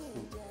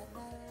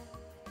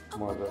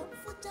 Mother,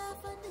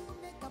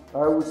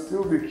 I will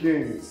still be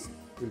king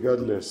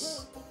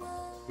regardless.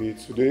 Be it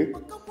today,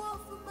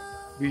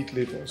 be it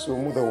later. So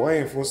mother, why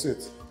enforce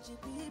it?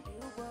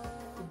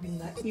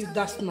 If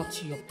that's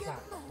not your plan,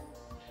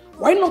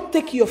 why not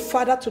take your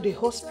father to the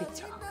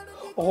hospital?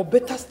 Or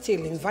better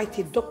still, invite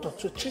a doctor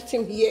to treat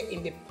him here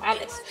in the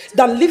palace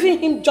than leaving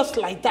him just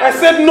like that. I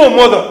said no,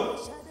 mother.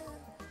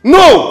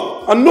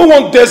 No! And no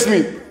one dares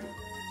me.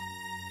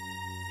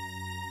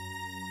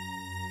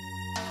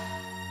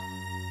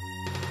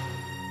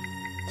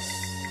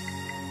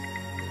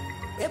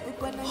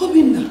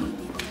 Obinna.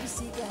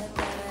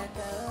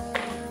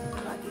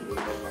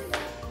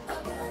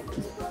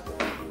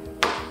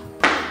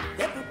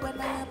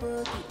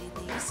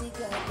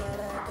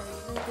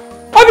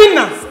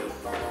 Obinna!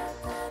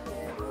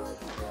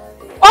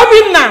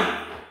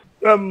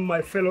 Obinna!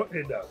 My fellow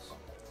elders.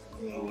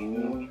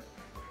 You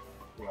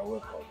are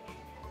welcome.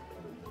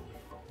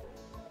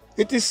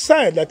 It is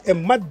said that a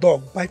mad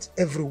dog bites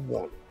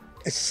everyone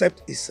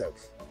except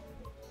itself.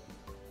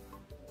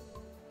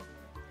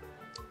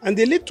 And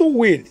the little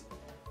weed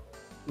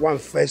one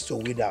fails to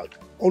weed out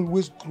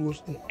always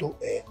grows into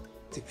a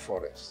thick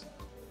forest.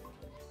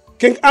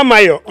 King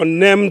Amayo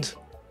unnamed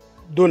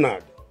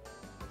Donald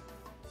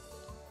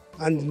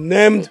and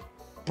named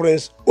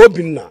Prince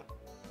Obinna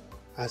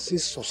as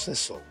his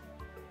successor.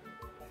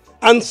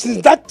 And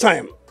since that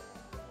time,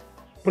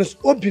 Prince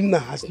Obinna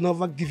has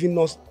never given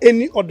us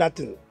any other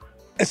thing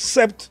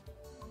except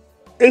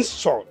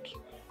insult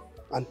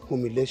and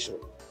humiliation.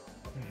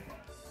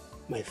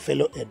 My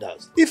fellow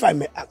elders, if I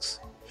may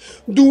ask,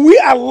 do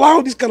we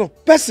allow this kind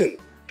of person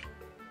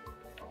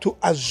to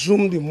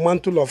assume the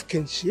mantle of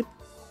kingship?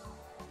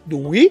 Do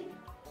we?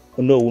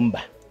 No,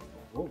 Wumba.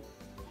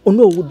 Oh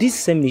no, this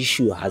same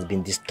issue has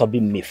been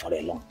disturbing me for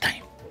a long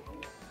time.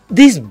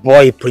 This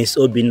boy, Prince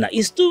Obinna,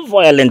 is too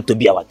violent to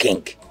be our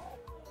king.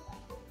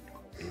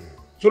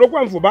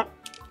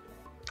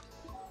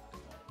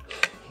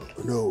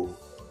 No.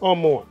 Or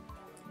more.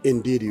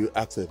 Indeed, you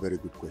asked a very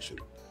good question.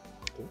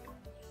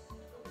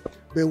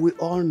 But we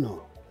all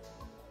know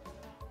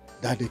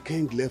that the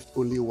king left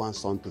only one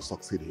son to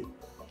succeed him.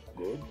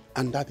 Good.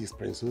 And that is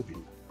Prince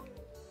Obinna.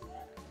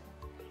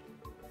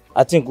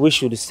 I think we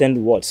should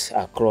send words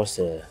across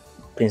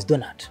Prince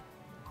Donald.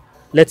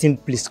 Let him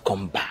please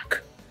come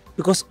back.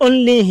 Because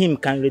only him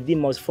can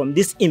redeem us from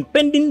this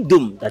impending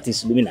doom that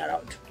is looming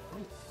around.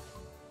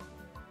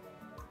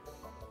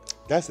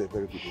 That's a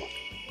very good one.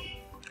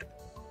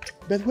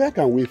 But where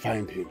can we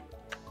find him?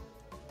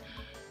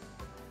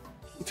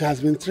 It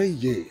has been 3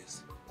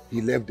 years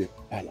he left the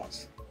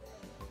palace.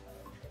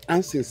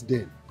 And since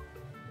then,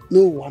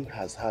 no one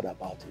has heard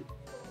about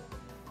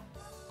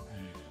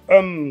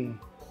him.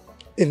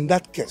 In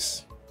that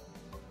case,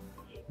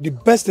 the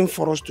best thing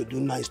for us to do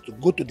now is to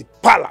go to the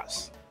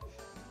palace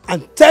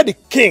and tell the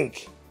king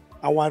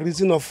our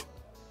reason of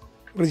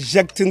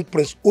rejecting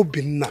Prince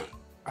Obinna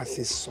as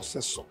his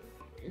successor.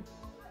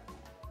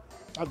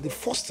 That's the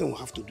first thing we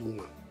have to do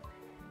now.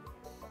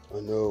 Oh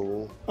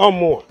no. Or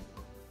more.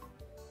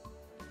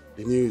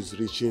 The news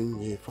reaching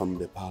me from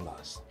the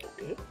palace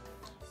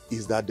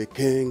is that the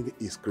king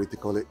is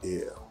critically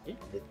ill.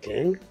 The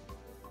king?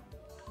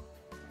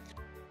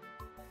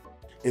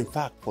 In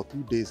fact, for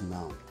 2 days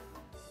now,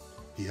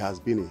 he has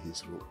been in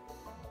his room.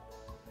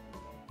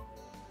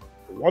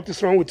 What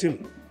is wrong with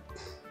him?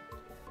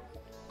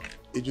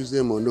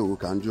 Ijuse Mono who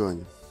can join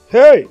you.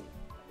 Hey!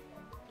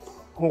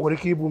 Obinna!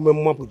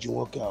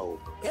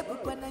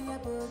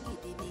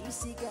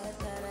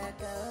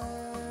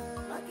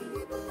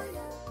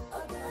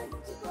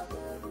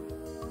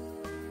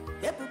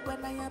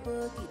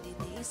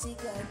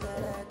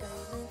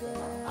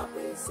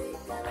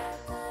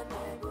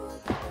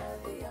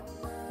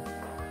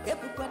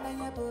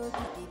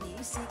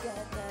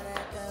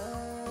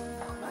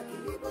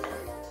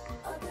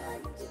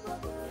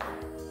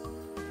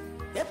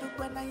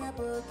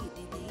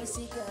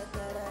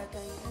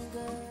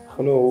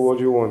 Hello, what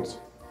do you want?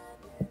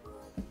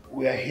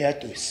 We are here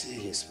to see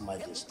His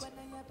Majesty.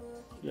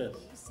 Yes.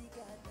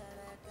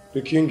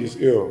 The king is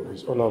ill.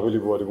 He's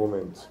unavailable at the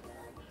moment.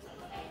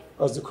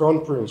 As the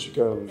crown prince, you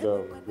can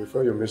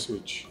refer your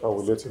message. I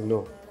will let him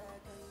know.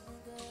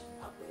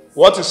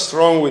 What is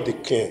wrong with the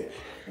king?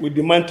 We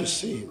demand to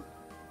see him.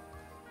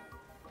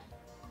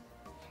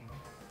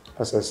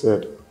 As I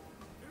said,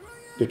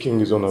 the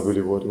king is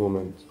unavailable at the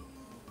moment.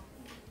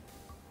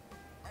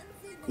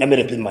 Let me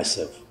repeat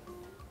myself.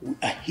 We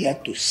are here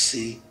to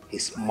see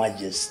His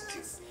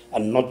Majesty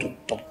and not to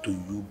talk to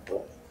you,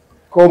 boy.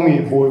 Call me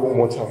a boy one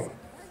more time,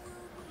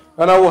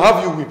 and I will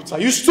have you whipped.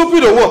 Are you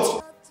stupid or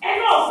what?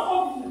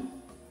 Enough!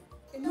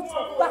 Enough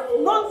of that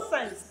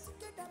nonsense!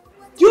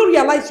 Do you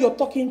realize you're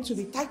talking to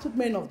the titled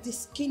men of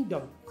this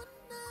kingdom?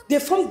 They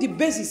form the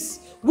basis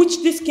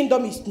which this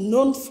kingdom is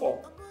known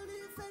for.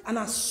 And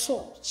as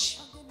such,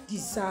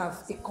 deserve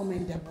a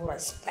commendable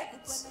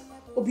respect.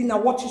 Obina,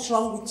 what is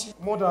wrong with you?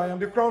 Mother, I am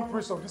the crown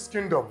prince of this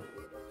kingdom.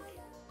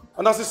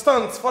 And as it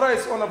stands, father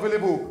is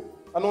unavailable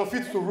and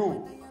unfit to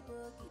rule.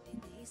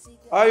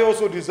 I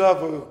also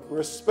deserve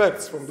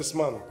respect from this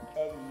man.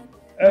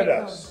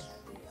 Elders,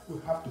 we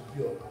have to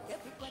be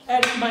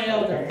on My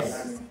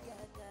elders.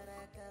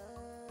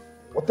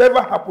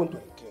 whatever happened to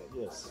the king,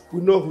 yes,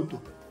 we know who to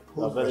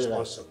hold very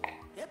responsible.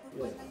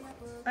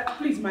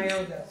 Please, my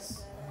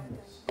elders.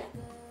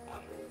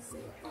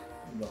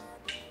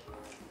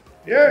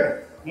 Yeah.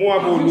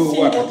 Muabolo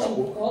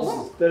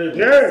Wakatapo.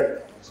 Yeah.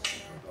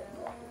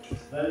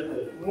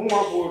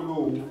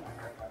 Muabolo.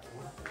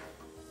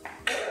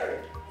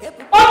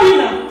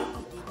 Obina!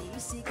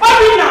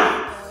 Obina!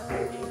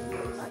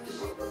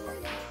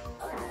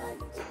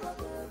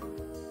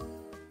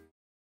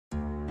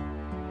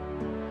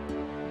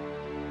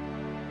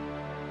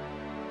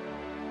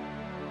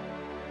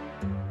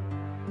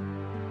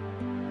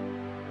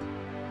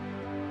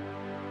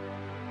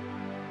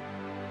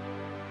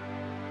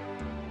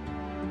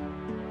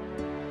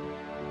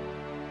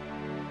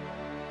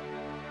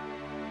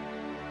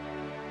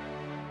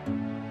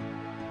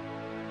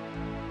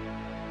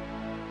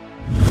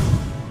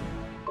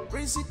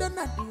 President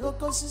at the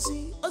Okosisi,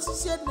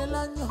 Osisi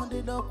Nelanyo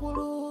de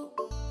Dokuru.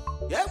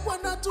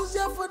 Yakwana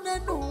Tuzia for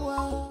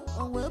Nenua,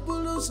 and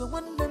Webulu, so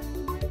one them.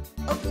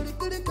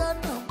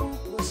 Okirikana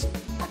Bukos,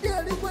 and the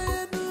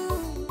Aliquayanu.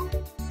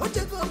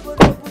 Ocheko for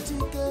the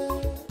boutique,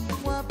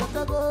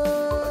 Wapatago.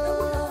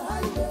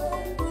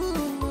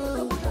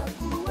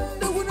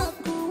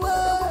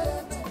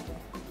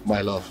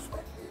 My love.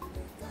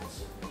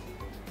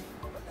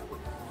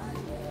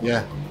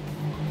 Yeah.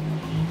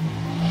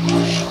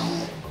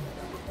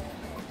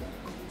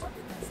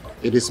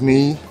 It is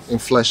me in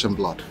flesh and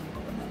blood.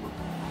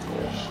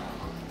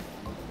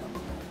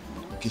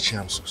 Kichi,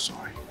 I'm so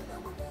sorry.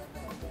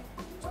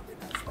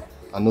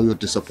 I know you're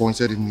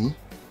disappointed in me.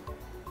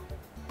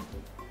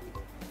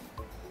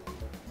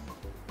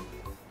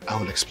 I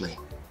will explain.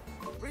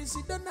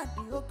 President at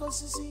the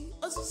Okosisi,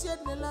 Osisi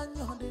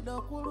Nelanyo de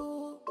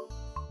Dokuru.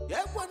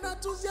 Yakwana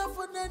Tuzia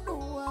for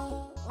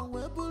Nenua, and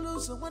Webulu,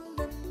 so one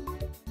them.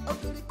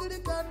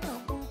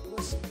 Okirikana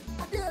Bukos,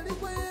 and the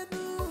Aliquayanu.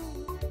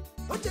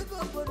 Ocheko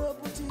for the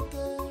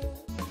boutique,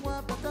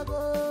 Wapatago.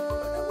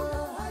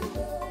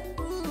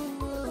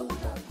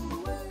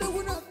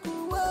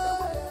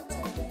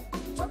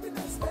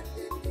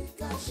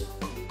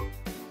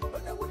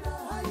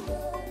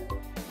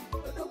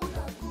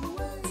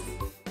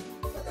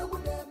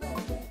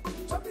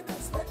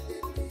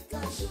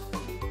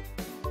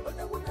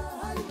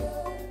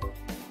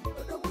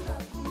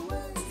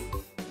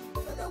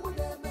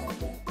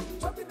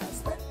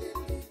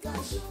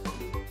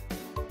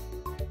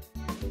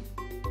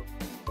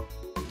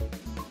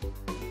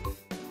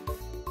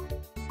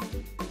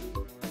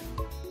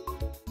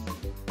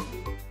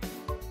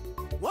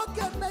 What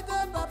can make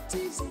a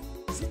baptism?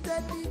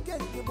 Sitani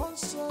Genki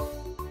Monso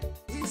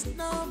is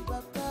now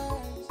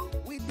baptized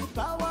with the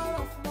power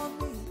of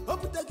money.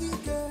 Hope the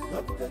Gike,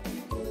 hope the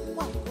Gike,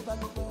 one go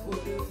back,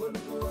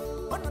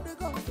 one of the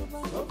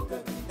government,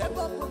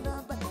 ever put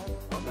a banner.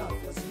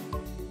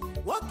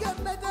 What can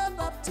make a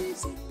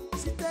baptism?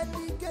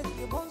 Sitani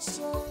Genki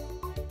Monso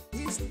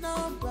is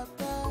now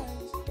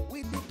baptized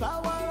with the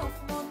power of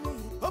money.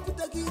 Hope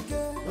the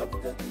Gike,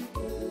 hope the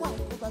Gike, one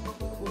go back,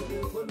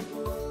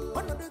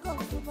 one of the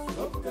government.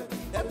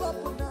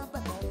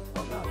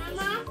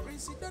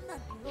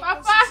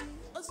 Papa!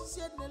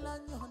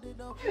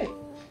 Hey.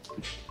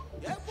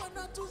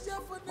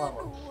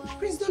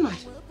 Prince Donald,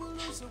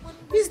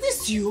 is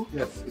this you?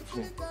 Yes, it's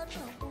me.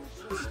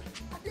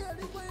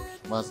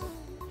 Master.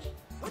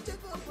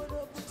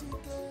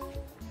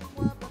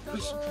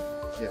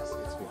 Yes,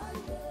 it's me.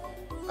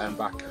 I'm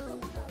back.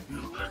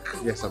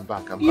 Yes, I'm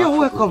back. You're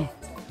welcome.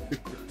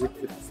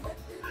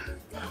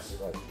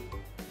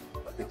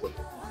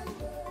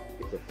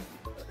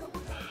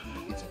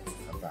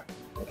 I'm back.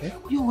 Okay?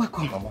 You're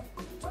welcome. Mama.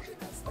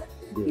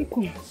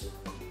 Welcome.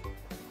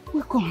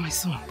 Welcome, my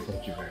son.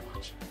 Thank you very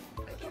much.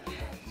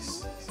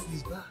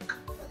 He's back.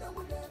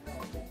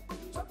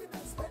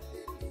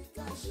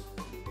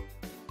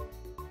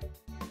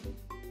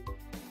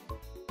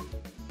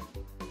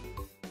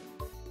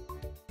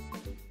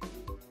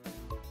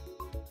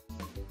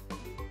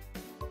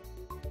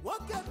 What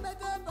can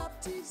make a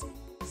baptism?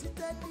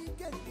 Sitani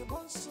Genki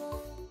Monso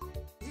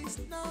is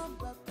now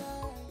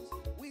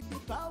baptized with the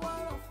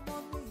power of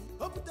money.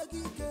 Hope the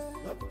Gike,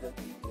 hope the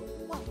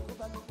Gike, one go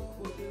back,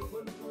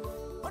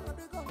 one of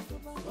the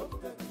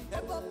government,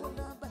 ever put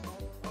a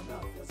banner.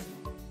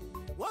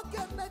 What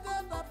can make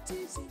a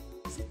baptism?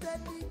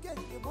 Sitani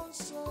Genki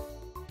Monso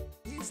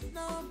is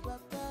now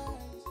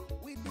baptized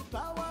with the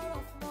power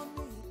of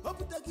money.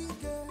 Hope the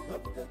Gike,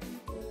 hope the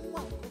Gike,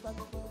 one go back,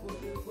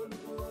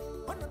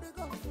 one of the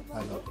government,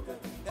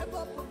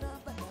 ever put a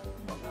banner.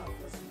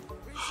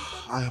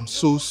 I am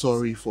so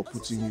sorry for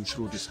putting you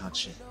through this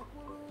hardship.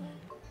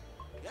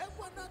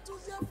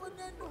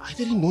 I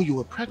didn't know you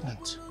were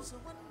pregnant.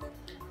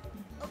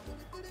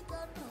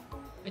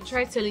 But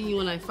tried telling you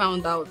when I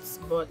found out,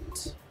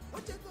 but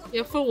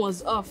your phone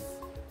was off.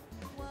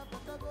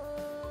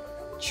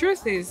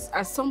 Truth is,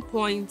 at some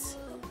point,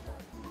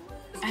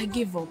 I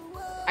gave up.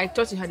 I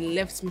thought you had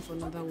left me for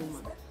another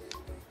woman.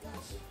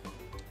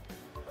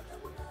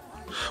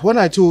 When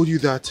I told you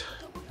that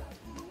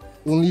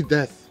only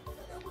death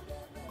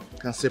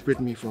can separate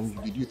me from you,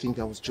 did you think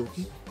I was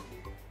joking?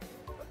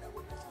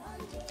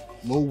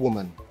 No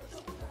woman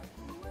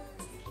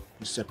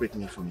will separate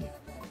me from you.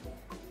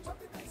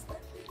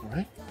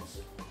 Alright?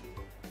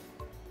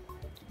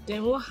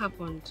 Then what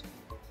happened?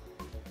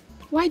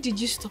 Why did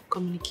you stop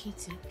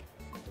communicating?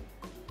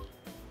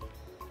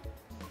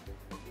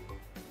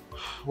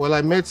 Well,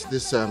 I met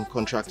these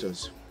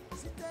contractors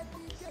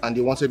and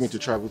they wanted me to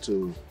travel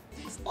to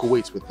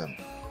Kuwait with them.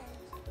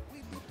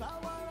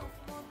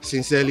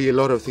 Sincerely, a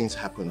lot of things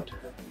happened,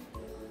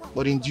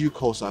 but in due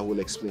course I will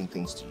explain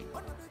things to you.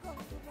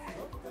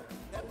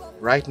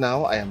 Right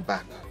now I am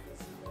back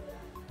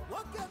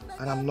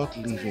and I'm not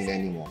leaving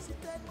anymore.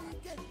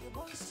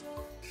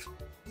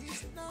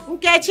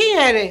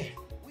 Nkechi!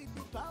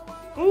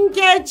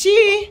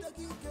 Nkechi!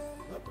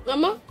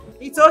 Mama?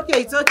 It's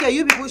okay.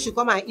 You people should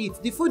come and eat.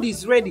 The food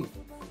is ready.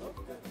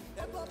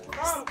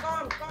 Come.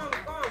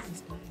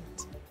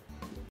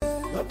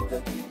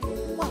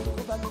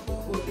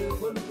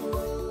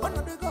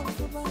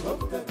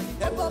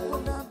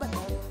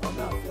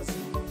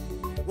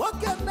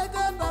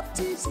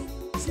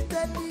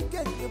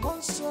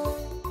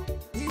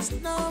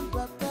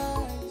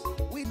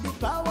 With the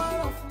power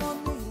of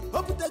money,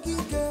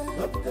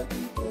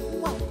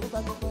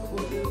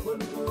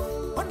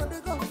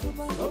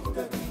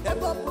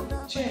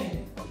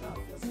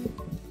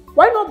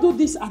 why not do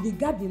this at the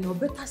garden or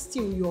better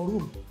still in your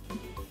room?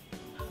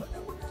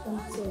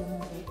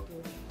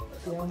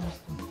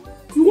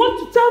 You want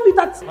to tell me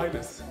that?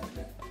 Highness,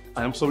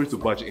 I am sorry to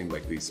barge in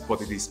like this,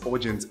 but it is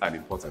urgent and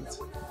important.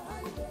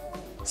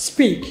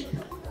 Speak.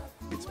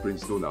 It's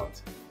Prince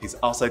Donald. He's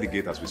outside the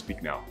gate as we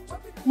speak now.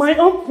 My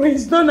own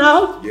Prince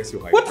Donald? Yes,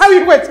 Your Highness. What are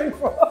we waiting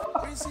for?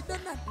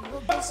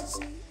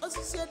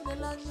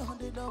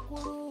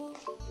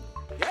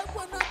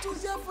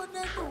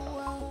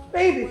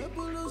 Baby,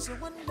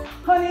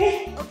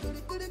 honey.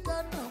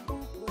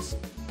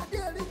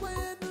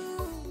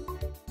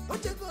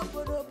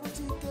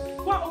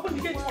 Well, open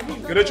the gate for me.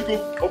 Kenechukwu,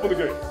 open the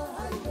gate.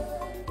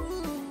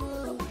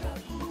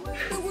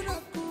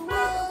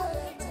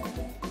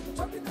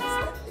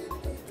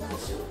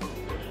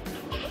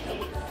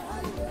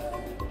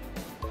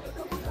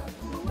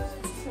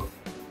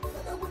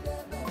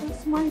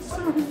 That's my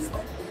son.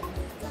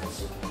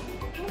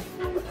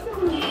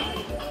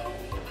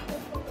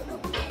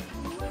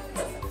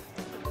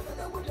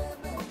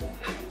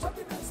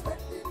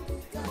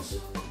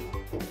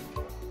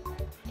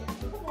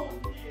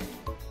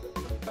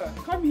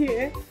 Come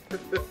here.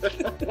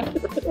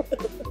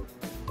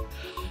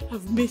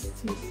 I've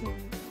missed you so.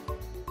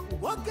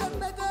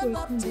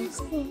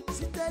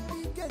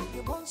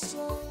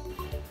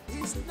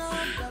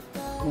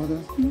 Mother?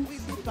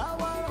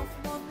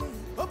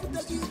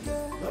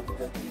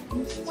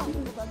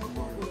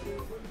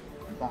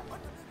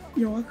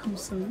 You're welcome,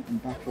 son. I'm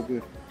back for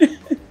good.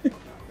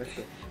 Let's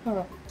go.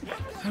 All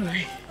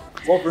right.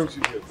 What brings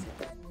you here?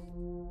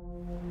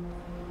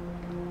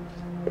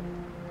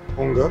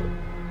 Hunger?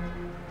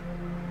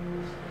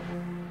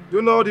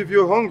 Donald, if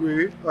you're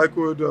hungry, I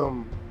could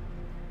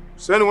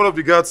send one of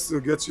the guards to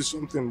get you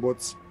something,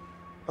 but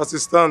as it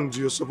stands,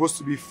 you're supposed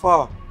to be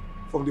far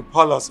from the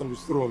palace and the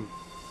throne.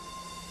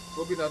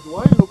 Robina, do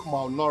I look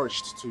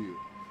malnourished to you?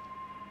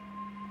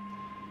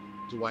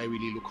 Do I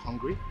really look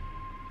hungry?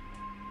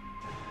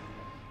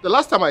 The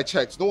last time I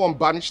checked, no one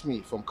banished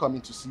me from coming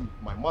to see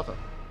my mother.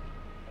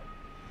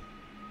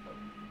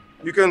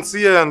 You can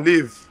see her and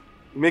leave.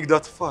 Make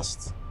that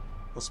fast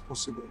as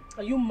possible.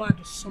 Are you mad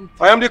or something?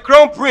 I am the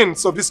crown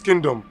prince of this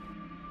kingdom.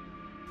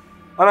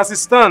 And as it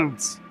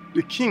stands,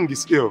 the king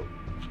is ill.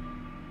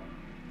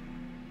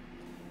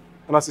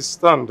 And as it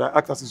stands, I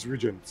act as his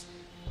regent.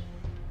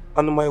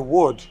 And my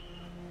word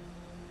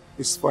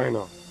is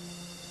final.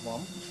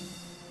 Mom?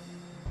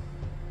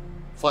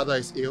 Father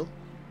is ill?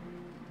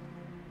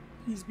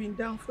 He's been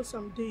down for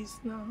some days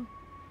now.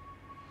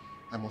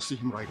 I must see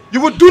him right now. You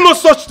will do no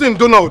such thing,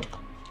 Donald!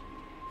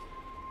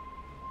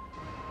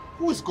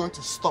 Who is going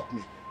to stop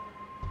me?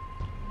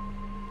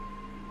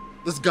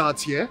 This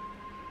guard's here?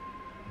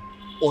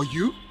 Or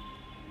you?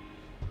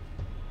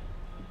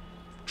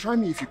 Try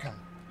me if you can.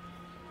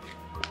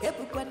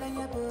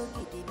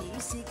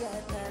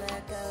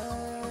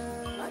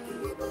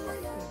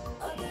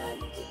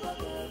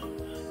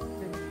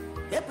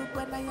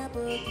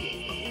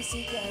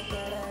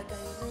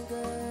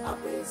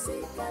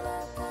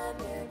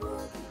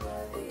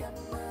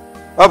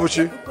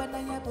 Abuchi.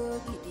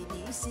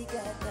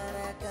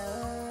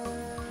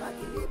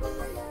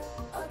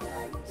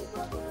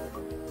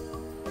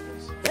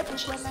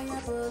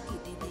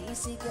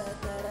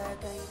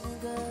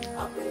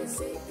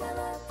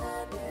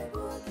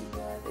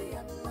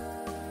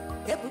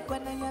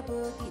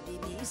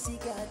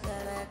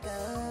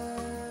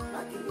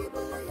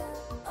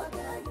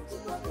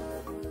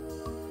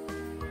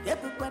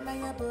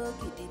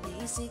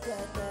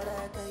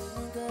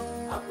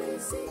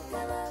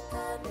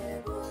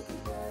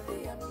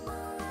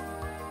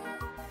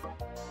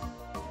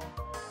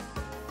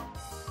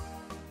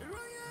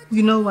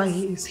 You know why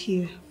he is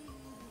here.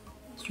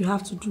 You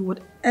have to do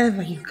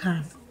whatever you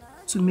can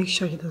to make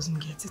sure he doesn't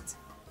get it.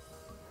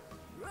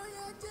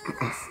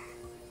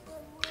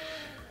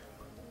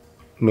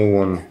 No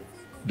one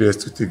dares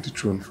to take the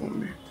throne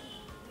from me.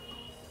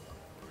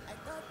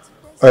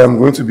 I am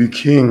going to be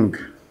king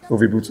of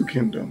Ibutu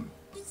Kingdom.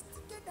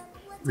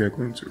 We are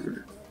going to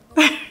rule.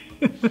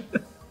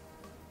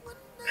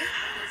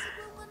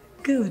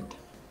 Good.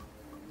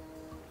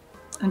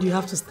 And you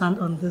have to stand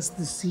on this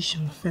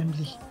decision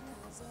firmly.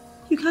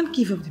 You can't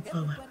give up the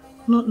power.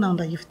 Not now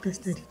that you've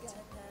tested it.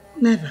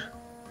 Never.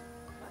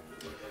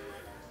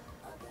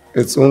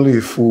 It's only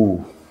a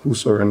fool who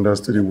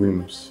surrenders to the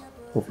whims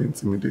of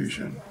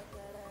intimidation.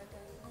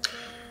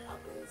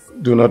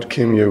 Do not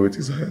came here with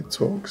his hired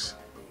talks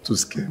to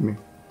scare me.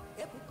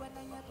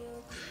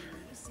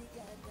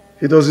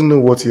 He doesn't know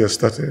what he has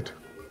started.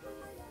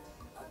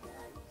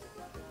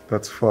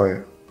 That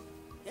fire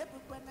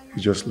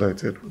he just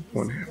lighted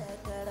upon him.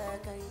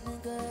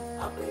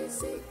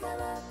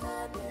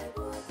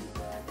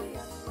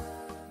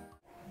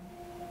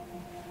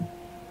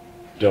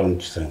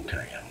 Don't think I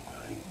am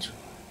going to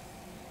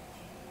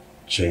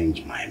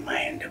change my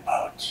mind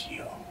about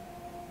you.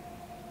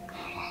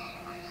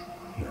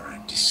 You're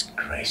a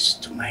disgrace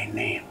to my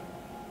name.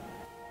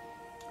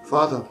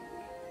 Father,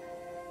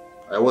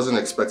 I wasn't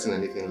expecting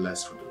anything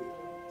less from you.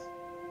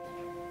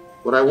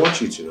 But I want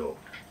you to know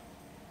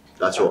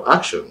that your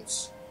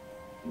actions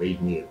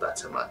made me a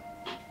better man.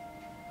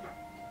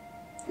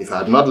 If I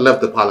had not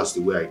left the palace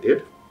the way I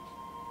did,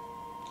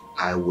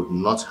 I would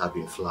not have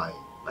been flying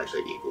like the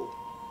eagle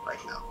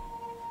right now.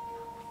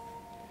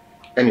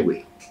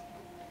 Anyway,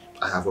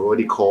 I have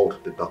already called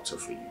the doctor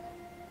for you.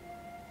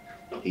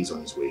 He's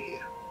on his way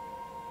here.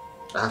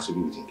 I have to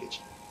be with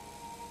Nkechi.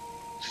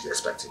 She's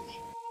expecting me.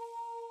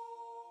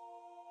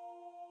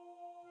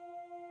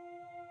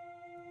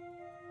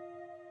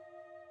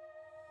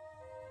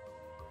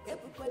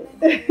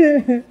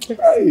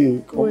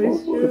 Hey, come on.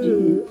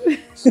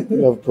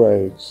 You have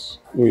pride.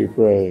 No, you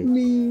pride.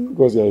 Me?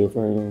 Because you are your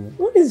friend.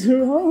 What is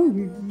wrong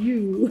with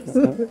you?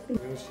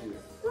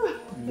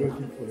 You don't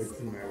keep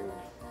collecting my own.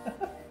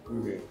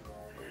 Women.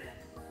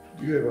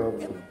 Do you ever have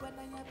one?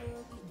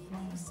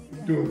 You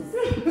don't.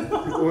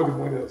 With all the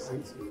money I've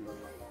sent to you.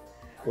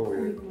 Oh, yeah.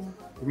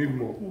 You need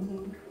more.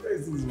 Where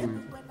is this money?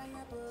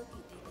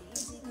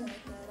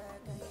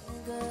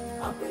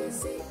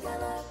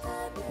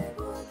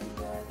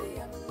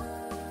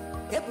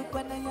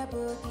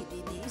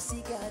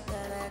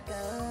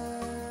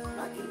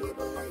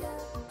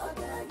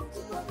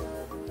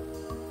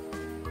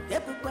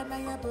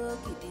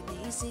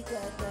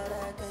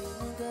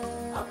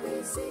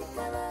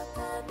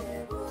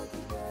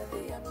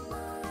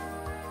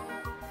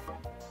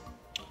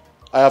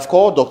 I have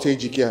called Dr.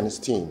 Ejike and his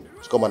team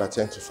to come and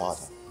attend to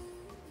Father.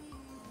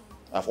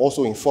 I've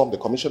also informed the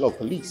Commissioner of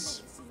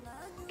Police,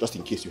 just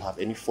in case you have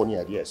any funny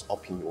ideas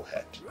up in your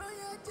head.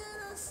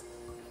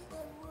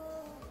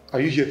 Are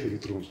you here for the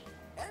throne?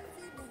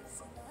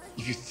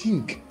 If you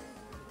think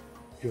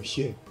you're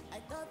here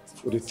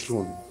for the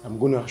throne, I'm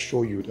going to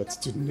assure you that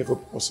it's never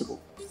possible.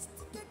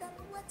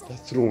 That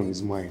throne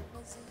is mine.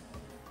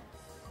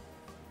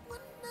 You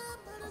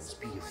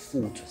must be a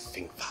fool to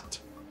think that.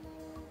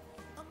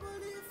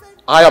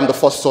 I am the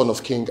first son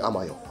of King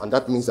Amayo, and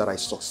that means that I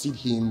succeed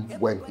him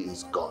when he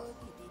is gone.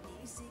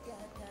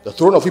 The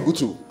throne of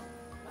Ibutu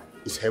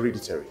is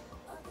hereditary,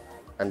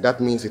 and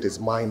that means it is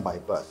mine by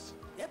birth.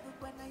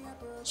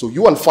 So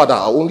you and Father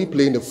are only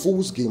playing the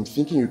fool's game,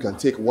 thinking you can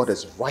take what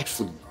is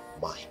rightfully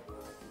mine.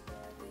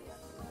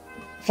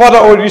 Father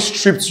already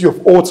stripped you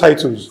of all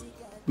titles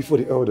before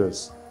the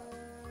elders.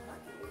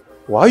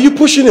 Why are you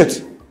pushing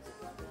it?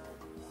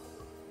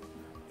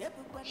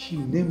 He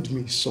named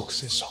me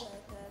successor.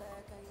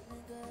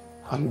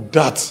 And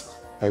that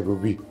I will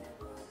be.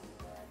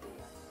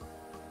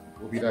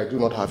 Obida, I do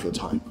not have your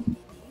time.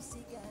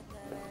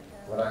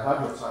 When I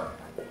have your time,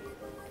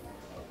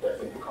 I'll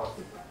definitely come.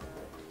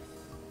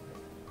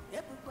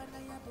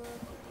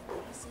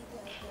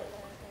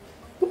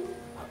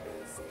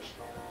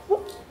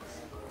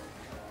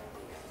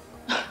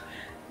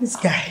 This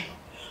guy.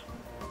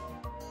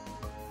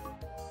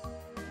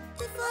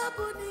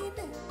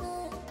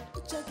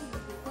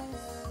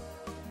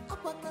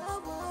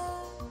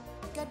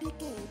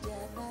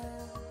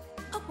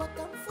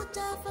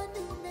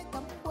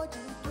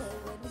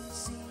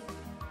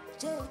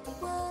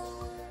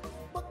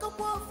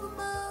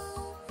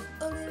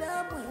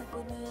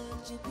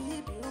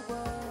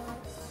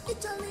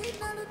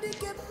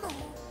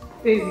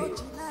 Baby.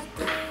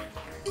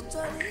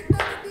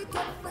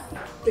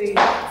 Baby.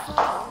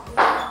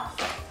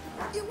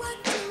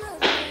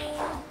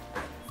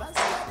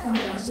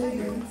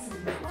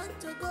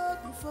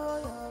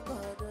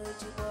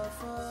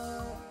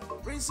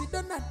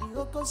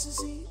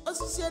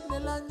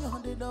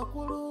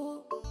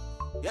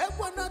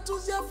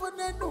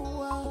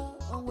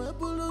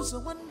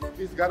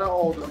 Please gather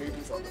all the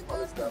ladies on the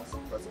palace dance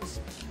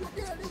present.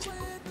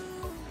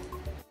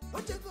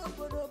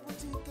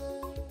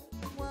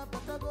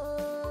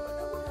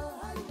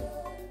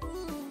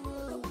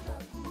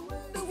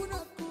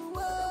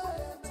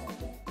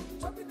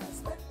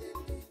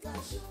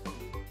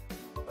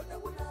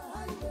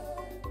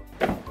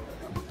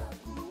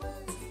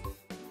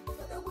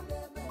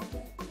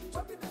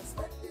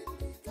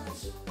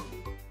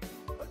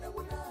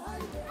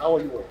 How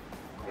are you all?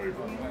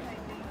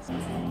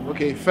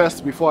 Okay,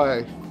 first, before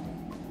I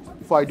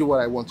do what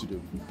I want to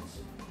do,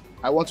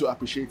 I want to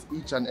appreciate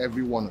each and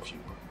every one of you.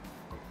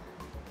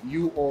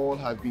 You all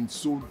have been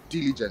so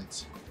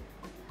diligent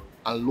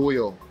and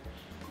loyal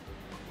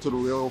to the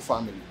royal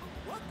family.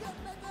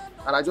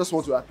 And I just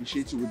want to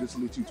appreciate you with this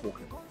little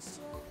token.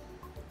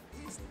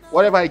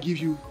 Whatever I give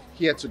you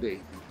here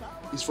today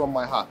is from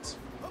my heart.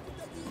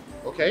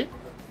 Okay?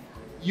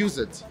 Use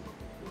it.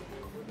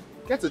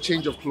 Get a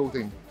change of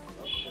clothing.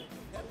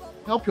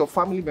 Help your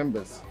family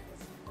members.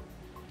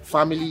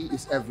 Family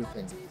is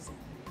everything.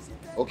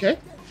 Okay?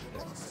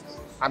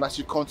 And as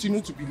you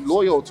continue to be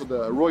loyal to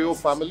the royal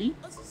family,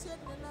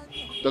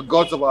 the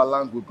gods of our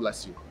land will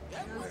bless you.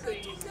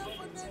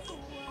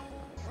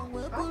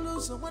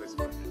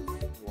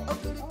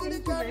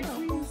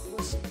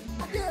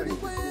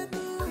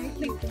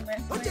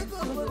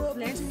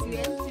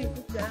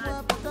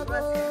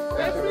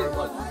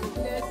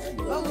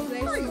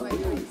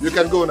 You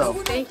can go now.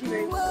 Thank you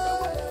very much.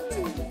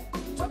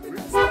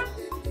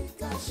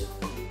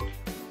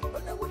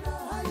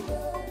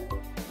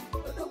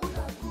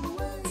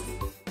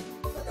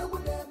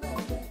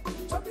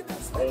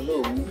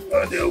 Hello.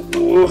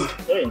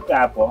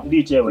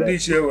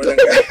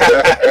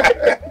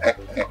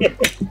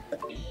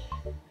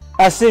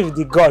 As if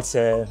the gods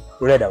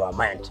read our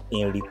mind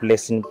in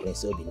replacing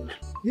Prince Obinna.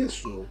 Yes,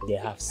 sir. They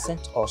have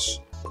sent us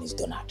Prince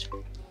Donald.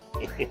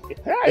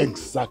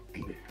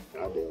 Exactly.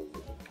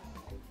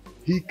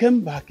 He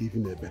came back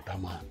even a better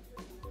man.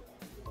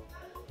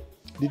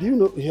 Did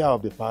you hear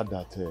of the part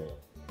that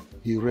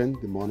he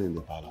rent the money in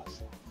the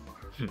palace?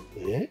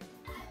 Yeah?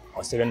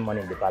 Or stealing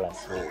money in the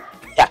palace? Oh.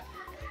 Yeah.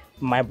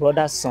 My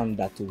brother's son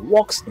that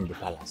works in the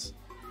palace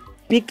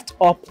picked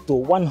up to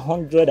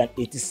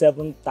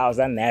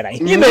 187,000 naira.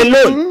 Him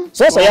alone.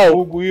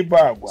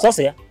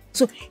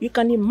 So you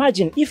can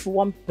imagine if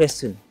one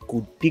person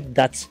could pick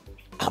that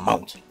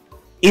amount.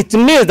 It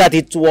means that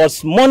it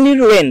was money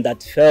rain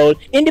that fell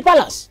in the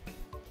palace.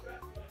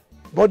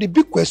 But the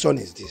big question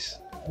is this.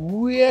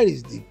 Where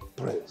is the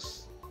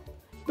prince?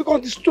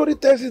 Because the story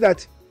tells you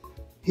that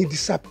he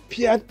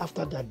disappeared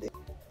after that day.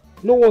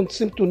 No one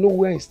seemed to know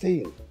where he's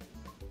staying.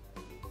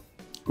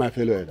 My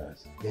fellow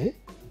elders,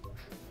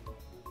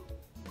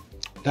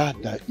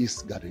 that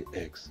is gathering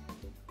eggs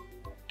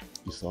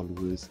is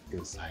always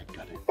inside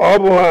gathering.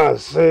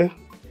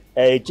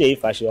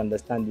 If I should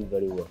understand you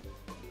very well,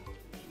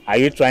 are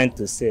you trying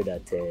to say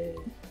that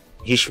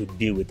he should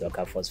be with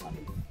Okafor's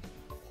family?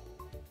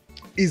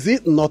 Is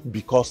it not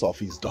because of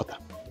his daughter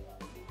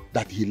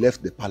that he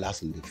left the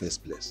palace in the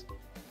first place?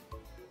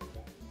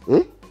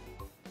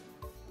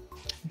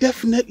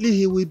 Definitely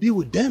he will be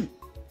with them.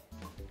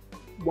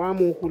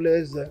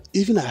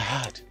 Even I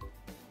heard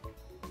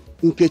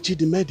Nkechi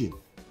the maiden,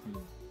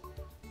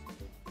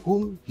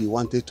 whom he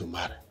wanted to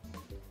marry,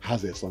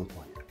 has a son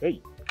for him.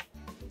 Hey.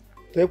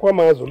 Let's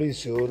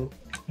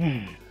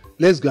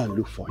go and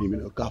look for him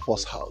in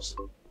Okafor's house.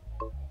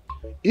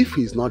 If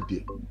he's not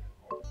there,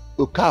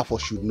 Okafor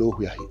should know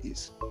where he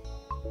is.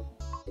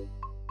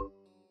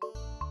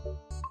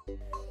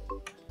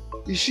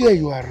 You sure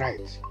you are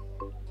right?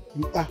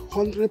 You are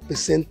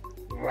 100%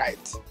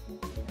 right.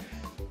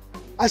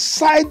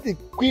 Aside the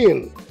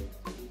queen,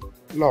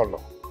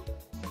 Lolo,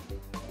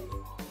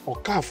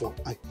 Okafor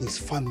and his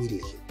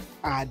family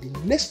are the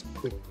next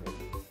people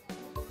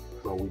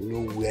that will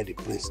know where the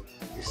prince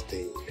is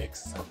staying.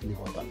 Exactly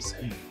what I'm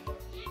saying.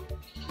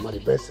 But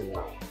the best thing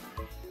now,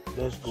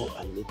 let's go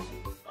and meet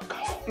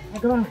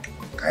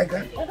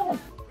Okafor.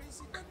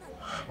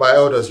 My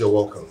elders, you're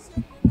welcome.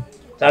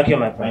 Thank you,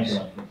 my prince.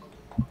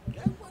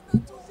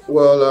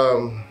 Well,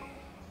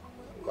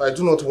 I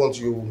do not want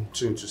you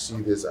to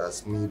see this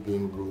as me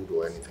being rude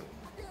or anything.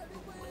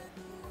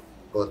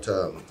 But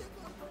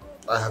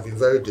I have been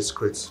very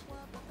discreet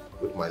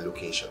with my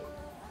location.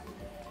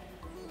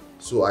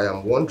 So I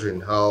am wondering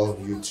how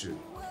you two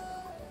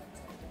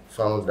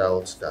found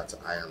out that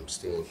I am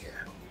staying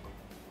here.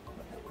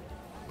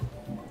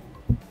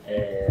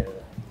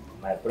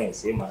 My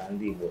prince,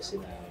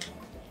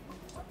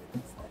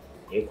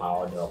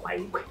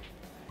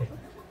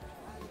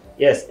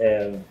 yes,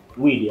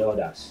 we the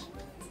elders,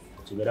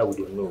 together with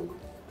your NollyWood,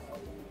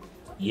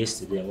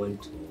 yesterday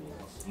went to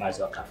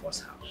Master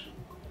Okafor's house.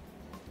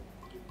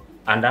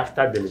 And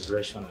after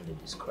deliberation and the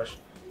discussion,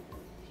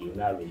 he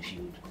now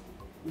revealed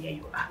where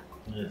you are.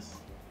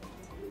 Yes.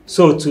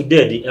 So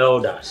today the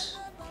elders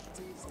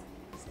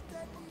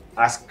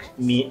asked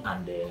me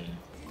and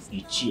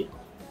Ichie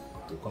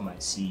to come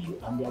and see you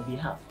on their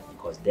behalf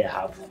because they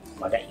have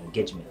other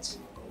engagements.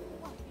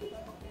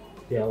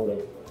 Yeah, all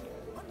right.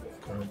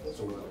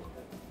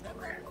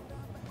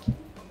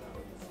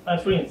 My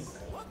friends,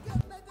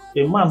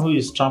 a man who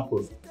is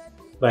trampled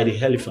by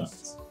the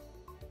elephant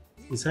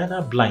is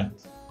either blind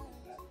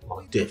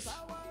or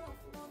deaf.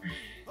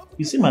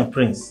 You see, my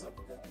prince,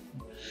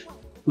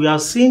 we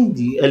have seen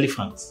the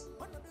elephant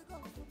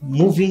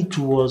moving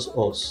towards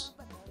us,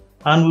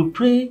 and we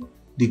pray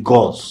the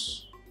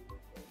gods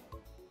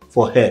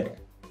for help,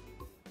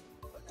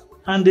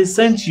 and they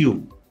sent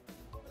you.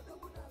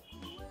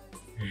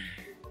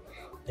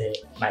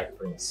 My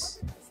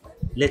prince,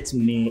 let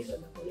me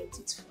elaborate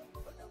it.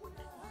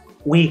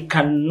 We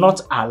cannot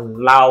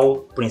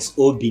allow Prince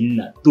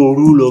Obinna to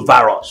rule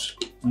over us.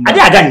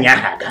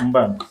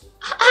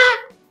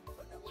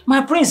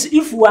 My prince,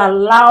 if we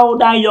allow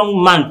that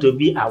young man to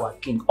be our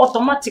king,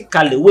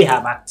 automatically we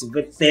have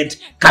activated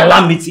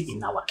calamity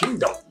in our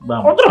kingdom.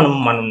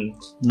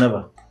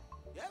 Never.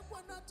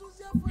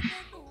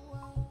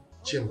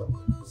 Chamber,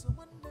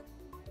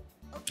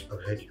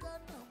 I've heard you.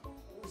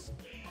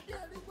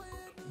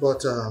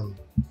 But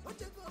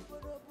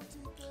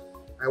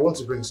I want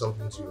to bring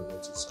something to your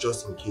notice,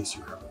 just in case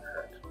you haven't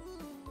heard.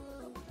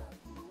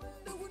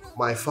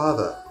 My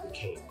father, the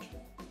king,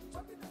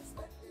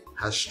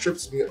 has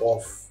stripped me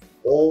of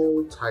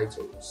all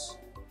titles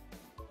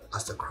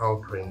as the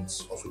crown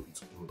prince of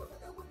Ibitu Kingdom.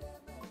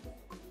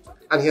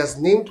 And he has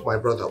named my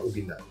brother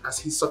Obinna as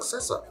his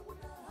successor.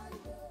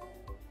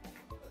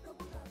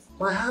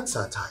 My hands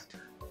are tied.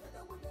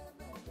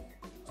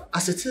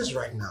 As it is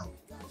right now,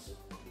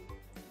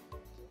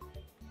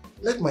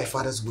 let my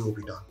father's will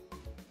be done.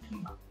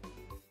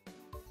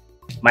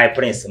 My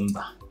prince,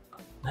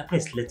 my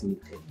prince, let me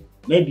tell you,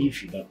 maybe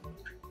if you don't know,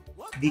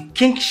 the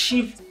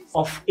kingship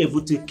of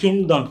Ebutu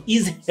Kingdom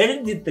is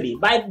hereditary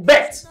by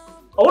birth.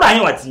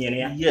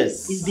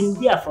 Yes. It's been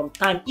there from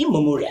time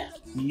immemorial.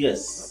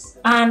 Yes.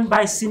 And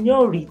by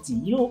seniority,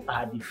 you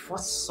are the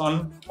first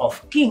son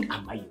of King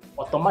Amayu.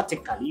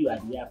 Automatically, you are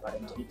the heir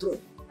apparent to the throne.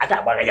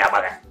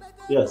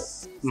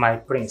 Yes. My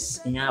prince,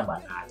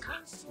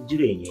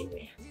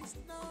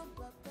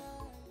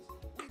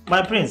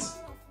 my prince,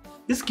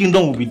 this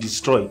kingdom will be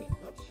destroyed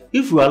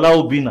if we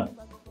allow Obinna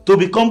to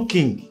become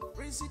king.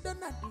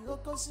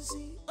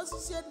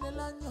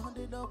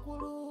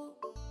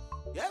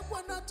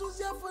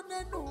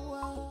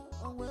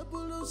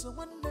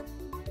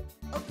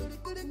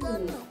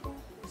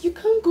 You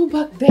can't go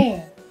back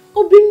there.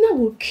 Obinna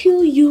will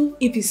kill you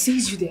if he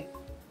sees you there.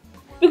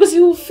 Because he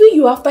will feel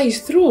you after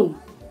his throne.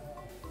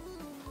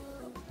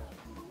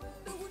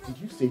 Did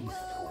you say his throne?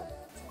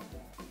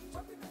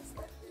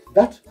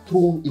 That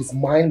throne is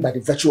mine by the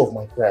virtue of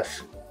my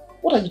birth.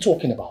 What are you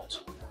talking about?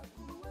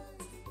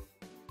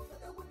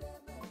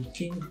 The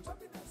king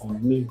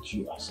named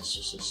you as a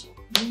successor.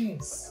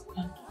 Yes.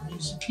 And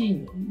he's the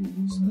king.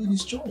 He's made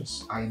his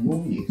choice. I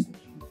know he is the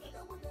king.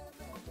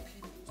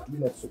 Do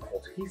not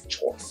support his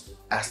choice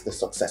as the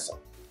successor.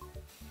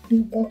 They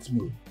want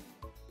me.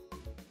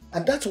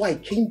 And that's why I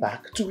came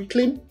back to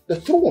reclaim the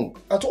throne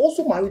and to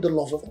also marry the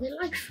love of my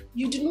life.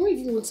 You do not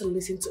even want to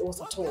listen to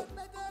us at all.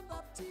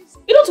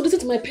 You don't want to listen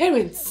to my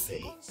parents.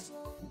 Hey.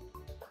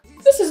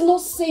 This is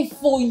not safe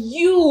for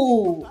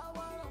you.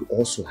 You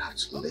also have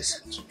to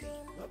listen to me.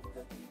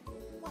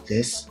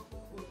 This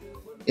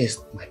is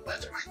my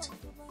birthright.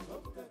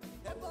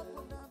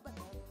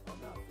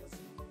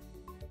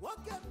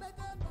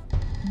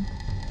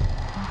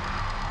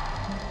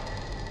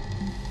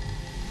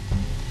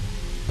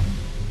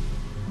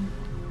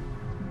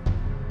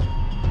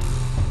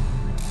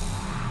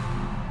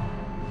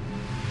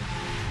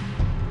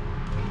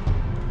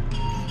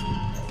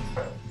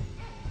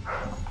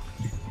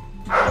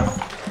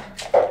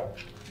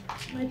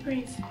 My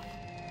prince.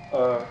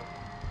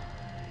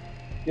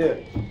 Yeah.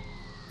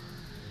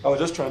 I was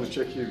just trying to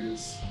check if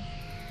it's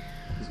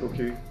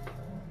okay.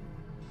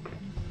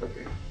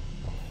 Okay.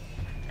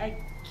 I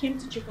came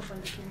to check up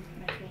on the king,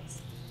 my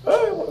prince.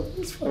 Oh,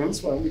 it's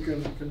fine, we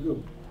can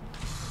go.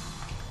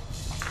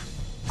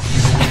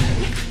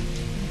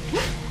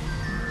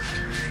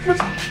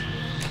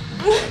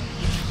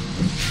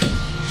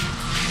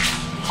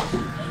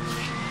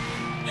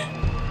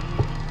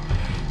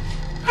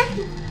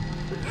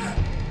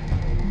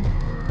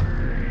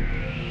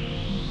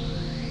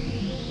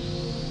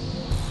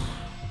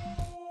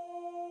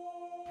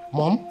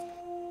 Mom?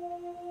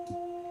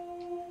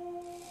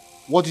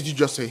 What did you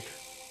just say?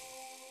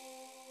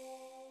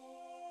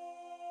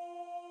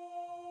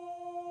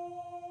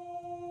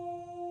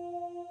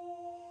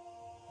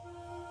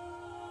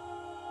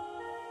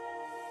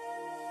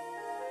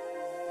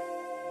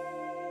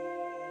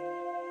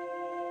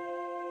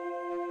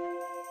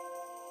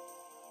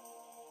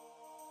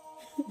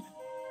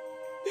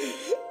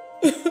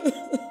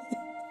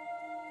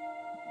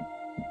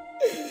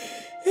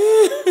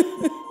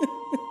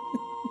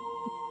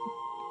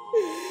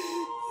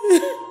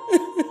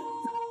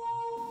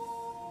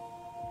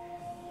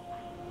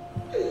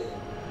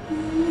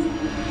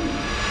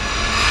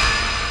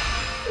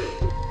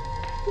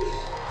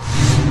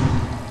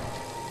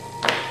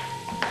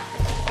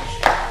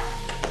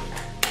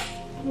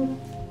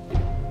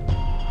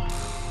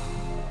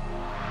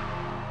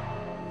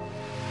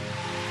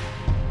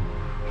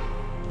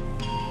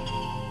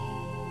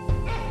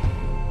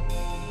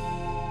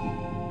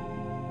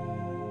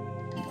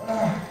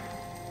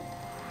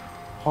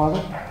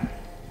 Father?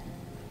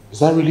 Is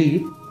that really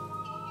you?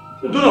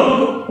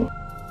 No.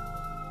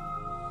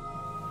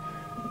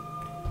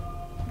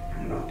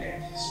 I'm not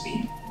dead. It's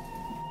me.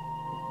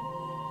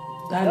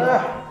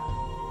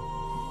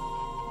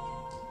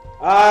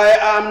 I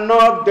am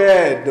not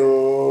dead,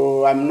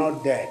 though. I'm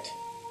not dead.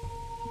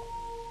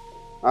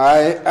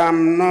 I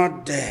am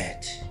not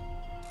dead.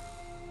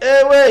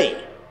 Hey, wait.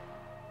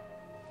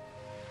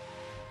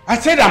 I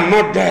said I'm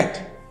not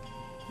dead.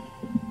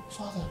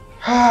 Father.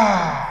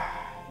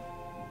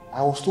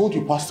 I was told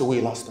you passed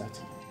away last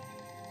night.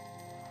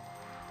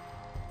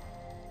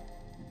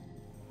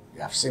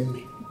 You have seen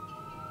me.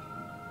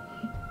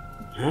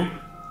 Huh?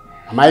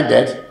 Am I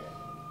dead?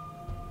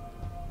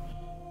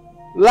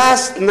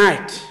 Last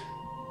night,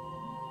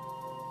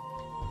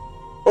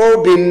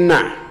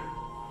 Obinna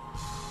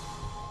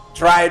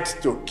tried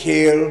to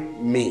kill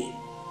me.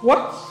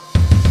 What?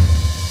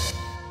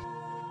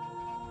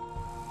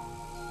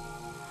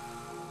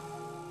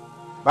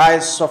 By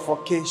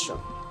suffocation.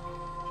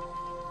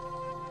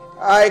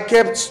 I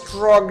kept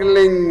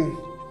struggling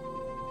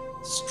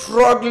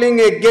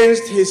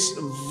against his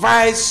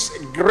vice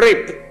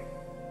grip.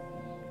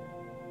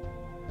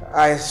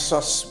 I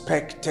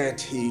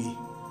suspected he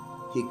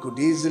could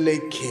easily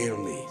kill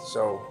me,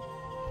 so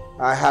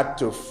I had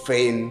to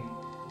feign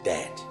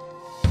dead.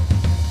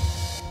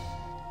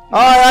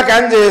 Oh, I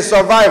can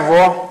survive.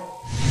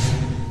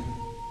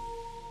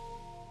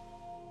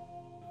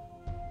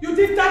 You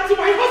did that to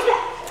my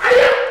husband! I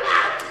am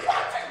mad! You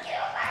want to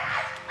kill my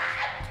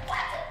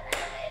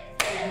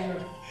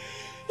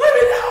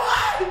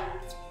husband!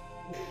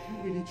 You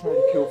really trying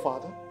to kill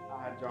Father? I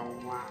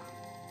don't want.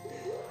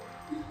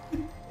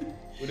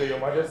 With your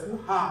Majesty?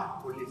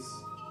 Police.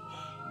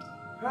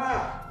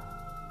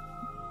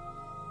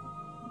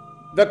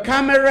 The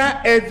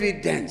camera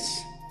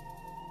evidence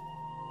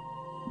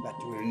that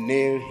will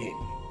nail him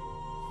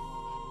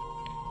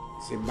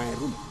is in my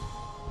room.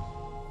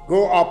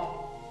 Go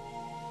up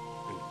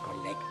and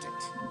collect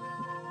it.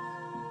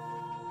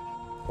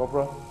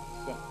 Corporal,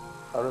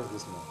 arrest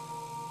this man.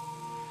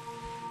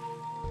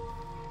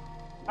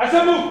 I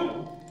said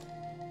move!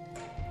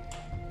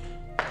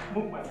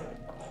 Move, my friend.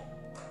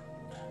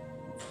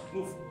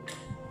 Move.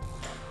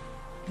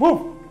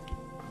 Move!